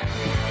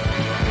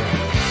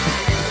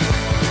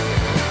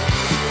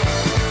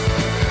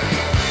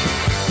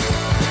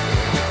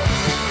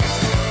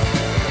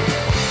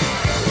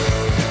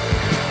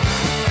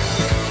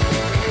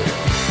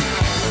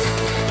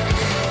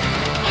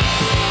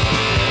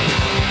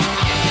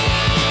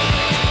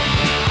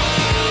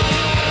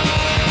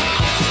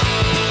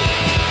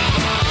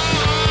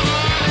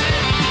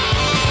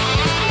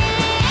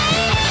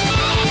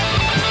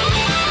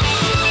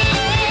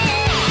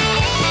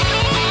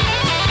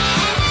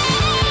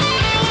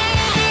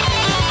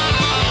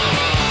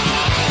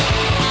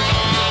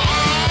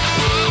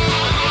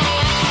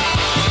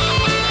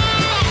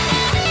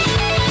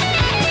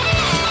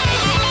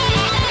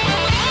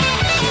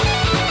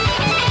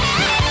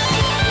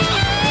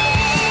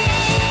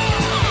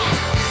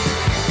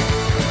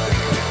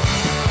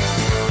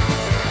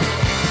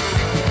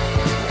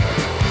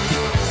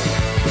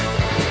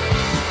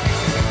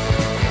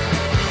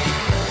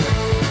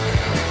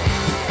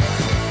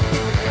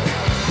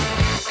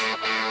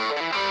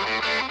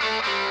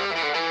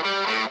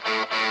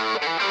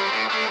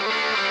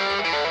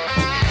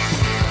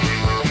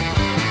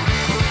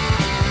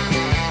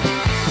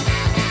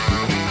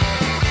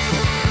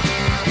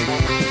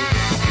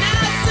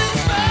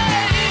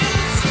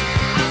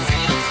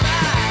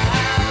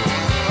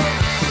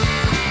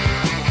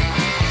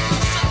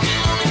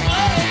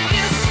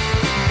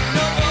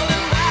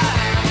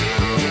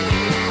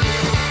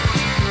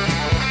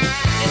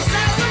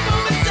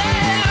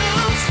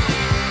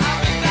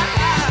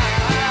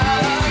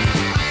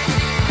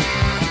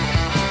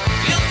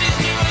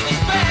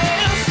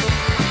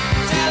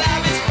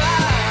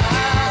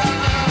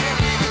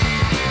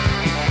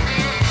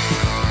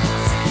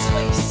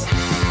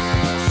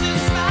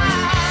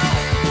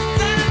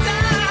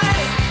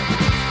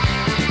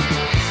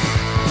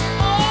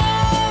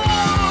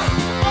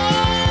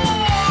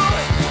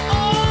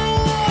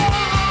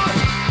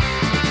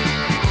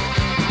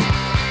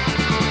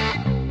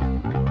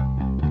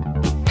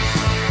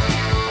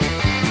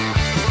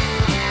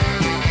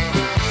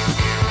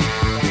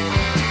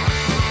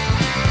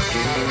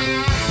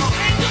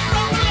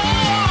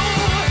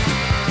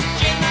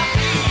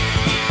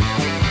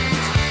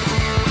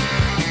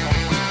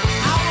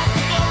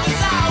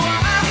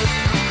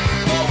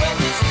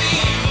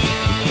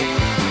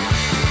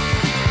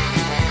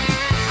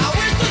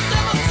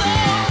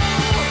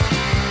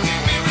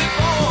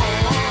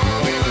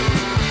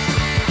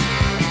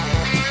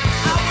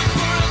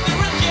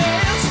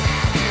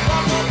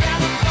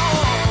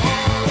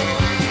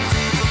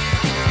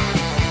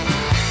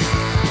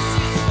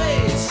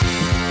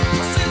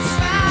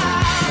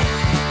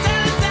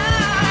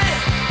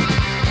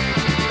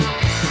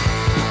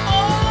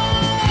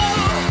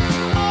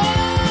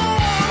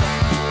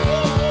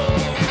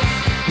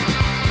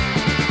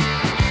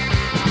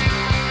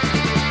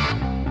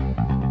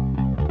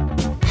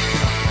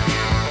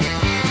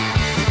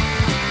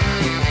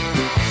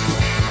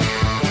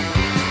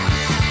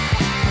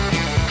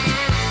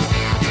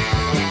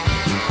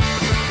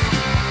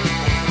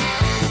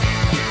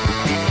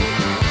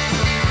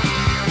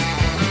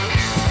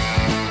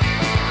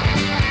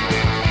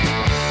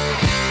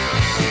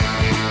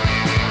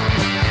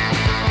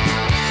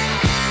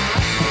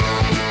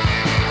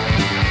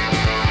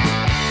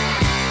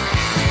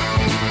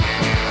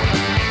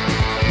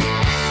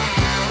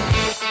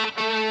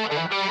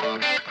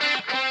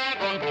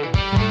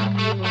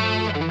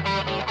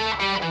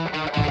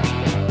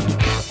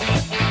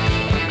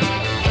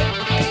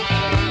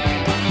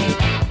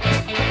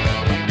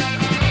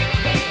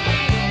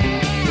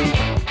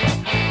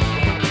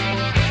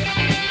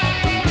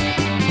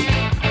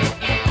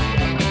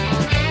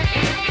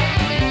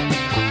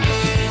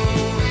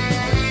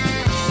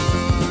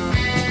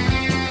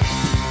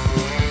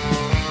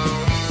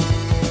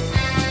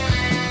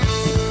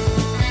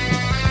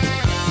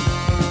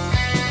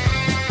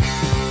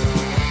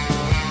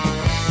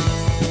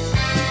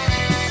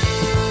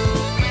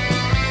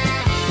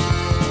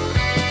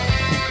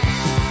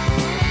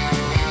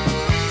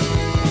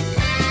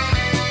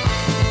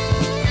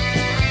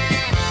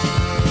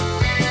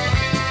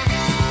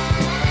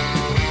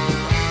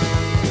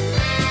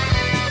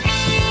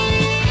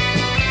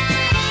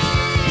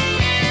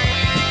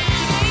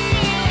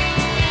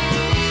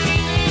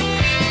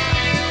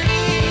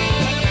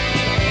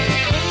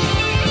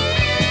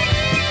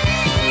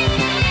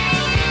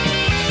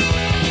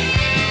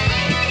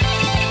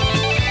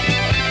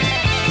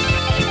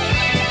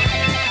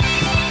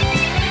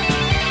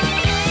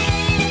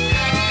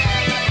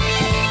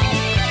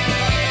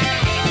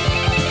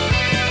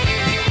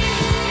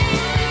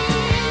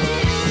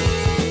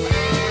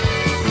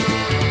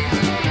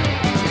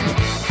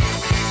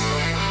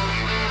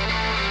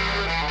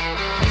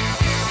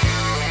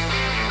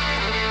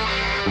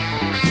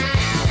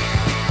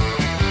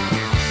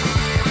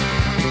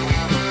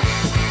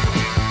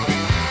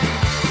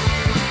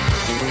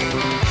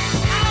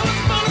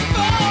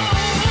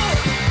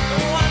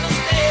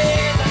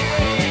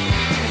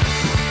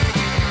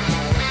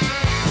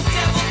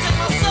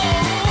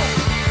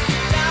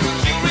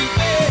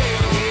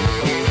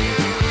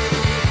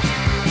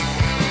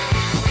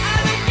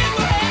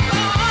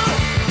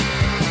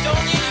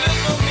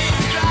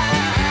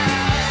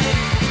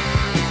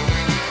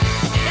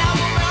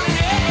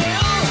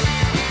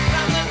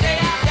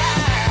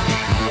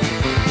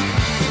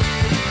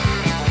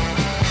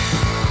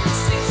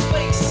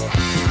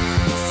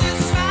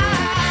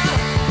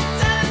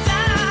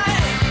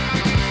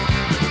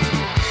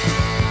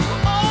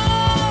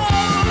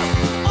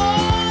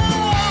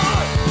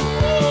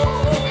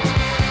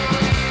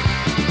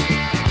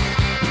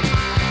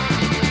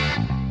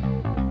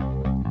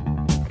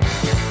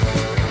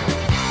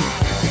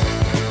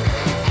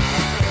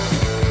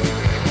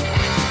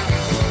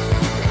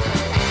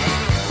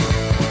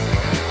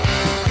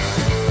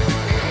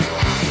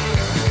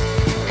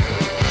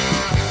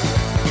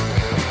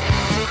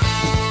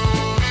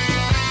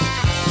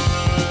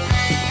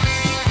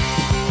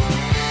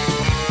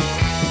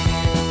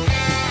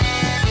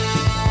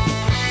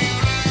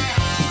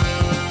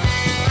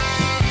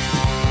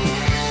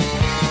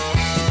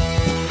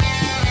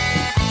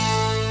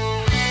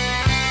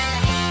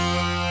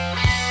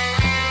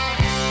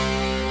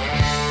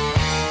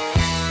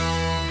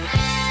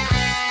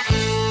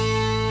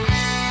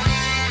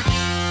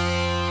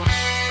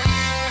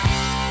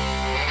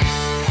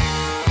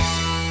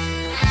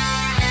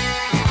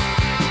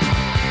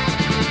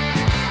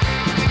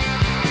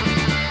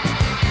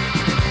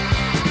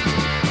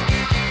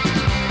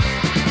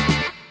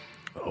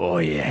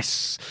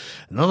 yes.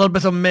 Another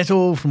bit of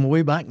metal from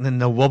way back in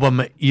the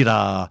Wobham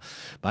era.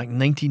 Back in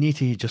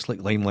 1980, just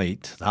like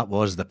Limelight. That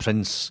was The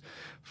Prince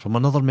from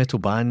another metal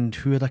band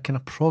who had a kind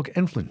of prog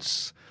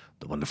influence.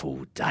 The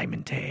wonderful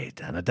Diamond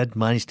Head. And I did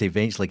manage to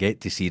eventually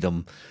get to see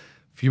them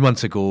a few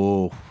months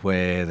ago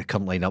where the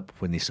current lineup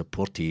when they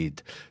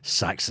supported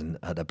Saxon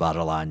at the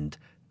Barrowland.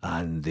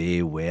 And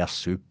they were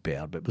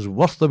superb. It was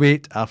worth the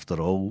wait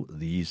after all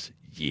these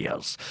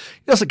years.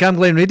 Yes, at Cam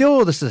Glen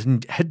Radio, this is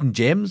Hidden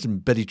Gems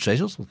and Buried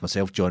Treasures with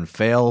myself, John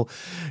Fell.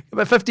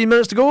 About 15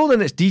 minutes to go,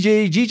 then it's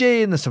DJ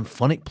GJ and the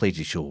Symphonic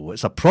Plagy Show.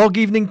 It's a prog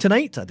evening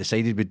tonight. I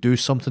decided we'd do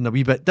something a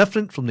wee bit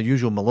different from the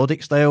usual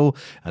melodic style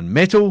and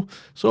metal,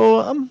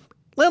 so I'm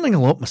learning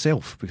a lot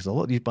myself, because a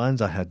lot of these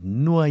bands I had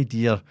no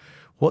idea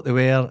what they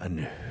were and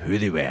who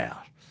they were.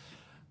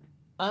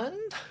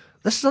 And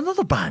this is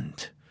another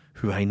band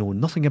who I know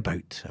nothing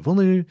about. I've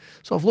only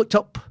sort of looked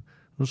up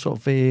and sort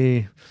of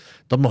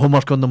done my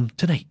homework on them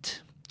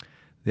tonight.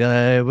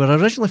 They were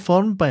originally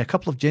formed by a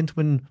couple of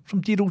gentlemen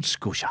from dear old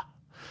Scotia,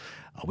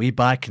 way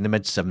back in the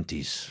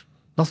mid-70s.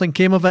 Nothing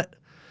came of it,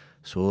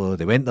 so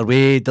they went their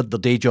way, did their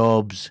day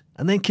jobs,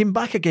 and then came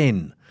back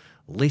again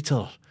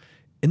later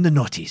in the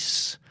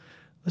noughties.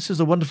 This is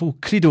the wonderful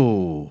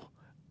Credo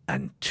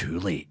and Too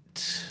Late.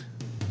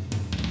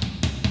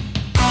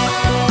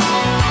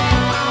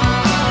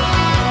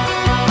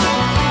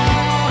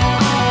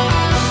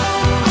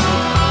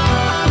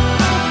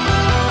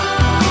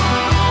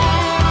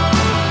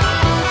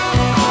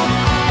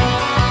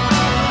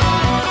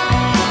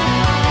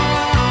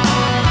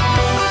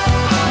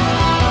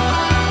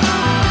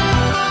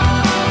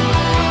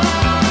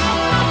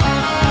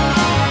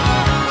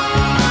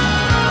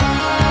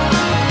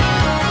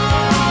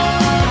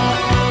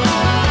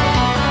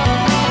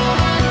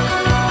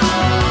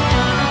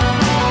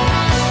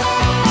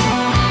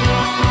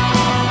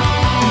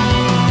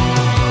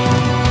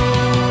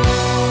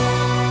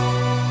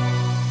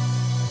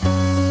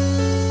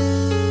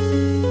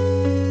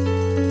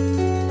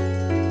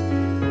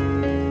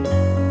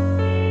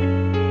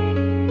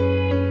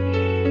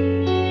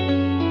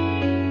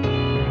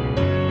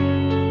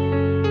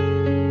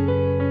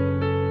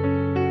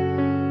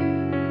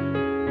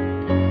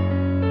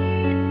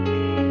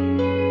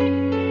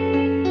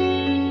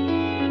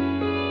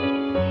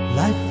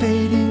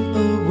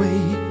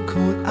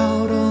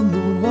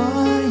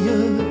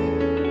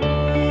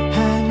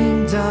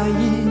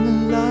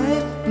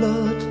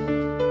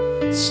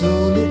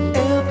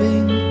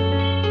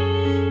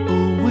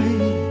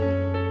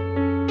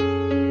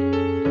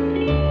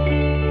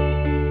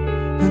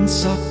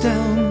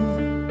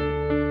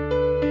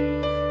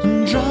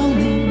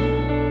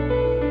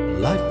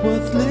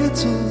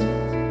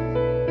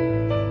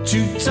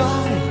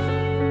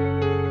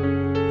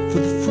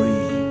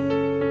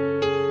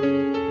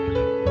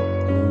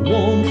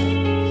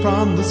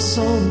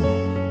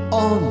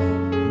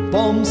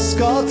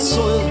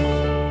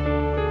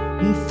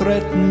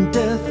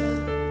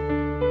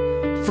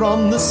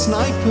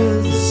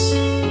 Snipers,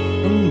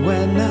 and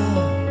where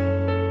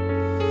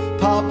now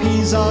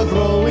poppies are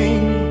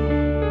growing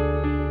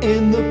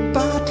in the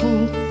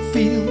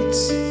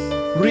battlefields.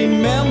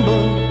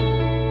 Remember,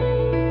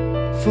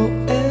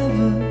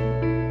 forever,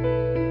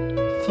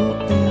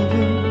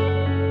 forever.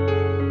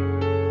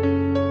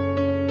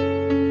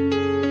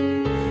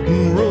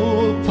 And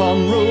row upon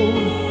row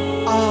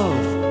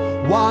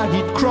of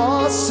white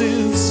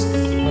crosses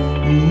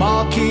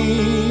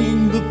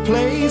marking the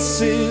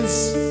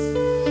places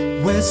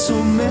where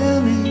so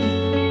many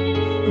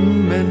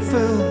men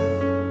fell.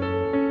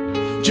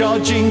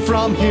 Judging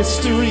from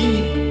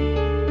history,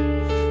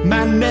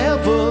 man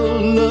never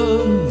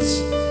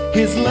learns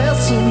his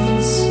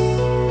lessons.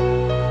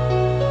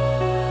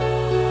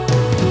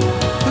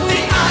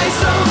 The eyes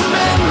of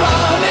men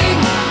running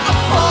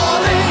are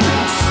falling,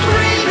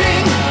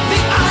 screaming.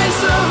 The eyes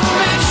of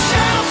men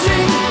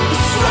shouting,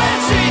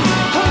 sweating,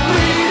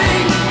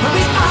 bleeding.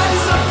 The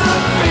eyes of the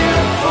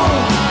fearful,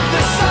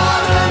 they're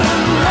sudden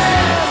and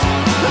red.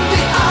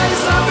 The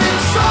eyes of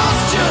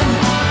exhaustion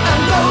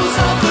and those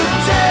of the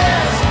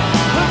dead.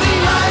 The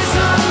eyes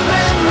of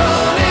men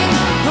running,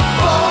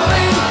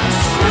 falling,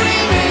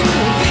 screaming.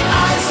 The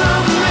eyes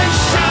of men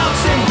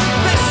shouting,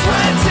 they're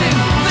sweating,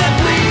 they're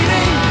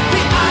bleeding.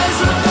 The eyes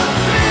of the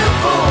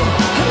fearful,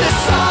 they're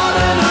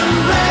sodden and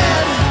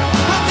red.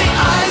 The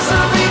eyes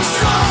of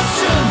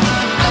exhaustion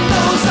and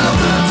those of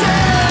the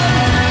dead.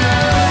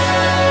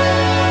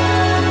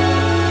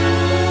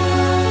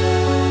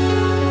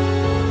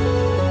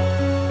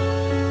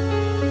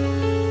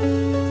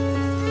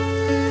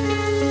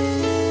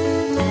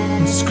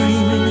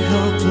 Screaming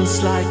helpless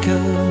like a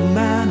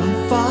man on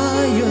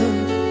fire,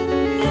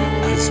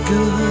 as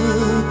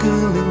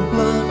gurgling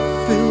blood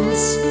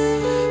fills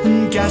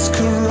and gas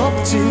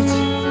corrupted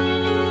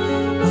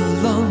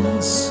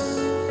lungs,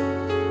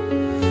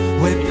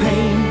 where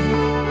pain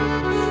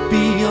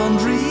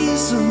beyond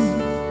reason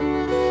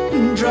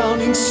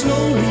drowning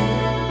slowly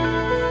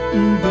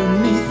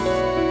beneath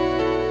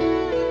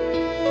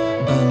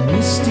a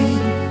misty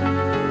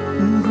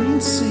green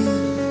sea.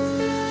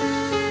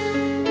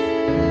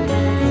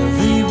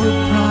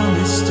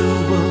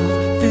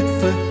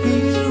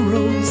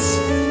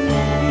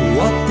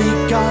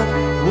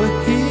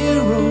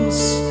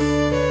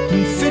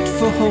 and fit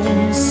for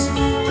homes,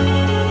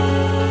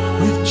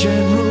 with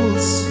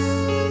generals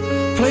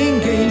playing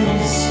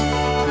games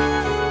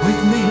with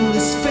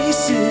nameless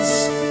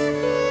faces,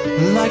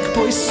 like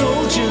boy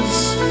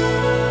soldiers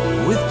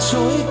with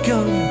toy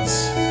guns,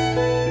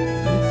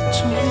 with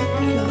toy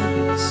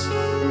guns.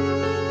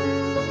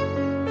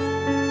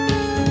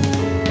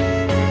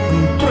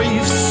 And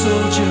brave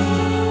soldier,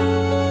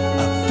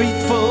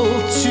 faithful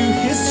to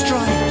his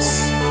stripes,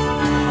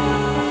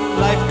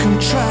 life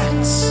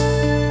contracts,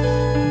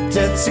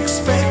 death's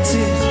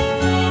expected,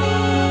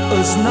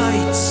 as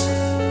night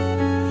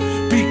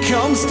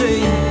becomes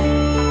day.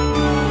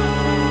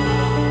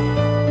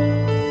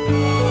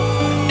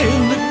 In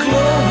the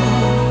glow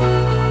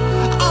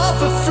of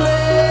a flame,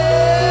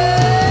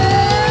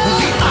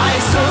 the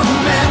eyes of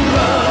men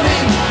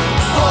running,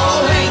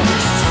 falling,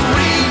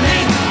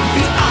 screaming,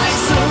 the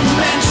eyes of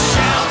men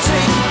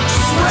shouting,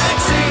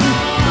 sweating,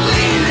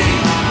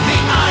 bleeding, the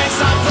eyes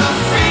of the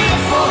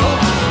fearful,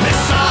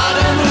 they're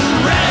sodden and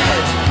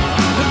red,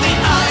 the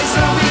eyes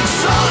of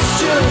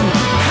exhaustion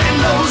and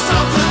those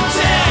of the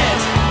dead,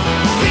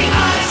 the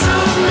eyes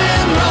of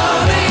men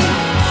running,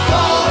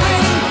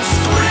 falling,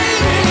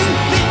 screaming,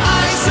 the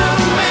eyes of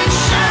men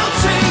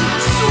shouting,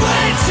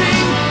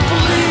 sweating,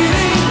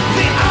 bleeding,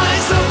 the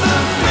eyes of the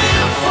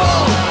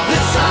fearful,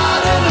 they're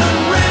sodden and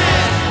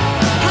red,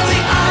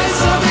 the eyes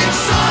of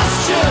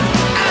exhaustion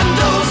and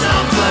those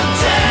of the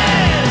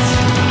dead.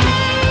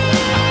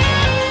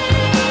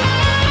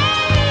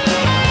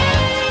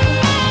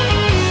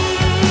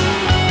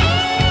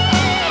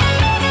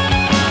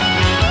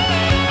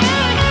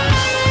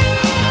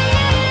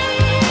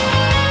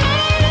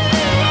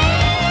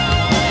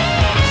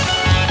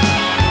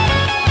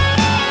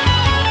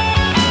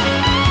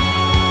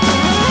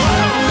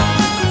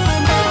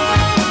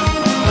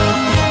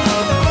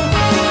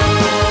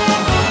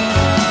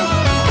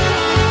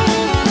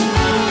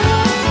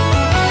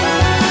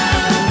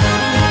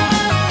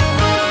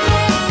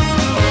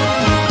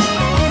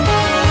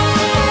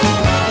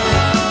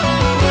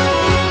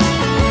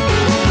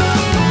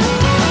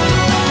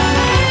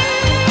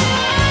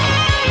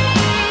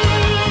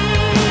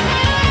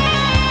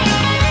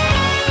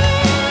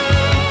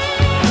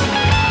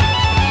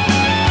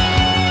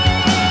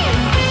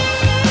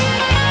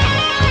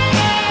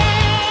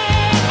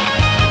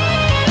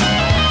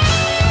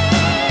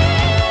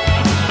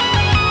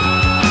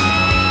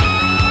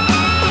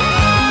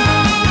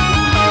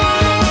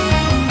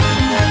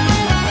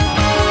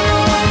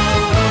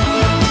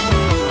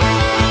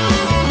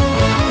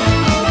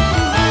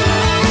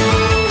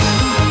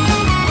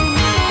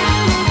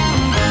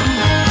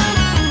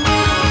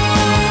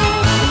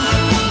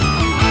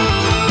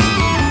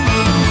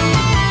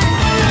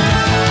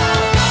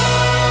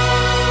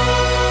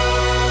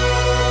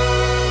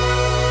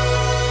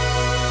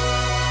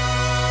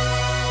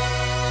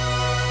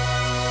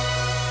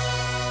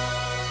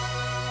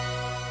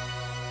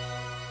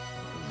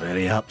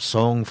 Very apt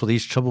song for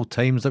these troubled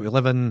times that we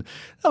live in.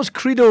 That was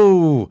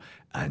Credo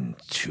and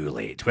Too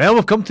Late. Well,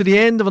 we've come to the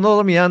end of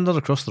another meander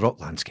across the rock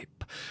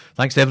landscape.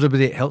 Thanks to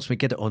everybody. It helps me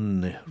get it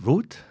on the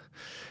road,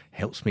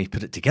 helps me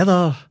put it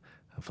together.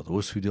 And for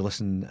those who do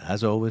listen,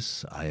 as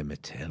always, I am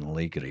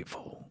eternally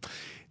grateful.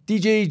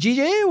 DJ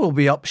GJ will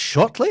be up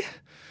shortly,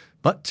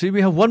 but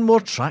we have one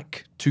more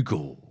track to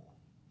go.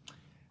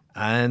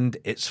 And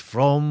it's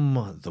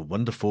from the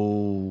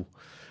wonderful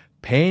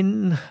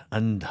pen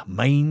and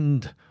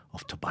mind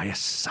of Tobias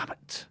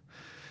Sammet.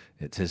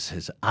 It is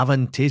his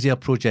Avantasia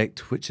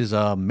project, which is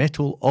a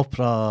metal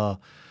opera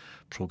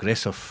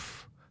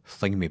progressive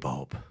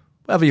thingamabob,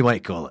 whatever you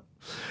might call it.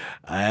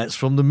 It's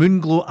from the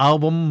Moonglow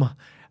album,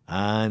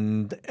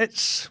 and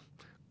it's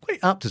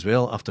quite apt as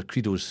well after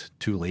Credo's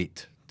Too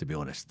Late, to be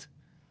honest.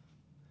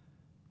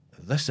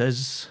 This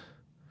is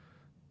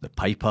The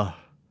Piper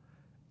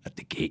at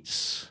the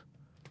Gates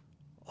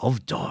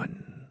of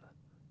Dawn.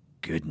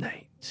 Good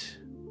night.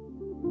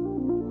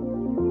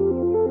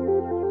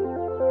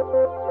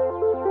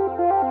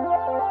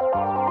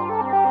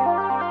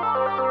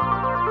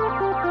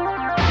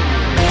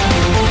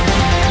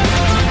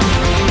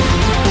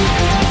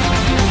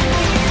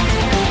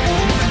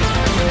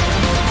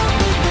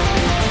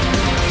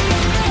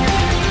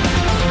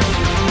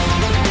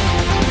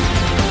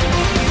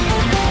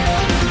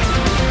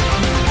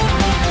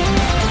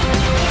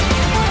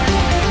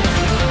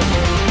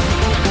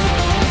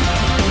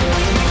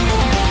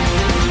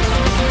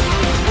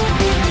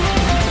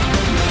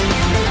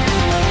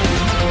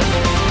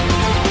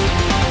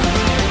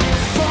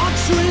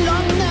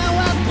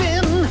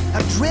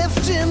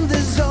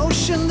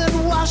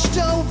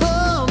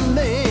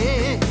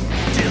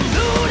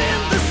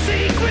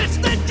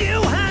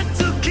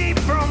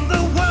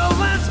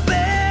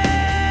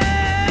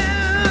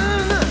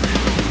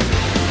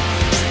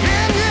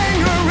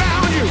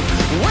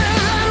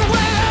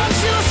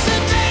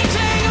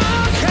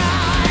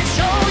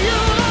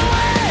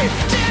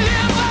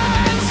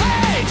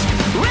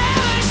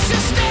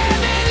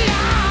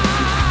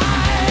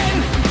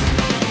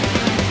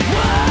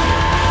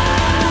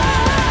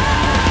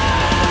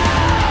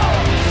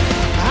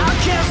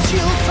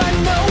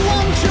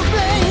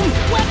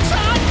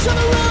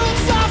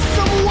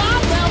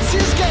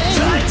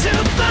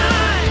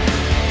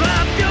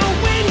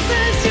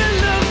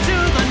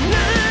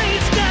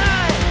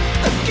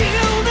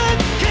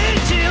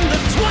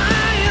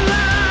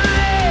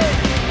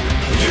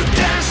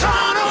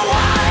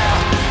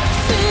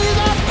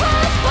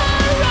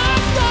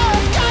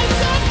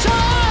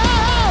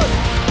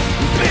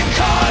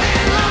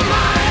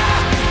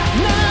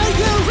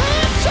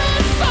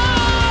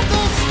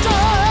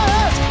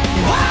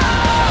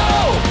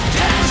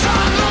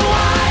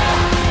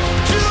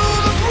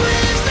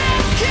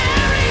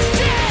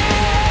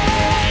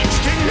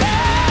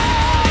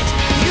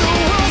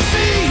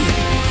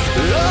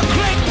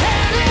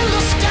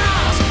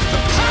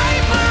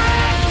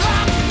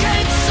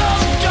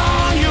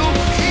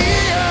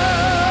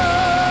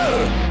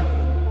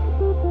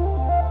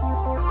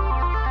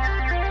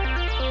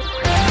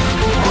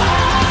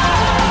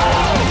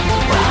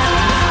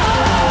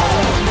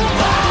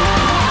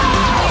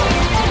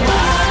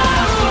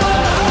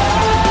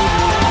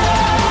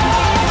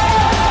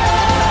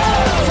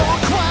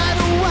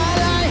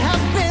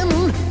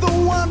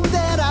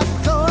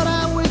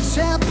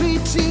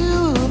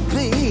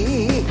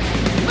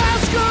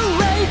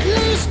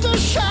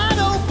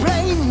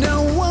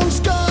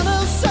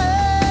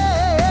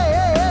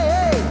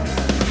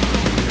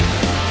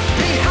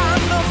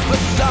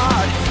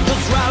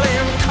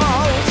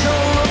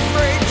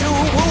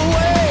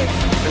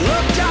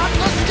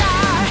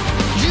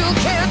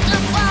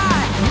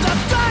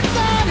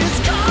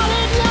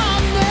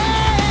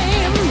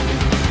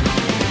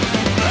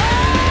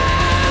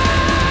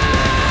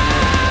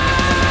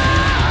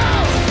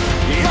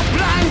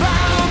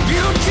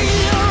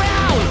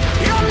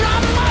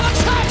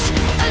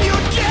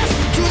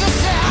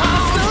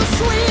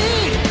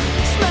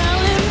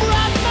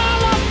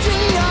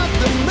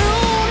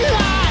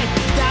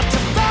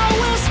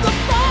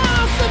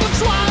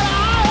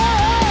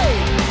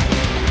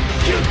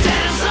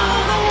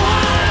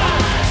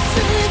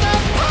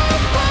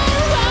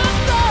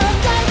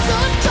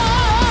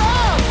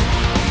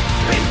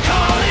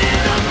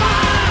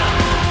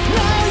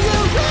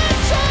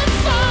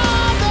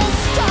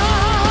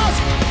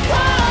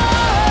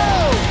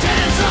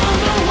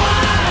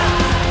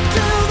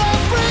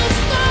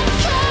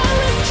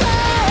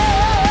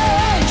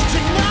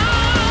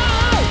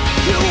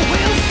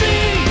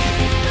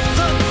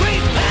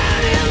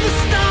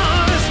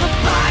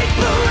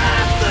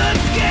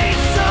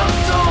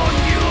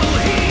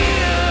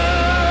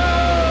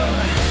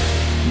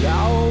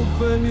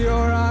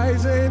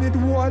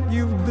 what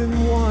you've been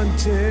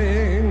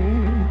wanting.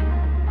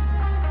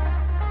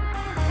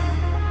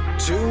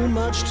 Too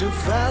much to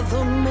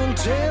fathom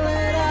until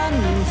it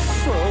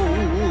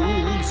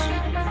unfolds.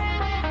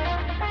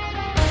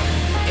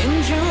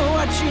 Enjoy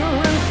what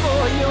you're in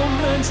for, you're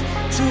meant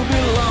to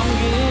belong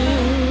in.